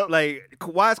shit. Yep.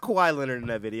 Why is Kawhi Leonard in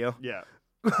that video? Yeah.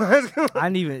 I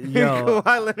didn't even, yo.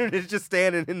 Kawhi Leonard is just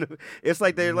standing in the, it's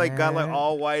they're got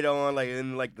all white on,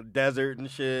 in the desert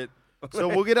and shit. So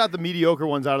we'll get out the mediocre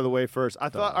ones out of the way first. I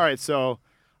thought, all right, so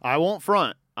I won't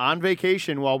front. On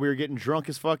vacation while we were getting drunk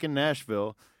as fuck in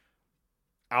Nashville,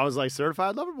 I was like,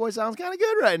 Certified Lover Boy sounds kind of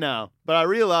good right now. But I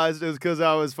realized it was because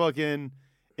I was fucking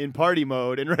in party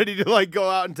mode and ready to go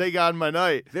out and take on my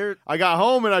night. I got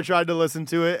home and I tried to listen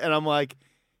to it and I'm like,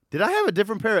 did I have a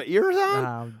different pair of ears on?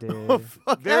 I'm dead. What the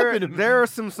fuck happened to me? There are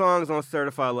some songs on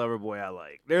Certified Lover Boy I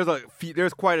like.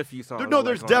 There's quite a few songs.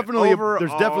 There's definitely a bunch.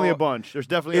 There's definitely a bunch.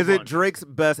 Is it Drake's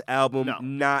best album? No.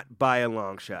 Not by a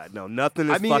long shot. No, nothing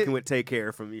is fucking with Take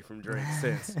Care for me from Drake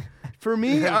since. For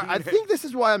me, I think this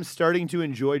is why I'm starting to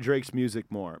enjoy Drake's music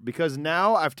more because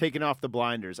now I've taken off the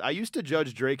blinders. I used to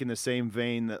judge Drake in the same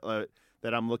vein that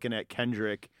I'm looking at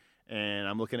Kendrick and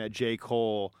I'm looking at J.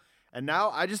 Cole, and now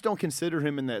I just don't consider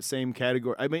him in that same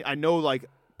category. I mean, I know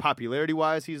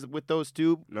popularity-wise he's with those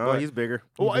two. No, he's bigger.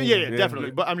 Well, yeah,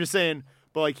 definitely. But I'm just saying,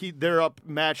 they're up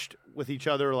matched with each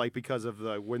other because of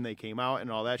when they came out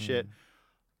and all that shit.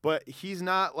 But he's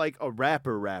not a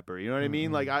rapper. You know what I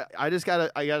mean? I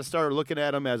gotta start looking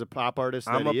at him as a pop artist.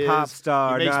 I'm that he a pop is.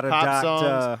 star, he makes not a pop doctor.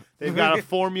 songs. They've got a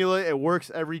formula. It works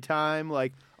every time. A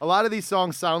lot of these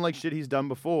songs sound like shit he's done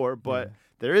before, but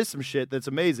there is some shit that's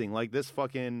amazing. This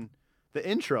fucking the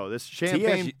intro. This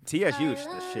champagne. TSU this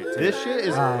shit. Too. This shit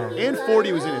is. And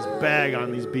 40 was in his bag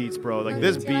on these beats, bro. Like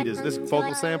this beat is this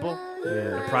vocal sample.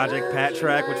 The Project Pat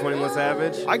track with 21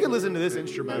 Savage. I could listen to this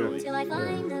instrumentally.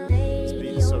 This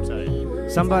beat is so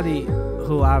tight. Somebody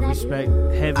who I respect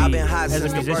heavy I've been hot as a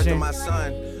since the birth musician of my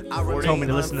son. I told me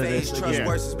to listen to this. Trust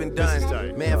work has been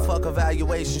done. Man, fuck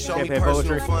evaluation. Show me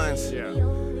personal funds.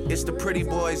 It's the pretty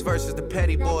boys versus the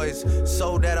petty boys.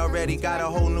 Sold that already, got a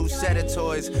whole new set of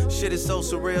toys. Shit is so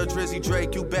surreal, Drizzy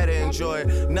Drake, you better enjoy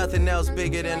it. Nothing else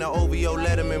bigger than the OVO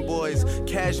Letterman boys.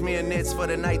 Cashmere knits for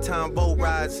the nighttime boat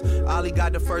rides. Ollie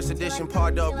got the first edition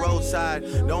parked up roadside.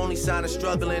 The only sign of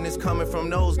struggling is coming from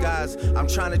those guys. I'm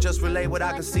trying to just relay what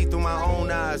I can see through my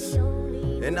own eyes.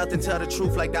 And nothing tell the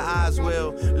truth like the eyes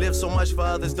will. Live so much for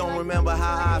others, don't remember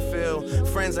how I feel.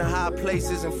 Friends in high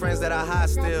places and friends that are high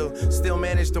still. Still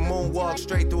manage to moonwalk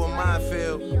straight through a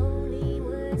minefield.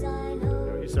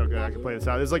 He's so good. I can play this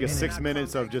out. There's like a 6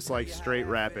 minutes of just like straight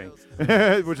rapping,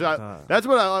 that's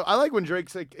what I like when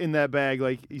Drake's like in that bag.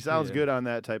 Like he sounds good on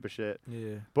that type of shit.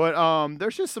 Yeah. But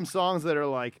there's just some songs that are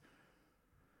like.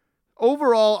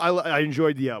 Overall, I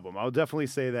enjoyed the album. I'll definitely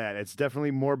say that. It's definitely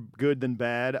more good than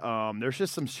bad. There's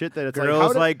just some shit that it's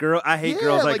girls like girl. I hate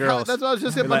girls like girls. That's what I was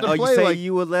just about to like, play. You say like,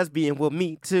 you a lesbian? Well,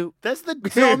 me too. That's the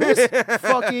dumbest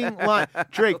fucking line.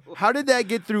 Drake, how did that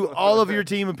get through all of your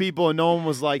team of people and no one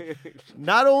was like,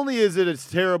 not only is it a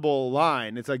terrible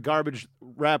line, it's a garbage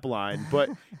rap line, but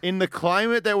in the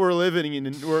climate that we're living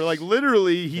in, we're like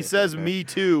literally he says me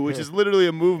too, which is literally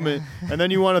a movement, and then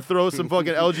you want to throw some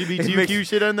fucking LGBTQ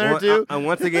shit in there too? And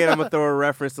once again, I'm going to throw a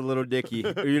reference to Little Dicky.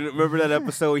 You remember that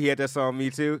episode he had that song Me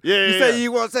Too? Yeah, You say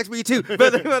you want sex, me too.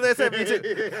 But they said me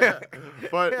too.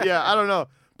 But yeah, I don't know.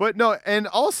 But no, and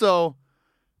also,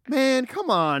 man, come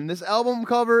on. This album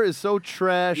cover is so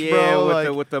trash,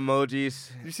 bro. With the emojis.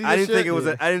 You see I this didn't think shit? it was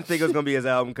I didn't think it was going to be his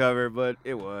album cover, but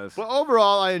it was. Well,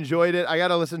 overall, I enjoyed it. I got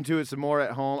to listen to it some more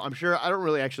at home. I'm sure I don't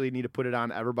really actually need to put it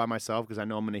on ever by myself because I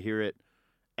know I'm going to hear it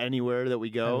anywhere that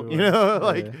we go, you know,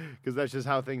 like because that's just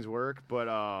how things work. But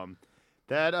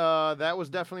that was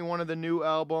definitely one of the new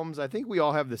albums. I think we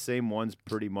all have the same ones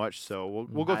pretty much, so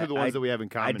we'll go through the ones that we have in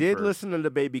common. I did first. listen to the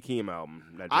Baby Keem album.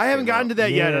 I haven't gotten to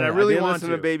that yet, and I really want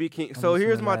listen to Baby Keem. So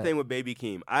here's my thing with Baby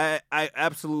Keem. I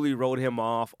absolutely wrote him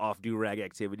off Do Rag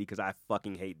Activity because I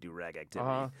fucking hate Do Rag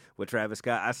Activity with Travis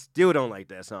Scott. I still don't like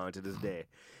that song to this day.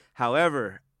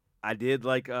 However, I did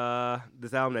like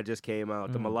this album that just came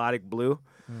out, The Melodic Blue.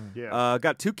 Yeah.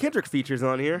 Got 2 Kendrick features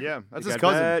on here. Yeah, that's You his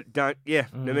got cousin.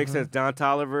 that makes sense. Don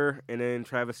Tolliver and then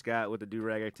Travis Scott with the Do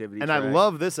Rag Activity. And track. I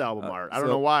love this album art. I don't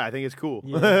know why. I think it's cool.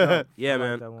 Yeah,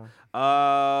 man. that one.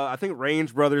 I think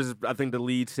Range Brothers is the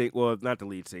lead single. Well, not the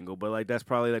lead single, but like that's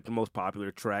probably like the most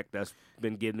popular track that's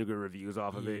been getting good reviews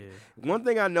off of it. One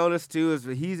thing I noticed too is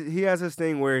he has this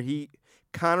thing where he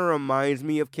kind of reminds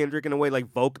me of Kendrick in a way, like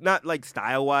not like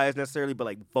style wise necessarily, but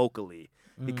like vocally.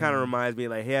 He kind of reminds me,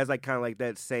 like he has like kind of like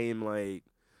that same like.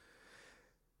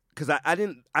 Because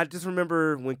I just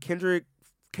remember when Kendrick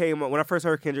came when I first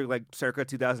heard Kendrick like circa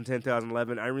 2010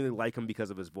 2011, I really like him because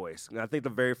of his voice. And I think the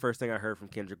very first thing I heard from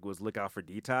Kendrick was Look Out for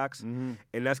Detox, and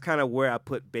that's kind of where I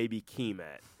put Baby Keem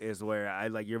at, is where I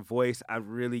like your voice. I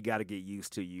really got to get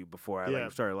used to you before I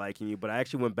like started liking you. But I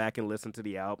actually went back and listened to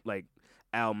the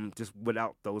album just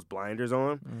without those blinders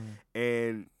on,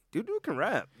 and dude can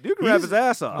rap. Dude can rap his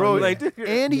ass off, bro. Like,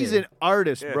 and he's an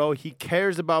artist, bro. He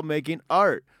cares about making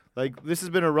art. Like, this has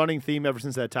been a running theme ever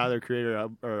since that Tyler Creator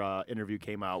interview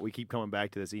came out. We keep coming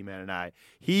back to this, E-Man and I.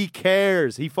 He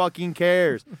cares. He fucking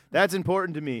cares. That's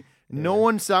important to me. No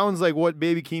one sounds like what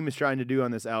Baby Keem is trying to do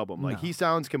on this album. Like, he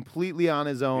sounds completely on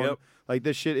his own. Like,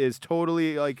 this shit is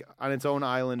totally, like, on its own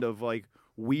island of, like,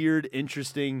 weird,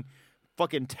 interesting,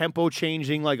 fucking tempo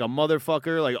changing like a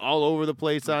motherfucker, like, all over the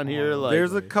place on here. Like,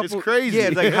 there's a couple. It's crazy. Yeah,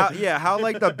 it's like how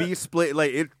like the beat split.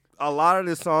 Like, a lot of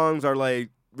the songs are,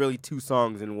 like, really 2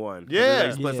 songs in one. Yeah. It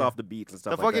like splits off the beats and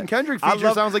stuff The like fucking that. Kendrick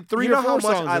feature sounds like 3 you know or 4 how much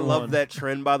songs I in love one. that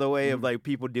trend, by the way, of like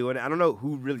people doing it. I don't know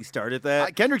who really started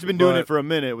that. Kendrick's been doing it for a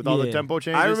minute with all the tempo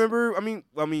changes. I remember, I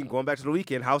mean, going back to The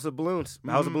Weeknd, House of Balloons,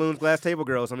 Glass Table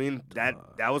Girls. I mean, that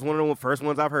was one of the first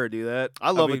ones I've heard do that.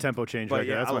 I love a tempo change record.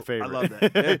 Yeah, That's my favorite. I love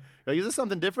that. Yeah. Like, is this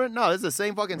something different? No, this is the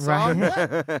same fucking song.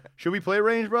 What? Should we play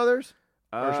Range Brothers?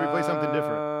 Or should we play something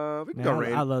different? We can go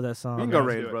Range. I love that song. We can go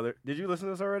Range, brother. Did you listen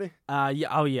to this already? Yeah.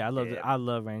 Oh yeah, I love it. I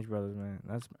love Range Brothers, man.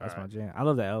 That's my jam. I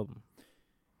love that album.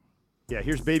 Yeah,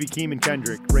 here's Baby Keem and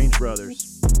Kendrick, Range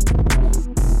Brothers.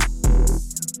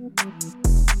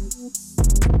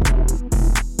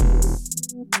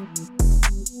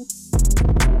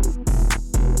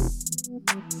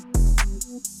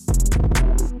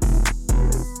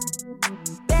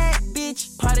 Bad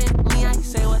bitch, pardon me,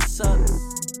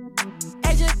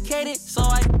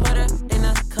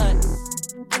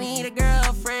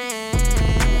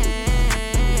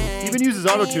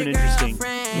 auto-tune interesting.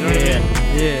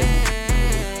 Yeah.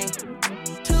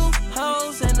 2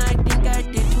 hoes and I think I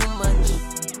did too much.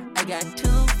 I got 2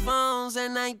 phones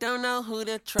and I don't know who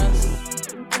to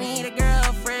trust. I need a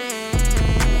girlfriend.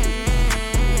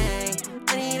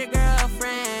 I need a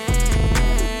girlfriend.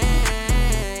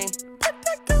 But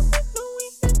that girl with no we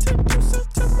introduce her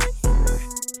to my humor.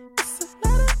 It's a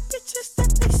lot of bitches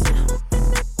that they sit home in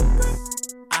that Uber.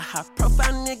 I have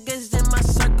profile niggas in my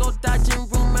circle dodging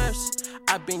rumors.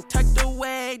 I've been tucked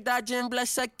away dodging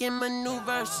blood-sucking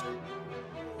maneuvers.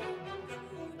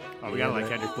 Oh, we gotta let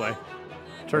Kendrick play.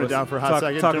 Turn it down for a hot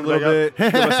second. Talk a little bit.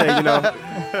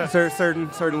 Say,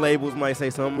 certain labels might say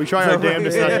something. We try our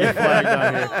damnedest not to get flagged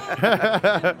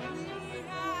on here.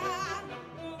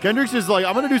 Kendrick's just like,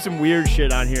 I'm gonna do some weird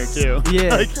shit on here too.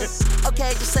 Yeah. Like,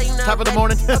 Okay, just say no. top of the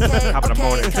morning. Top of the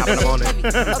morning. Top of the morning.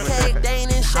 Okay, they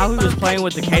ain't in shape. How he was playing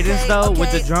with the cadence though,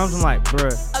 with the drums, I'm like,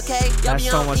 bruh, Okay, y'all that's be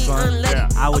so on much E fun. unleaded. Yeah.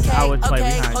 I would play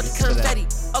behind hold it the for that.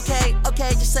 confetti. Okay,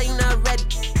 just say you're not ready.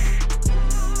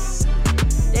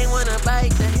 They wanna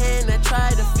bite the hand that try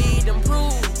to feed them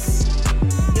rules.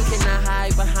 You cannot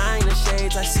hide behind the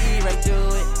shades, I see right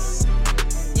through it.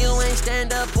 You ain't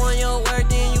stand up on your word,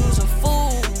 then you's a fool.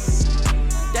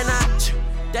 They're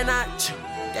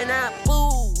not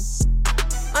fool.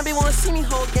 I be wanna see me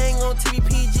whole gang on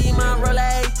TVPG, my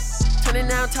Rolex. Turning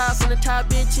down top from the top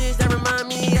bitches that remind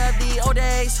me of the old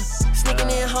days. Sneaking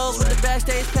in hoes with the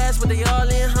backstage pass, with they all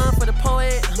in hunt for the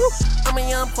poet. I'm a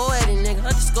young poetic nigga,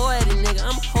 I just go at it nigga.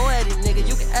 I'm a poetic nigga,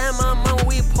 you can add my mama,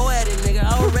 we poetic nigga.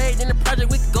 I was raised in the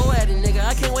project, we can go at it nigga.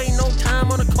 I can't wait no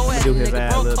time on a co-ed nigga.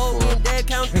 Broke cold, me and dad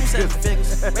count through 7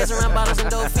 figures. Raising around bottles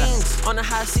and dolphins. On the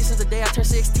high seasons, the day I turn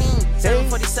 16.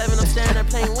 747, I'm standing there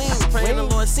playing wings. Praying the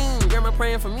Lord sing, girl, I'm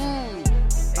praying for me.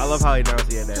 I love how he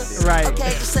enunciated that. Dude. Right. Okay,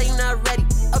 just say you're not ready.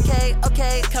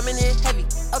 Okay, coming in heavy.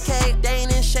 Okay, they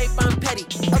ain't in shape, I'm petty.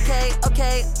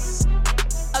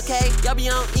 Okay, y'all be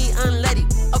on E unleaded.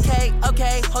 Okay,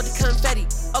 hold the confetti.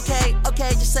 Okay,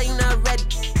 just say you're not ready.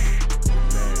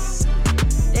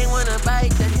 They wanna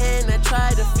bite the hand that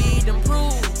try to feed them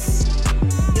rules.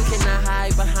 You cannot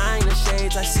hide behind the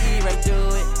shades, I see right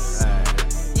through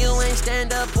it. You ain't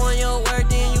stand up on your word,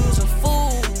 then you's a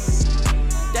fool.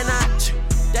 They're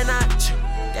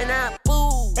not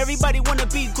fool. Everybody wanna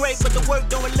be great, but the work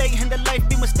don't relate and the life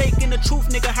be mistaken. The truth,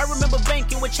 nigga. I remember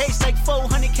banking with Chase like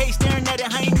 400K, staring at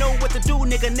it. I ain't know what to do,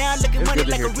 nigga. Now I look at money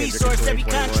like a resource. Every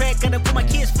contract gotta put my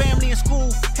kids' family in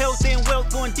school. Health and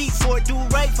wealth going deep for it. Do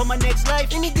right for my next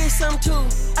life. And he did some too.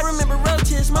 I remember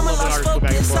roaches. Mama lost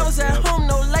focus. I was at home,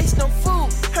 no lights, no food.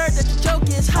 Heard that the joke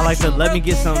is hot. I like the let me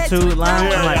get some too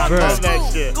line. I'm like,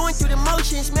 bruh. Going through the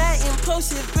motions, mad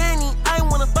impulsive, granny. I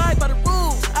wanna abide by the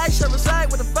rules. I shall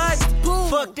reside with the vibe is pool.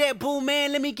 Fuck that boo,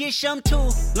 man, let me get some too.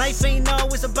 Life ain't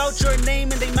always about your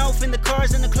name and they mouth and the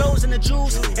cars and the clothes and the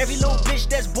jewels. Every little bitch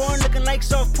that's born looking like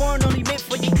soft porn only meant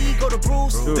for your ego to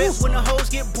bruise. Bet when the hoes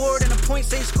get bored and the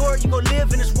points ain't scored, you gon'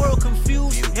 live in this world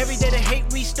confused. Every day the hate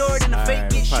restored and the fake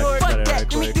get short. Fuck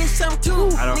that, let me get some too.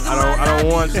 I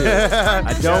don't want to.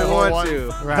 I don't want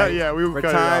to. Right. Yeah, we for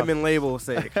time and label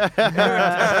sake.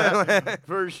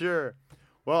 For sure.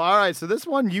 Well, all right. So this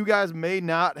one you guys may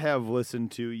not have listened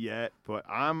to yet, but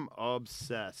I'm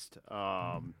obsessed.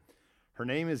 Her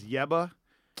name is Yebba.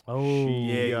 Oh,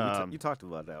 yeah. You talked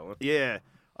about that one. Yeah.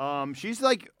 She's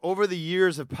like over the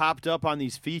years have popped up on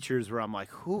these features where I'm like,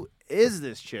 who is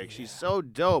this chick? She's so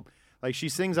dope. Like she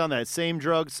sings on that Same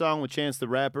Drug song with Chance the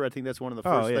Rapper. I think that's one of the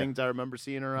first things I remember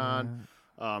seeing her on.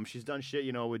 She's done shit,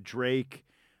 with Drake,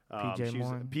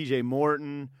 PJ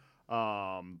Morton.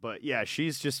 But yeah,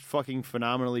 she's just fucking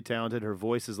phenomenally talented. Her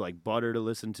voice is like butter to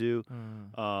listen to.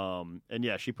 And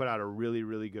yeah, she put out a really,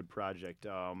 really good project.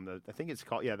 I think it's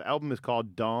called, the album is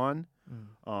called Dawn.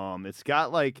 It's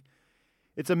got like,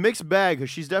 it's a mixed bag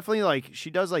because she's definitely like, she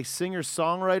does like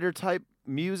singer-songwriter type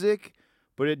music,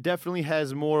 but it definitely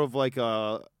has more of like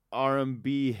a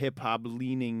R&B hip-hop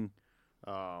leaning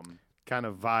kind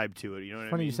of vibe to it. You know what I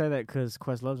mean? Funny you say that because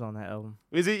Questlove's on that album.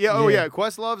 Is it? Yeah. Oh yeah.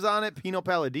 Questlove's on it. Pino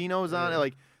Palladino's on it.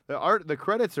 Like the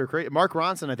credits are crazy. Mark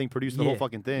Ronson, I think, produced the whole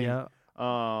fucking thing. Yeah.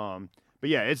 But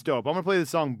yeah, it's dope. I'm gonna play the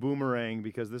song Boomerang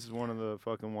because this is one of the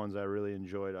fucking ones I really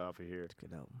enjoyed off of here. It's a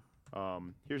good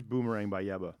album. Here's Boomerang by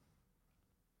Yebba.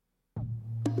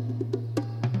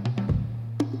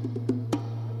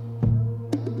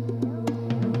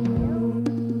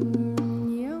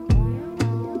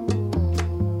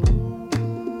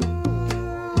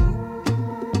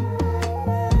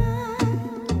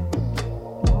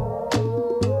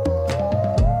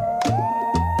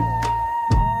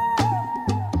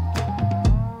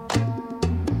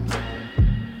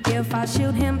 If I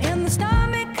shoot him in the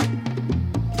stomach,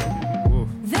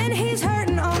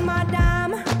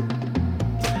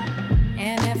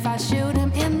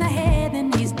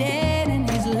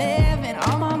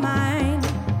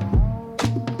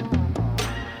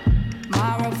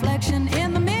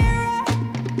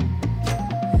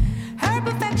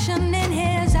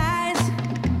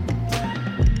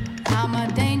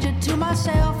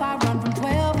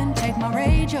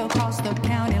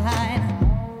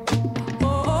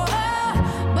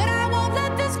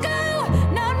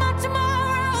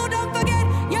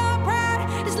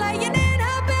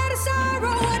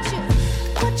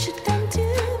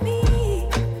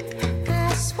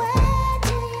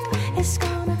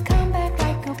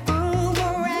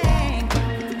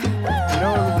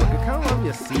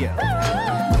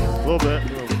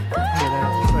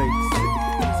 bit.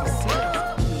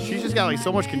 She's just got like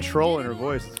so much control in her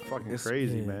voice. It's fucking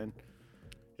crazy, man.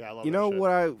 Yeah, I love You that know shit.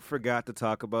 what I forgot to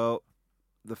talk about?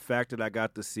 The fact that I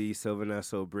got to see Sylvan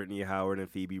Esso, Brittany Howard, and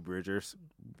Phoebe Bridgers.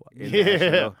 In that Yeah,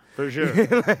 show. for sure.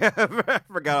 I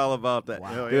forgot all about that.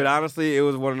 Wow. Dude, Yeah. honestly, it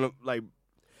was one of the, like,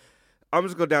 I'm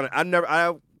just going down.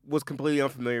 I was completely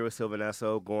unfamiliar with Sylvan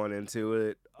Esso going into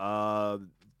it.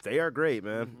 They are great,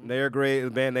 man. Mm-hmm. They are great.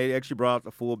 The band, they actually brought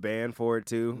a full band for it,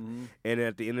 too. Mm-hmm. And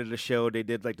at the end of the show, they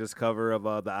did, like, this cover of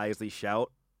the Isley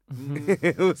Shout. Mm-hmm.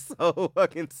 It was so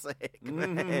fucking sick,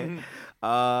 man.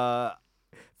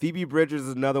 Phoebe Bridgers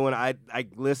is another one I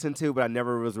listened to, but I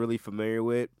never was really familiar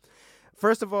with.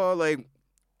 First of all, like,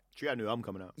 She got a new album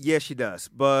coming out. yeah, she does,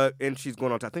 and she's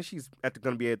going on. I think she's going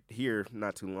to be here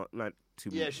not too long, not too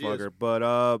Yeah, much she longer. is.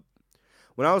 But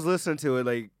when I was listening to it,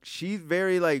 like, she's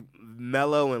very like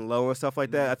mellow and low and stuff like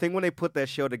that. I think when they put that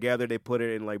show together, they put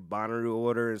it in like Bonnaroo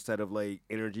order instead of like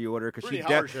energy order because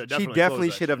Brittany Howard should she definitely definitely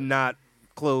close that should have not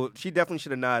closed. She definitely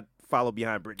should have not followed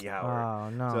behind Brittany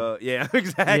Howard. Oh, no. So yeah,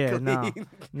 exactly. Yeah, no.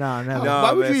 No, never. No,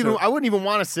 Why would man, you even? so- I wouldn't even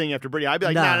want to sing after Brittany. I'd be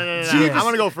like, Nah. nah. She I'm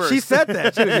gonna go first. She said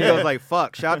that. She goes like,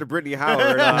 "Fuck." Shout out to Brittany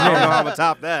Howard. I don't know how I'm gonna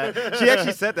top that. She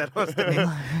actually said that on stage.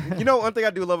 You know, one thing I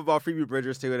do love about Phoebe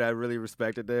Bridgers too, that I really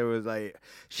respected there was like,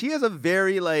 she has a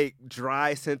very like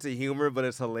dry sense of humor, but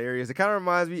it's hilarious. It kind of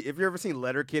reminds me, if you ever seen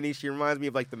Letterkenny, she reminds me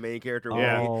of like the main character.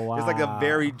 Yeah. Whoopi. Oh, It's like a wow.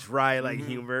 very dry like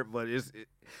humor, but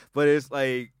it's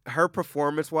like her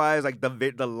performance wise, like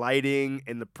the lighting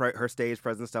and her stage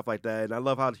presence, stuff like that. And I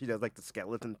love how she does like the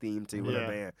skeleton theme too with Yeah. her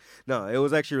band. No, it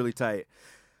was actually really tight.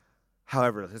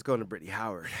 However, let's go into Brittany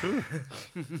Howard. I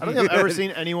don't think I've ever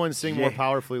seen anyone sing more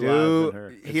powerfully live Dude, than her.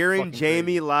 It's hearing fucking Jamie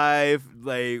crazy. live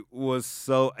like was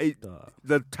so.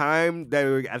 The time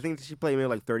that I think she played maybe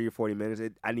like 30 or 40 minutes.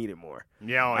 I needed more.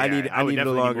 Yeah, oh, I yeah. needed I would a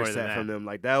definitely need longer more than set that. from them.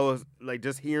 Like that was like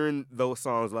just hearing those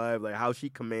songs live, like how she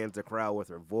commands the crowd with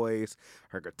her voice,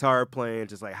 her guitar playing,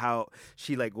 just like how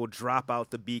she like will drop out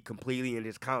the beat completely and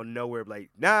just kind of nowhere like,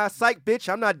 nah, psych, bitch,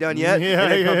 I'm not done yet. Yeah,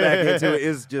 and then come back yeah. into it.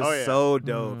 It's just Oh, yeah. so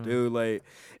dope, dude. Like.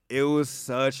 It was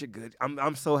such a good.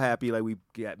 I'm so happy like we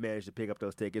managed to pick up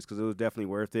those tickets because it was definitely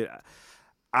worth it.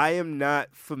 I am not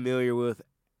familiar with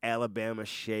Alabama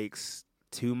Shakes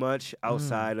too much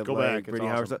outside of Go like back, it's Brittany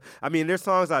Howard awesome. stuff. I mean, there's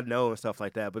songs I know and stuff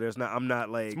like that, but there's not. I'm not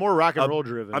like It's more rock and roll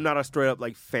driven. I'm not a straight up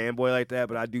like fanboy like that,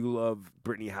 but I do love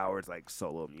Brittany Howard's like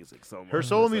solo music so much. Her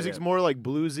solo So, music's yeah. more like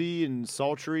bluesy and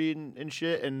sultry and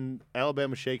shit, and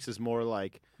Alabama Shakes is more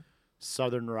like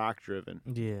southern rock driven.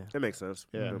 Yeah. That makes sense.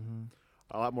 Yeah.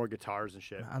 A lot more guitars and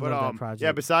shit. I but love that project.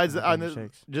 yeah, besides on Alabama this,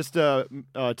 Shakes. just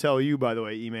tell you by the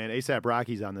way, E-Man, ASAP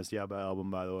Rocky's on this Yabba album,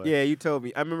 by the way. Yeah, you told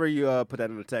me. I remember you put that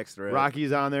in the text, right?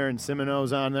 Rocky's on there and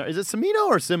Semino's on there. Is it Semino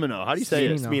or Semino? How do you say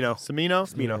it? Smino. Semino?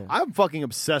 Smino. Yeah. I'm fucking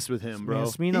obsessed with him, bro.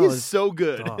 Smino he is is- so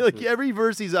good. Oh, like dude. every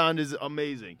verse he's on is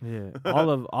amazing. Yeah. all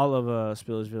of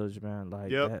Spillage Village, man.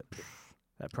 Like Yep.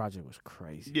 that project was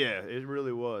crazy. Yeah, it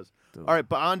really was. Dude. All right,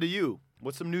 but on to you.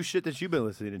 What's some new shit that you've been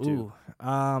listening to? Ooh,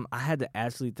 I had to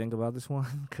actually think about this one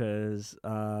because,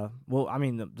 well, I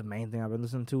mean, the main thing I've been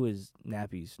listening to is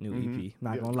Nappy's new EP.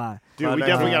 Not Yeah. gonna lie, Dude, Cloud we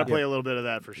definitely 19. got to play a little bit of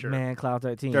that for sure. man. Cloud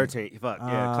 13. 13. Fuck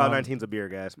yeah. Cloud 19's a beer,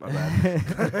 guys. My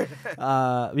bad.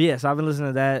 Yeah, so I've been listening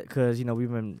to that because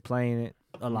we've been playing it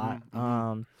a lot.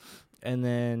 And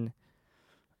then,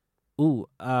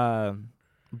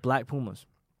 Black Pumas.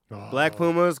 Black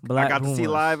Pumas. Black I got to see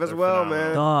Pumas. live as They're well, phenomenal.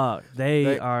 man. Dog,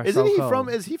 they are. Isn't so he cold. from?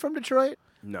 Is he from Detroit?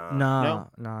 Nah.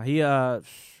 No. He Vegas.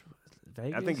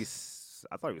 I think he's.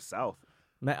 I thought he was South.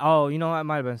 Oh, you know what? It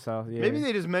might have been South. Yeah. Maybe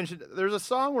they just mentioned. There's a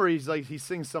song where he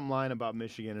sings some line about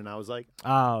Michigan, and I was like,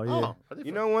 Oh yeah. oh, are they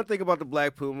You know one thing about the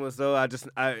Black Pumas though, I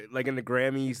like in the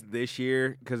Grammys this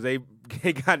year because they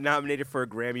got nominated for a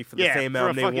Grammy for the Yeah, same for a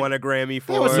album they fucking- won a Grammy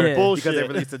for That was some Yeah. bullshit. because they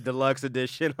released a deluxe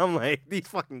edition. I'm like these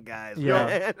fucking guys,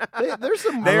 Yeah. man. There's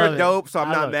some. They're dope, so I'm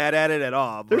I love not it. mad at it at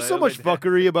all. There's but so much like,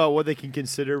 fuckery about what they can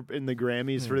consider in the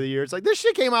Grammys for the year. It's like this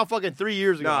shit came out fucking 3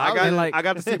 years ago. No, How I is- got I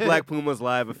got to see Black Pumas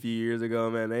live a few years ago,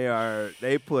 man.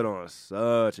 They put on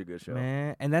such a good show.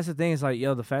 Man, and that's the thing. It's like,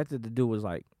 the fact that the dude was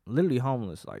like literally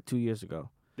homeless like 2 years ago,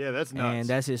 Yeah, that's nuts. and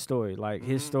that's his story. Like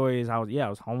his story is I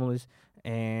was homeless,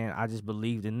 and I just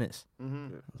believed in this. I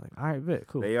was like, all right, bet,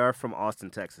 cool. They are from Austin,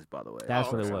 Texas, by the way. That's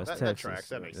Oh, what it okay. was. That Texas. tracks.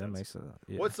 That makes sense. Makes sense.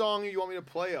 Yeah. What song you want me to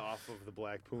play off of the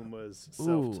Black Pumas Ooh.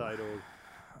 self-titled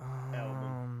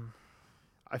album?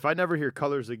 If I never hear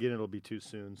Colors again, it'll be too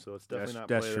soon. So it's definitely not.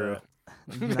 That's play true.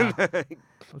 that. Nah.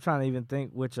 I'm trying to even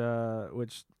think which song.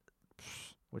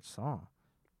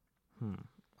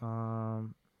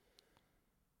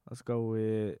 Let's go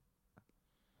with.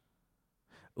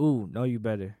 Know You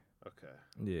Better. Okay.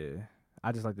 Yeah,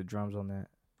 I just like the drums on that.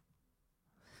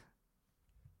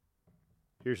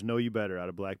 Here's Know You Better out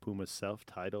of Black Puma's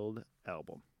self-titled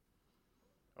album.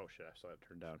 Oh, shit, I saw it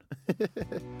turned down.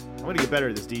 I'm going to get better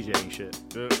at this DJing shit.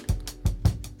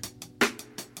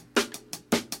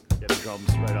 Get the drums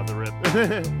right out the rip.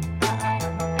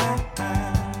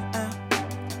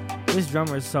 This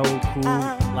drummer is so cool,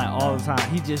 like all the time.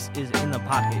 He just is in the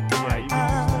pocket. Yeah, you can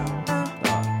use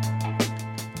that.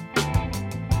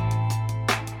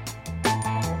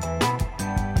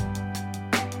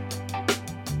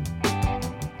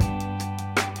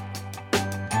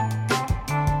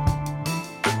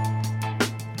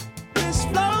 Let's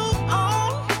float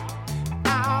on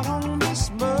out on this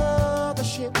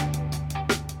mothership.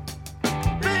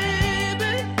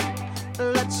 Baby,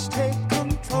 let's take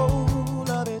control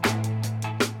of it.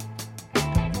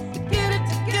 Get it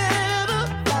together,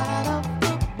 light up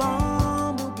the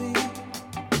bumblebee.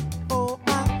 Oh,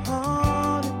 my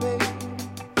honey, baby,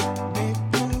 make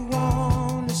you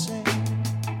wanna sing.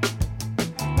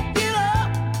 Get up,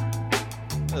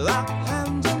 lock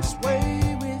hands and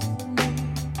sway with me.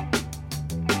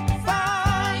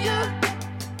 Fire,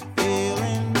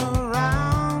 feeling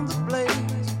around the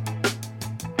blaze.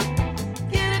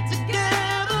 Get it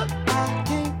together, I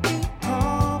can't be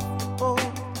comfortable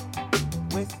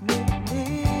with me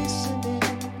listening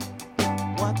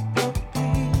what the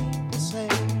people say.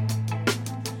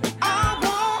 I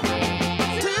want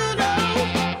to know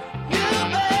you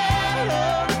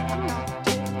better.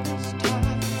 Take this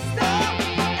time, stop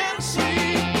and see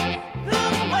the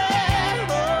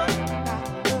weather.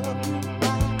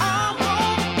 I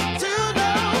want to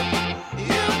know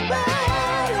you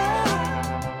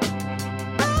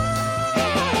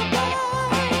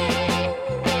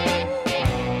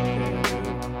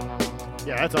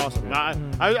Yeah, that's awesome.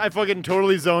 I fucking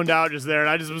totally zoned out just there, and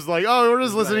I just was like, oh, we're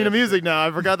just listening to music now.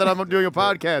 I forgot that I'm doing a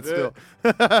podcast still.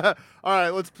 All right,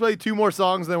 let's play 2 more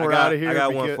songs, then we're out of here. I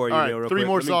got one for you, All right, Neil, real 3 quick.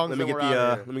 more Let me- songs, Let me then get we're the out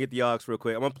of here. let me get the aux real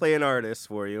quick. I'm gonna play an artist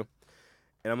for you,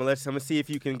 and I'm gonna see if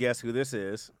you can guess who this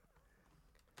is.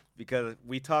 Because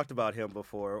we talked about him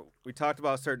before. We talked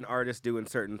about certain artists doing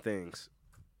certain things.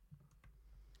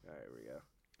 All right, here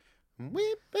we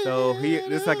go. So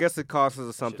this I guess it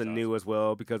causes something new as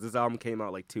well because this album came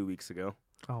out like 2 weeks ago.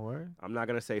 Oh, word? I'm not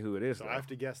gonna say who it is. So though. I have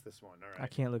to guess this one. All right. I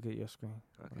can't look at your screen.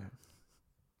 Okay.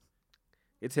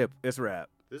 It's hip. It's rap.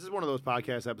 This is one of those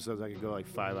podcast episodes I could go like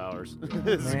 5 hours.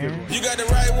 This is a good one. You got the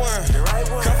right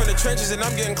one. Come from the trenches and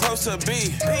I'm getting close to a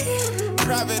B.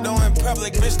 Private or in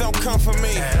public, bitch, don't come for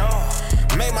me.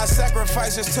 Made my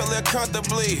sacrifices to live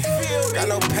comfortably. Got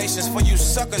no patience for you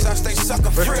suckers, I stay sucker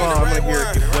free. First of all, I'm gonna hear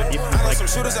what you I know like. some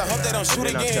shooters, I hope they don't shoot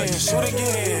Then I'll again. tell you. Shoot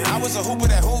again. I was a hooper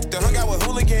that hooped and hung out with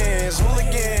hooligans.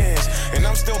 And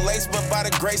I'm still laced, but by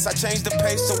the grace, I changed the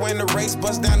pace to win the race.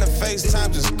 Bust down the face,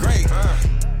 times is great.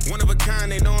 One of a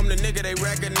kind, they know I'm the nigga, they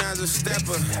recognize a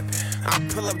stepper. I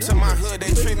pull up to my hood,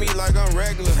 they treat me like I'm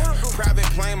regular. Private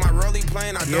plane, my rolly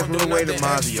plane, I don't do nothing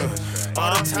extra.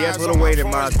 All the He has times Little on my Wayne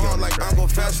and phones, Mozzie ball on this like track. Uncle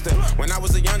Fester. When I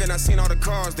was a youngin', I seen all the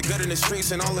cars, the good in the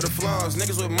streets and all of the flaws.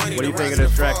 Niggas with money, What do you the think rise of and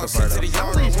this the track fall. so far, Sent to the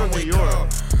though? yard on one-way call.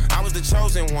 I was the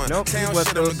chosen one. Nope, Town he's West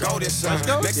shit, I'm the Coast. golden son. West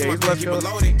Coast? Next Yeah, to my he's West keep a Coast.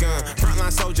 loaded gun.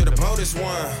 Frontline soldier, the boldest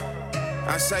one.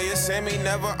 I say it's in me,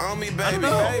 never on me, baby.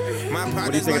 My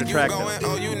What do you think of the track, though?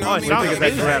 oh, you know Oh, me, it sounds like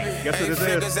baby. that's rap. Guess who this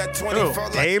Figures is? at 24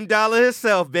 like Dame Dollar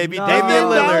himself, baby. No. Damian Dame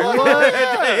Lillard.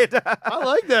 Dollar. I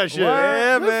like that shit.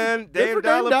 Yeah, Good man. for Dame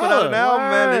Dollar put out an album,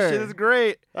 man. This shit is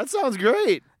great. That sounds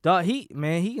great. Dog, he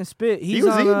can spit. He's He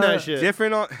was on, eating that shit.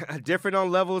 Different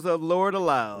on levels of Lord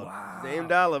Allowed. Wow. Dame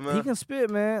Dollar, man. He can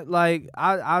spit, man. Like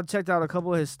I checked out a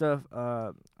couple of his stuff.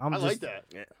 I like that.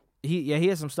 Yeah. He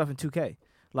has some stuff in 2K.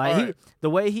 Like All right. the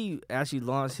way he actually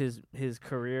launched his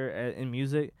career in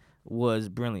music was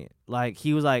brilliant. Like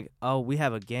he was like, "Oh, we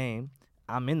have a game.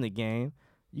 I'm in the game.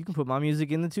 You can put my music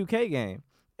in the 2K game."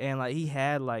 And like he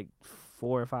had like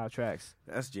 4 or 5 tracks.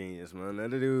 That's genius, man. That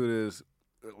dude is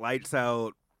lights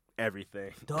out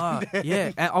everything. Dog,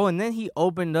 yeah. And then he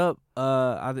opened up.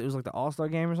 I think it was like the All-Star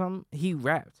game or something. He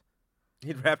rapped.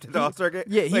 He rapped at the All-Star game.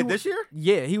 Yeah, Wait, this year?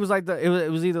 Yeah, he was like it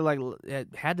was either like it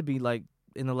had to be like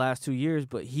in the last 2 years,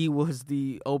 but he was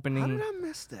the opening. How did I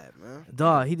miss that, man?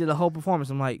 Dog, he did a whole performance.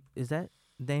 I'm like, is that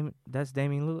That's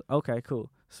Damian Lillard? Okay,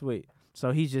 cool, sweet.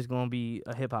 So he's just gonna be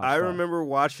a hip hop. I star. remember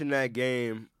watching that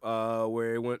game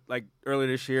where it went like earlier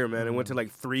this year, man. It went to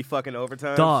like 3 fucking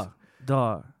overtimes.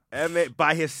 Dog. And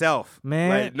by himself, Man.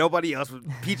 Like nobody else.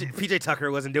 PJ Tucker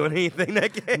wasn't doing anything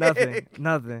that game.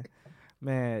 Nothing.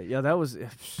 Man, yo, that was.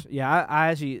 Yeah, I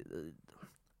actually,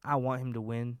 I want him to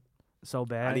win so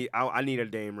bad. I need a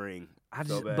Dame ring. I so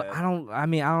just, bad. but I don't. I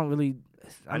mean, I don't really.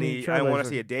 I want to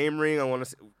see a Dame ring.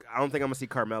 I don't think I'm gonna see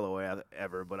Carmelo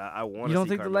ever, but I want to. You don't see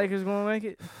think Carmelo. the Lakers gonna make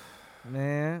it?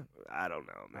 Man, I don't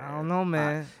know, man. I don't know,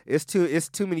 man. It's too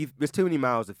many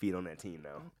miles to feed on that team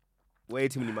now. Way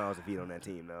too many miles to feed on that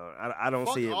team now. I don't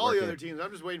Fuck see it all working. the other teams.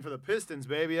 I'm just waiting for the Pistons,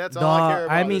 baby. That's all Dog, I care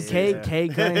about. I mean, K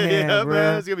Cunningham, yeah, bro.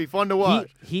 man, it's gonna be fun to watch.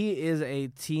 He is a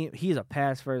team. He's a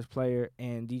pass first player,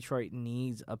 and Detroit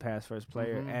needs a pass first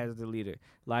player as the leader.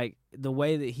 Like the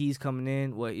way that he's coming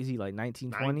in. What is he like?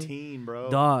 19, 20? 19, bro.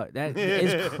 Dog, that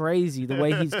is crazy. The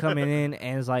way he's coming in,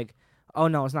 and it's like, oh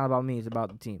no, it's not about me. It's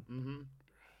about the team. Mm-hmm.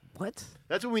 What?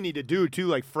 That's what we need to do too.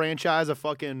 Like franchise a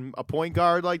point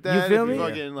guard like that. You feel me?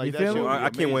 Fucking, like, You that feel shit me? would be I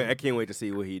can't wait. amazing. I can't wait to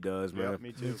see what he does, man. Yeah,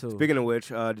 me too. Speaking of which,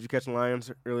 did you catch the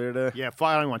Lions earlier today? Yeah,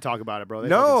 I don't even want to talk about it, bro. They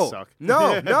fucking suck.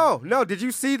 No. Did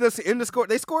you see this in the score?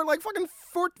 They scored like fucking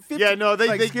 50. Yeah, no,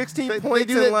 they 16 points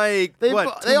do in that, like they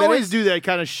what? 2 They always minutes? do that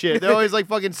kind of shit. They always like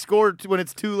fucking score when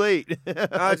it's too late.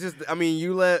 I mean,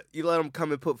 you let them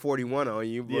come and put 41 on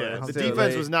you. But Yeah, the still,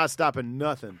 defense was not stopping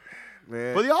nothing.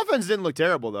 Man. But the offense didn't look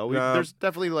terrible though. No. There's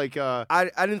definitely like I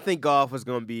didn't think Goff was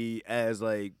gonna be as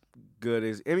like good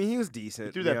as. I mean, he was decent.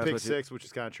 he threw to be that honest pick with you. six, which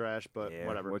is kind of trash, but Yeah,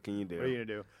 whatever. what can you do? What are you gonna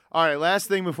do? All right, last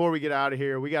thing before we get out of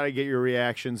here, we got to get your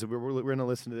reactions. We're gonna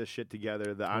listen to this shit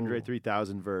together. The Andre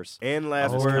 3000 verse And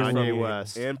last This is words Kanye from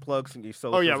West. And plugs from your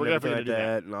socials. Oh yeah, we're and definitely everything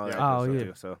gonna like do that and all Yeah. that. Oh, good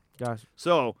yeah. stuff too, so. Gosh.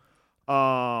 So,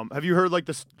 have you heard like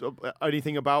this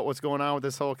anything about what's going on with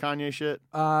this whole Kanye shit?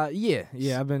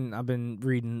 Yeah. I've been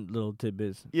reading little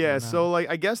tidbits. Yeah, right now. so like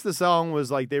I guess the song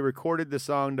was like they recorded the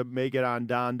song to make it on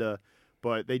Donda,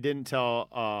 but they didn't tell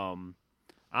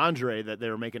Andre that they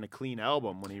were making a clean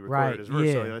album when he recorded Right, his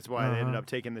verse. So yeah. that's why they ended up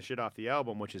taking the shit off the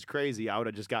album, which is crazy. I would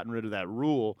have just gotten rid of that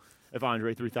rule if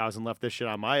Andre 3000 left this shit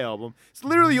on my album. It's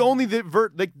literally only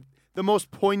the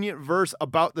most poignant verse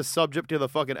about the subject of the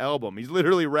fucking album. He's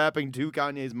literally rapping to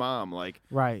Kanye's mom, like.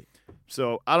 Right.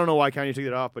 So I don't know why Kanye took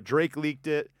it off, but Drake leaked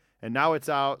it, and now it's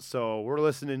out. So we're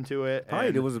listening to it.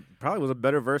 Probably was a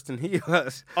better verse than he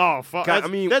was. Oh fuck! I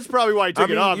mean, that's probably why he took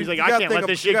it off. He's like, I can't let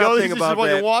this shit go. This is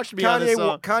fucking washed me on this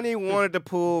song. Kanye wanted to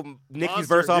pull Nicki's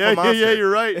Monster. verse off of Monster. Yeah, you're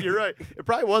right. You're right. It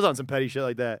probably was on some petty shit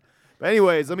like that. But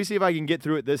anyways, let me see if I can get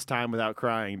through it this time without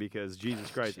crying because Jesus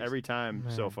Christ, every time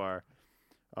so far.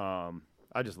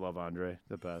 I just love Andre,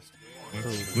 the best.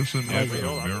 Listen, Wait,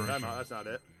 hold on. Time out. That's not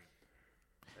it.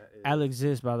 Alex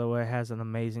Ziss, by the way, has an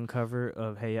amazing cover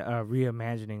of Hey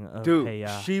reimagining of Dude, Hey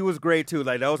Ya. she was great too.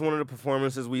 Like that was one of the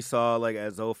performances we saw like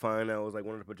at Zofine. That was like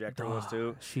one of the projector ones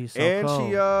too. She's so and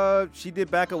cold. she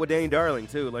did backup with Danny Darling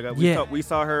too. Like we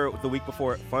saw her the week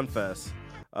before at Fun Fest.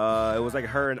 It was like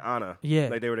her and Anna. Yeah.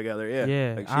 Like they were together. Yeah.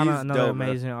 Yeah. Like, Anna, she's another dope, man.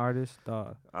 amazing artist.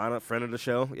 Dog. Anna, friend of the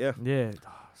show. Yeah. Yeah.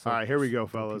 All right, here we go,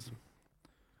 fellas.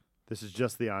 This is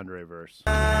just the Andre verse.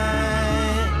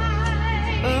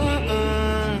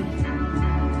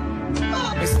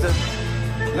 It's the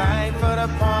life of the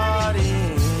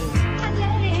party.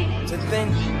 To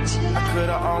think I could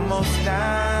have almost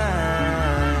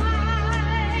died.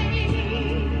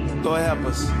 Lord help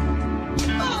us.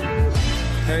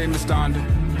 Hey, Miss Donda,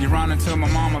 you running to my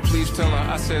mama, please tell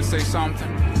her I said say something.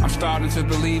 I'm starting to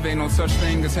believe ain't no such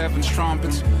thing as heaven's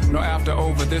trumpets. No after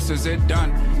over, this is it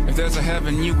done. If there's a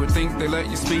heaven, you would think they let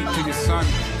you speak to your son.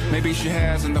 Maybe she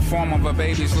has in the form of a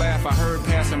baby's laugh. I heard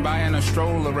passing by in a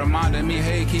stroller, reminding me,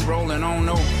 hey, keep rolling on,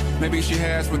 no. Maybe she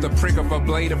has with the prick of a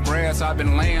blade of grass. I've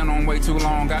been laying on way too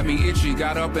long, got me itchy,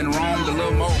 got up and roamed a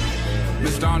little more.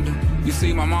 Miss Donda, you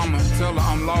see my mama, tell her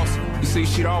I'm lost. You see,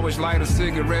 she'd always light a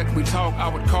cigarette. We talk, I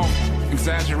would cough,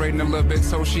 exaggerating a little bit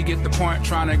so she get the point.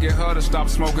 Trying to get her to stop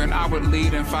smoking. I would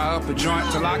lead and fire up a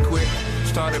joint till I quit.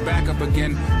 Started back up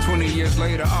again. 20 years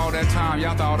later, all that time,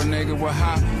 y'all thought a nigga was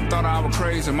high. Thought I was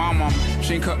crazy. My mom,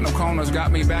 she ain't cut no corners,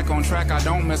 got me back on track. I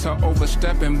don't miss her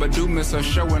overstepping, but do miss her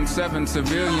showing 7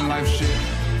 civilian life shit.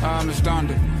 Miss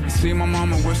Donda, you see my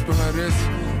mama whisper her this.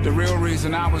 The real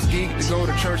reason I was geeked to go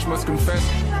to church must confess.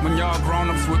 When y'all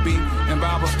grown-ups would be in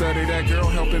Bible study, that girl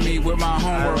helping me with my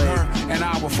homework, her and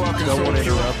I were fucking Don't so wanna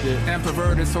pure interrupt it. and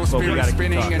perverted, so But we spirit gotta keep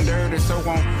spinning talking. and dirty, so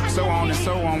on and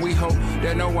so on. We hope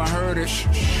that no one heard it. Shh,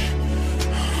 shh.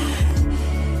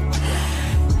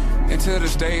 And to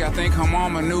this day, I think her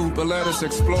mama knew, but let us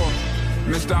explore.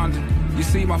 Miss Donda, you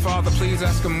see my father, please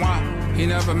ask him why. He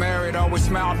never married, always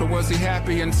smiled, but was he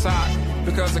happy inside?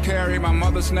 Because I carried my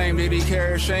mother's name, did he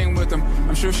carry shame with him?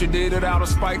 I'm sure she did it out of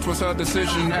spite, was her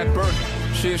decision at birth.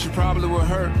 She probably would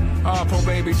hurt. Poor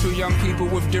baby, 2 young people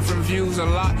with different views, a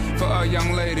lot for a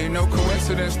young lady. No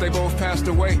coincidence, they both passed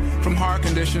away from heart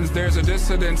conditions. There's a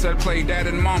dissidence at play, dad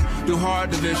and mom do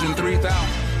hard division,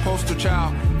 3,000. poster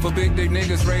child for big dick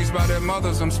niggas raised by their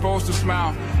mothers. I'm supposed to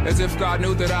smile as if God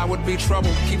knew that I would be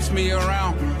trouble. Keeps me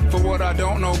around for what I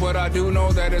don't know, but I do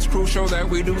know that it's crucial that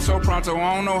we do so pronto.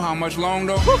 I don't know how much long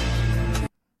though.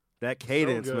 That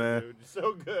cadence, so good, man. Dude.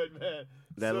 So good, man.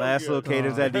 That so last good. little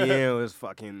cadence at the end was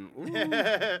fucking.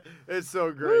 It's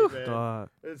so great, man. Dog.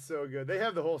 It's so good. They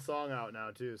have the whole song out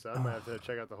now too, so I might have to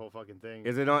check out the whole fucking thing.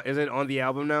 Is it on the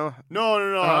album now? No.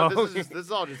 Oh, This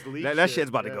is all just leaked. That shit's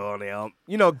about to go on the album.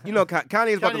 You know,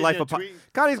 Kanye's about to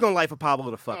Kanye's gonna life of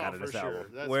Pablo the fuck out of this album.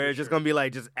 That's where for it's just gonna be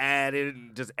like just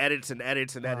edits and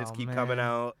edits keep coming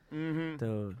out. Mm-hmm.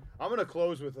 Dude. I'm gonna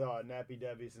close with Nappy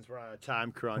Debbie since we're on a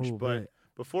time crunch. Ooh, but right.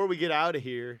 Before we get out of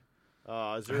here,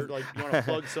 is there like you want to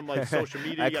plug some like social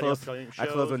media? I You got close any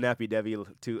upcoming with shows? Nappy Debbie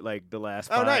to like the last.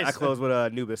 Oh, five. nice. I close with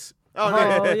Anubis. Oh,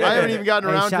 okay. yeah. I haven't even gotten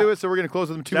Hey, around shout- to it, so we're gonna close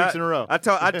with them 2 weeks in a row. I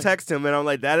text him and I'm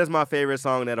like, that is my favorite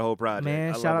song in that whole project. Man,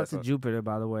 I love shout that out to song. Jupiter,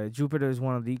 by the way. Jupiter is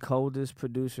one of the coldest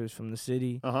producers from the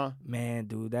city. Uh-huh. Man,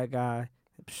 dude, that guy.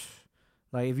 Psh,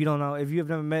 like, if you don't know, if you have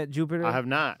never met Jupiter, I have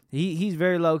not. He's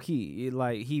very low key.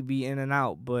 Like, he be in and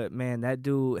out, but man, that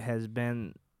dude has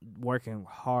been working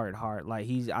hard. Like,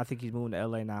 I think he's moving to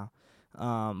LA now.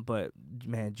 But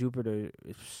man, Jupiter,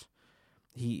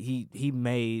 he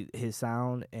made his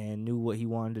sound and knew what he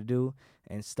wanted to do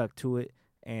and stuck to it.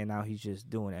 And now he's just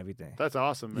doing everything. That's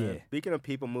awesome, man. Yeah. Speaking of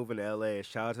people moving to LA,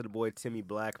 shout out to the boy Timmy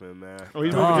Blackman, man. Oh,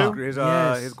 he's moving too?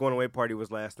 His going away party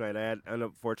was last night. I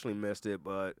unfortunately missed it,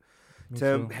 but Me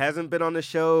Tim too. hasn't been on the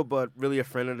show, but really a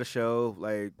friend of the show,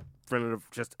 like friend of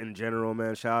just in general,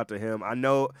 man. Shout out to him. I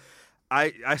know.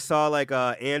 I saw like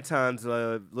Anton's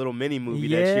little mini movie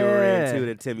that you were into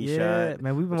that Timmy shot.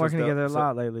 Man, we've been which was working dope. together a So-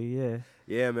 lot lately. Yeah.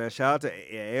 Yeah, man. Shout out to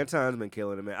Anton's been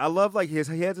killing it, man. I love like he has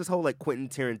this whole like Quentin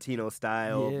Tarantino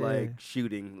style of Yeah. like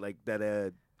shooting like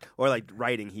that or like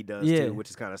writing he does Yeah. too, which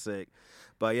is kind of sick.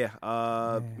 But yeah,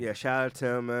 shout out to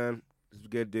him, man. He's a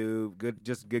good dude,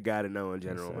 good guy to know in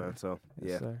general, sir. man. So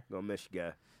Yes, yeah, sir. gonna miss you,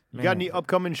 guy. You got any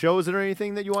upcoming shows or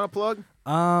anything that you want to plug?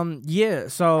 Yeah.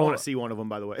 So I want to see one of them,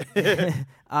 by the way.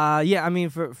 yeah. I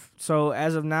mean, so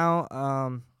as of now,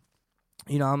 I'm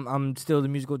still the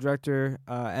musical director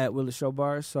at Willis Show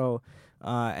Bar. So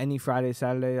any Friday,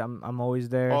 Saturday, I'm always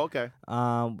there. Oh, okay.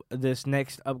 This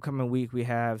next upcoming week, we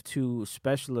have 2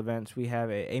 special events. We have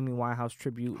a Amy Winehouse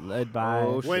tribute led by.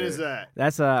 When is that?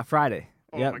 That's Friday.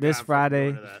 Oh Yep, my this God, I'm fucking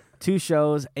Friday. going to that. 2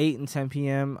 shows, 8 and 10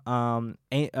 p.m.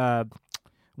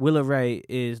 Willa Ray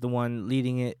is the one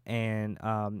leading it, and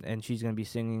she's gonna be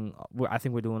singing. I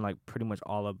think we're doing like pretty much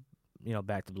all of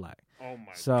Back to Black. Oh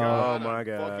my So, God. Oh my I'm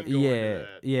God. fucking going to that.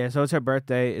 Yeah. So it's her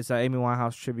birthday. It's an Amy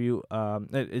Winehouse tribute.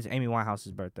 It's Amy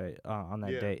Winehouse's birthday on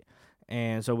that Yeah. date,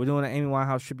 and so we're doing an Amy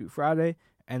Winehouse tribute Friday,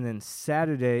 and then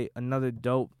Saturday another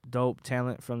dope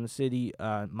talent from the city,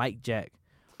 Mike Jack.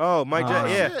 Oh, Mike Jack,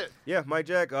 shit. yeah, Mike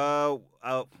Jack.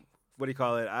 What do you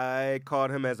call it? I called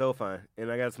him as Ofine,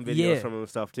 and I got some videos Yeah. from him and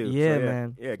stuff too. Yeah, So,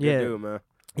 man. Yeah, good Yeah. dude, man.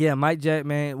 Yeah, Mike Jack,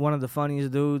 man, one of the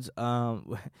funniest dudes.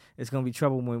 It's gonna be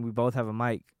trouble when we both have a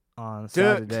mic on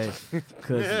Saturday,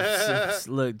 because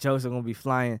look, jokes are gonna be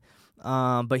flying.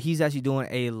 But he's actually doing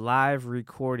a live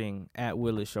recording at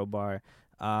Willis Show Bar,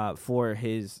 for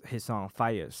his song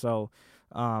Fire. So,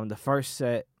 the first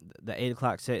set, the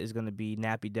 8:00 set, is gonna be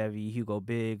Nappy Debbie, Hugo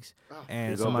Biggs,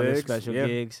 and Hugo some other Biggs, special yeah.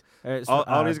 gigs.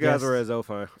 All these guys guests. are as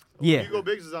Ofine. Yeah. Hugo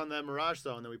Biggs is on that Mirage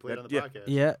song that we played on the Yeah.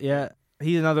 podcast. Yeah.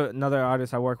 He's another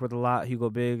artist I work with a lot, Hugo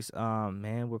Biggs.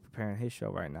 Man, we're preparing his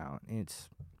show right now. It's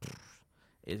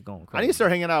going crazy. I need to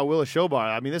start hanging out at Willis Show Bar.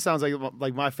 I mean, this sounds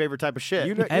like my favorite type of shit.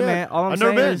 Hey man, all I'm I've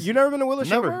never saying been. is You never been to Willis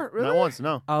Show Never. Bar? Really? Not once,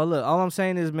 no. Oh look, all I'm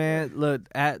saying is, man, look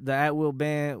at the At Will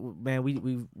band, man.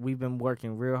 We've been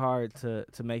working real hard to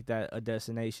make that a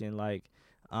destination. Like,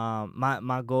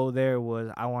 my goal there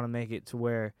was I want to make it to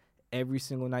where every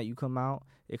single night you come out,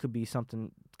 it could be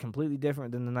something completely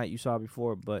different than the night you saw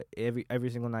before. But every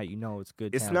single night, it's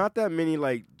good. It's talent. not that many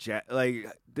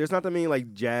there's not that many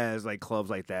like jazz like clubs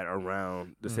like that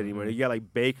around the city. Where you got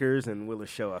like Baker's and Willis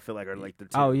Show, I feel like are like the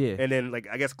 2. Oh, yeah. And then like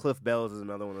I guess Cliff Bell's is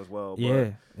another one as well.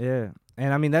 Yeah.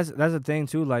 And I mean that's the thing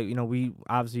too. Like, we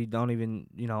obviously don't even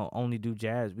only do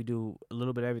jazz. We do a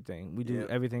little bit of everything. We do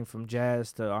everything from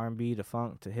jazz to R&B to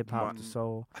funk to hip hop to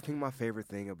soul. I think my favorite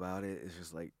thing about it is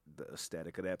just like the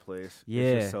aesthetic of that place. Yeah.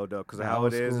 It's just so dope because The how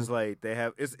old it is school. is like they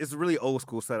have it's a really old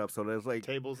school setup. So there's like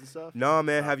tables and stuff. No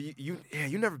man, have you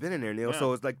never been in there, Neil? Yeah.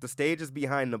 So it's like the stage is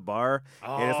behind the bar,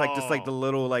 and it's like just like the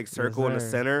little like circle in the sir.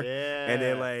 center, Yeah. and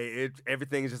then like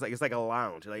everything is just like it's like a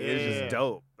lounge. Like it's just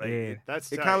dope. Like, Yeah.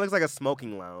 That's it tight. kind of looks like a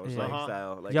smoking lounge Yeah. like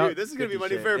style. Like, Dude, this is gonna be my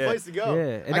new favorite place to go.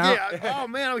 Yeah, and oh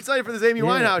man, I'm excited for this Amy Yeah.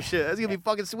 Winehouse shit. That's gonna be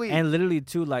fucking sweet. And literally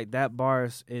too, like that bar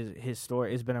is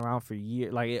historic. It's been around for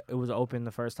years. Like it was open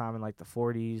the first time in like the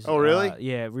 40s. Oh, really?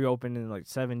 Yeah, reopened in like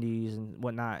 70s and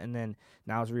whatnot, and then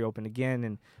now it's reopened again.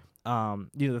 And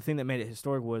the thing that made it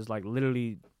historic was like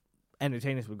literally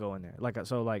entertainers would go in there. Like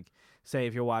so, like say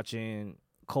if you're watching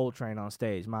Coltrane on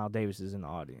stage, Miles Davis is in the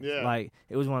audience. Yeah. Like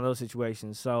it was one of those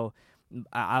situations. So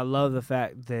I love the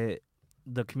fact that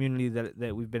the community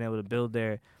that we've been able to build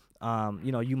there.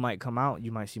 You might come out,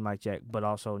 you might see Mike Jack, but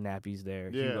also Nappy's there,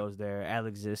 Yeah. Hugo's there,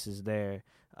 Alexis is there,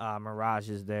 Mirage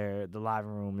is there, the Live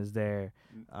Room is there,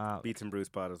 Beats and Bruce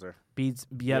Potter's there. Beats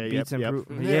and yep. Brew,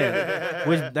 yeah.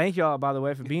 Which thank y'all by the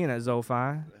way for being at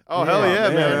Zofine. Oh hell yeah,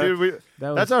 man, dude!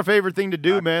 That That's was- our favorite thing to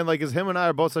do, man. Like, cause him and I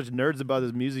are both such nerds about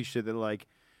this music shit that like,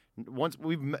 once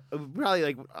we've probably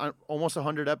like on almost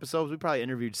 100 episodes, we probably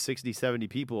interviewed 60, 70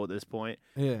 people at this point.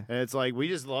 Yeah. And it's like we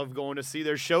just love going to see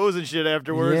their shows and shit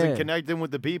afterwards and Yeah. connecting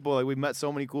with the people. Like we've met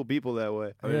so many cool people that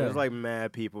way. I mean, there's like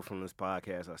mad people from this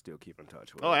podcast I still keep in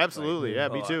touch with. Oh, absolutely.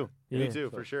 Like, Me too. Me Yeah. too,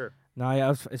 for sure. No,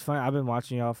 yeah, it's funny. I've been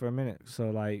watching y'all for a minute, so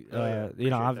like, Oh, yeah. Appreciate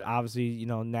that. obviously,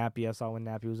 Nappy. I saw when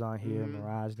Nappy was on here, Mhm.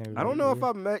 Mirage. And I don't know if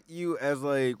everybody. I met you as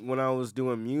like when I was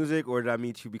doing music, or did I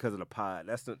meet you because of the pod?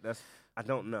 That's I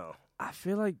don't know. I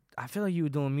feel like you were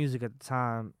doing music at the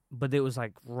time, but it was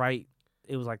like right.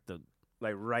 It was like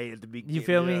Like right at the beginning. you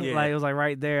feel me? Yeah. Like it was like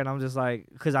right there, and I'm just like,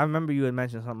 because I remember you had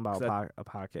mentioned something about a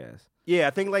podcast. Yeah,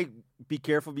 I think like Be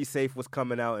Careful, Be Safe was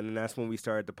coming out, and then that's when we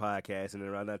started the podcast. And then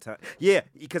around that time, yeah,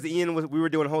 because we were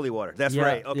doing Holy Water. That's Yeah,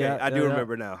 right. Okay, yeah, I do yeah.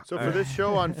 remember now. So All for right. this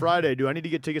show on Friday, do I need to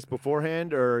get tickets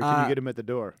beforehand, or can you get them at the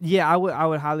door? Yeah, I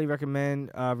would highly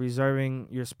recommend reserving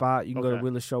your spot. You can go to Okay.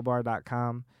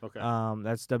 willishowbar.com. Okay.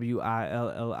 That's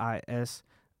WILLIS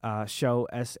show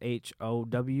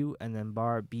SHOW and then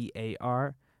bar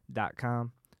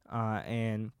BAR.com.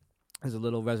 And there's a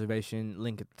little reservation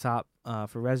link at the top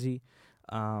for Resi.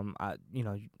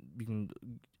 You can,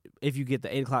 if you get the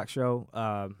 8:00 show,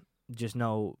 just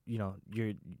know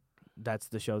that's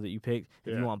the show that you picked.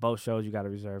 If Yeah. you want both shows, you got to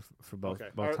reserve for both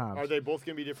times. Are they both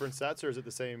going to be different sets, or is it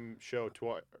the same show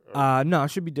twice? No, it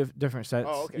should be different sets.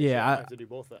 Oh, okay. Yeah, so I I have to do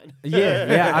both then.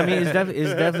 yeah. I mean, it's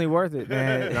definitely worth it,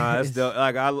 man. Nah, that's It's- dope.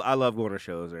 Like I love going to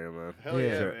shows there, man. Hell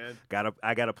yeah, man.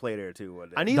 I gotta play there too one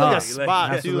day. I need like a Dog.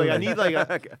 spot too. Like I need like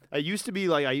a. I used to be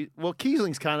like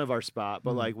Kiesling's kind of our spot,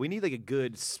 but like we need like a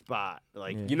good spot.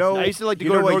 Like You know, I used to like to you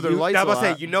go know to what Northern Lights. I was a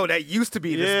about to lot. say, that used to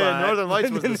be the Yeah, spot. Northern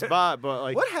Lights was the spot, but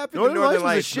like What happened to Northern Northern Lights was the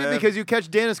Lights, shit man? because you catch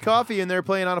Dennis Coffee in there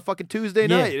playing on a fucking Tuesday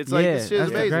Yeah, night. It's like yeah, this shit is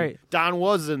that's amazing. great. Don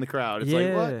was in the crowd. It's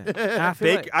like what? I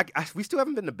feel Bake, like, we still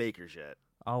haven't been to Baker's yet.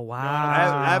 oh wow,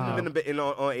 I haven't been to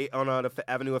on the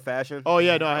Avenue of Fashion. Oh,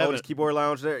 yeah, no, I Oh, haven't. there's Keyboard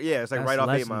Lounge there. Yeah, it's like That's right off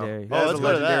 8 Mile. legendary. Yeah, Oh, it's let's a go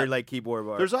to legendary that. like keyboard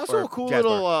bar. There's also or a cool jazz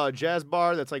little bar. jazz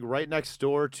bar that's like right next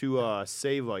door to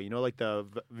Seva. You know, like the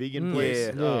vegan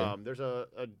place. Yeah. There's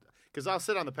because I'll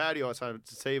sit on the patio outside of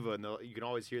Seva, and you can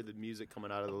always hear the music coming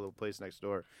out of the little place next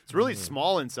door. It's really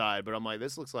small inside, but I'm like,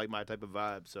 this looks like my type of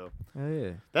vibe. So Oh, yeah.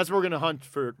 that's what we're gonna hunt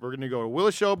for. We're gonna go to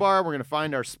Willis Show Bar. We're gonna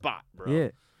find our spot, bro.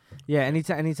 Yeah.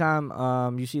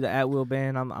 Anytime you see the At Will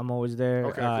band, I'm always there.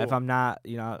 Okay, If cool. I'm not,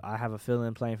 I have a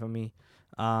fill-in playing for me.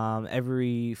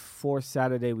 Every fourth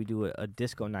Saturday we do a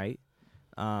disco night,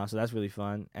 so that's really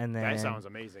fun. And then That sounds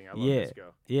amazing. I love yeah,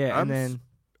 disco. yeah. I'm And then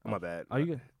My bad. are you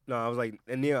good? No, I was like,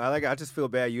 and Neil, I just feel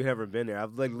bad you haven't been there.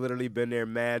 I've like literally been there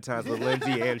mad times with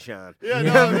Lindsay and Sean. Yeah, You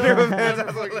no, haven't been no, there mad no,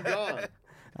 times fucking with- gone.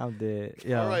 I'm dead.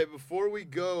 Yeah. All right, before we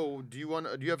go, do you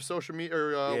have social media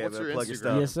or Yeah, what's man, your plug your Instagram?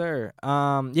 stuff. Yes, sir.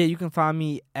 Yeah, you can find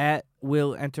me at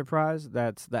Will Enterprise.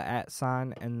 That's the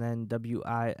 @ and then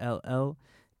WILLENTERPRISE.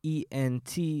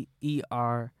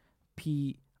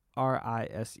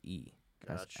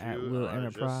 That's Got at you. Will I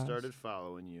Enterprise. just started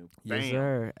following you. Yes, Bam.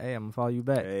 sir. Hey, I'm gonna follow you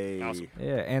back. Hey. Awesome.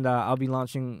 Yeah, and I'll be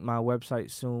launching my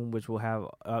website soon, which will have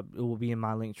it will be in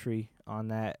my link tree on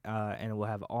that, and it will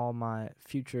have all my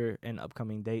future and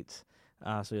upcoming dates.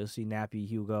 So you'll see Nappy,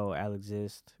 Hugo,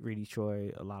 Alexist, Reedy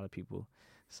Troy, a lot of people.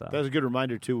 So That's a good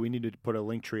reminder too. We need to put a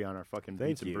link tree on our fucking Thank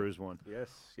Beats and you. Brews one. Yes,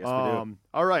 yes, we do.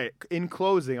 All right. In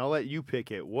closing, I'll let you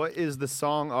pick it. What is the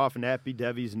song off Nappy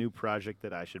Devi's new project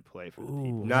that I should play for the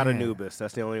people? Ooh, Not man. Anubis.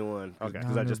 That's the only one. Okay.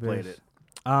 Because I just played it.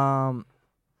 I'm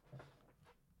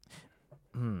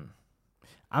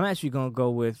actually gonna go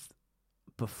with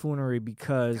Buffoonery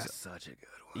because That's such a good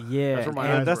one. yeah, That's where my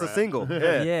and- eyes That's were a at. single.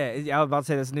 Yeah. yeah. I was about to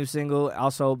say that's a new single.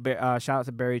 Also, shout out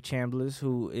to Barry Chambliss,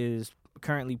 who is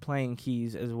currently playing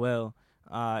keys as well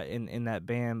in that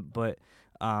band. But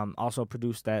also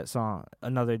produced that song.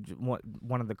 Another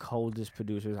one of the coldest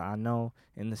producers I know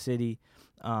in the city.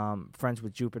 Friends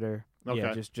with Jupiter. Okay.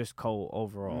 Yeah, just cold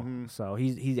overall. Mhm. So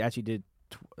he actually did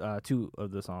 2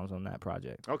 of the songs on that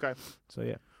project. Okay. So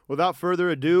yeah. Without further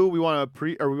ado, we want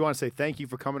to say thank you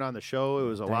for coming on the show. It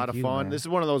was a lot of you, fun. man. This is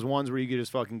one of those ones where you can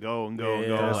just fucking go and go and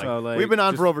go. Yeah, Like, so, like, we've been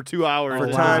on just for over 2 hours. for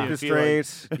and time I feel like-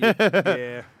 constraints.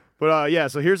 Yeah. But yeah,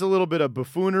 so here's a little bit of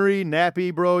buffoonery.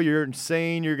 Nappy, bro, you're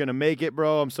insane. You're gonna make it,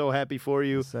 bro. I'm so happy for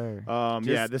you. Sir.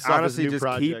 Yeah, this stuff honestly, is a new just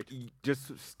project.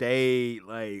 just stay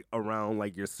like around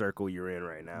like your circle you're in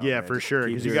right now. Yeah, man. for Just sure,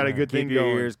 keep 'cause you your- got a good keep thing your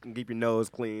going. Ears, keep your nose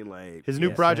clean. Like His new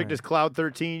Yes, project sir. is Cloud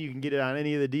 13. You can get it on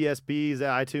any of the DSPs,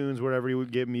 iTunes, wherever you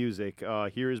would get music.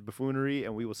 Here is buffoonery,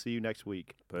 and we will see you next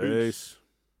week. Peace.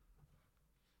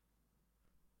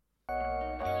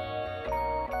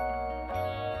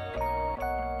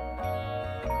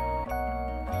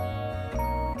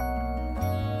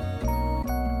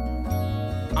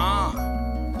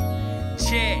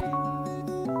 Check.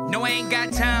 No, I ain't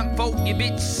got time for you,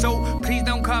 bitch. So please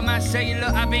don't call my cellular.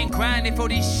 I've been grinding for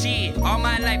this shit all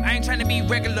my life. I ain't trying to be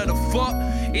regular. The fuck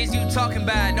is you talking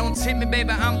about? Don't tip me, baby.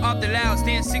 I'm up the loud.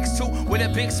 Stand 6'2" with a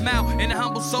big smile and a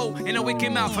humble soul and a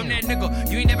wicked mouth. From that nigga,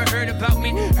 you ain't never heard about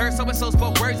me. Heard so and so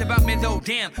spoke words about me though.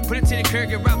 Damn, put it to the curb,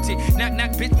 get routed. Knock,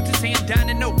 knock, bitch. What you say? I'm down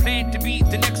to no plan to be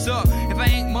the next up. If I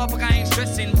ain't motherfucker, I ain't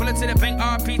stressing. Pull it to the bank,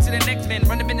 RP to the next man.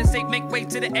 Run up in the safe, make way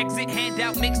to the exit. Hand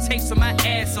out mixtapes with my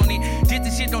ass on it. Did the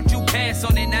shit, don't you pass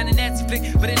on it. Not a nasty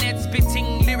flick, but a nasty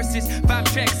spitting lyricist. 5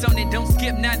 tracks on it, don't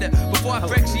skip nada. Before I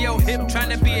fracture your hip, trying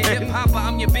to be a hip hopper.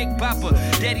 I'm your big bopper.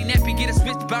 Daddy nappy, get a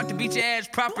switch, about to beat your ass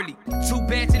properly. Too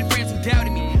bad to the friends who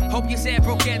doubted me. Hope your sad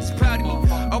broke ass is proud of me.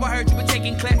 Oh, I heard you were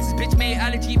taking classes. Bitch made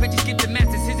allergy, bet you skip the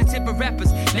masters. Here's a tip of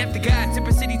rappers. Nap the guys,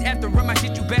 temper cities after. Run my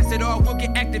shit, you bastard. Or we'll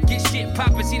get active, get shit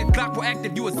poppin'. See the clock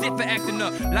proactive, you a zip for acting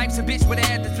up. Life's a bitch with a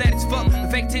ass that's flat as fuck. The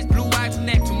fake tits, blue eyes, who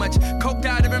act too much. Coked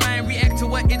out of her mind, react to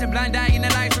what? Is a blind eye in the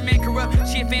lies from man corrupt.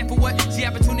 She a fan for what? See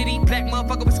opportunity, black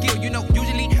motherfucker with skill. You know,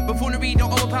 usually buffoonery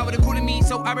don't overpower the cool in me.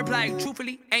 So I reply,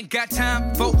 truthfully, ain't got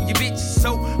time for you bitch.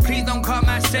 So please don't call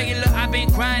my cellular. I've been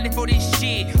grinding for this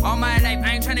shit all my life.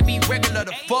 I ain't trying to be regular.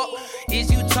 The fuck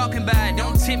is you talking about?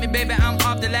 Don't tip me, baby. I'm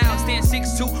off the loud. Stand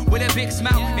 6'2" with a big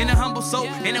smile and a humble soul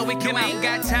and a wicked mouth. Ain't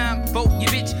got time for you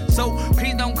bitch. So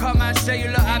please don't call my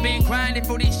cellular. I've been grinding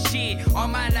for this shit all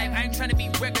my life. I ain't trying to be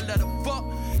regular. The fuck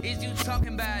is you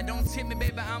talking about? Don't tip me,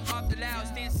 baby. I'm off the loud.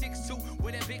 Stand 6'2"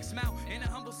 with a big smile and a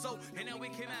humble soul and a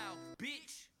wicked mouth,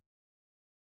 bitch.